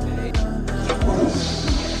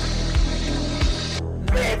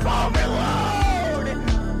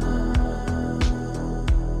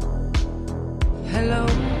 Hello.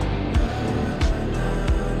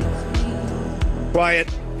 Quiet,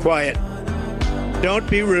 quiet. Don't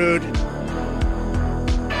be rude.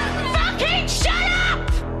 Fucking shut up!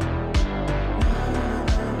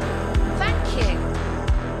 Thank you.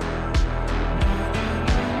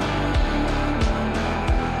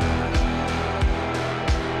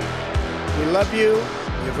 We love you.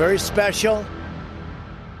 You're very special.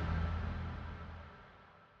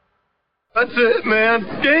 That's it, man.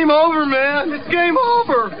 Game over, man. It's game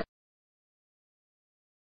over.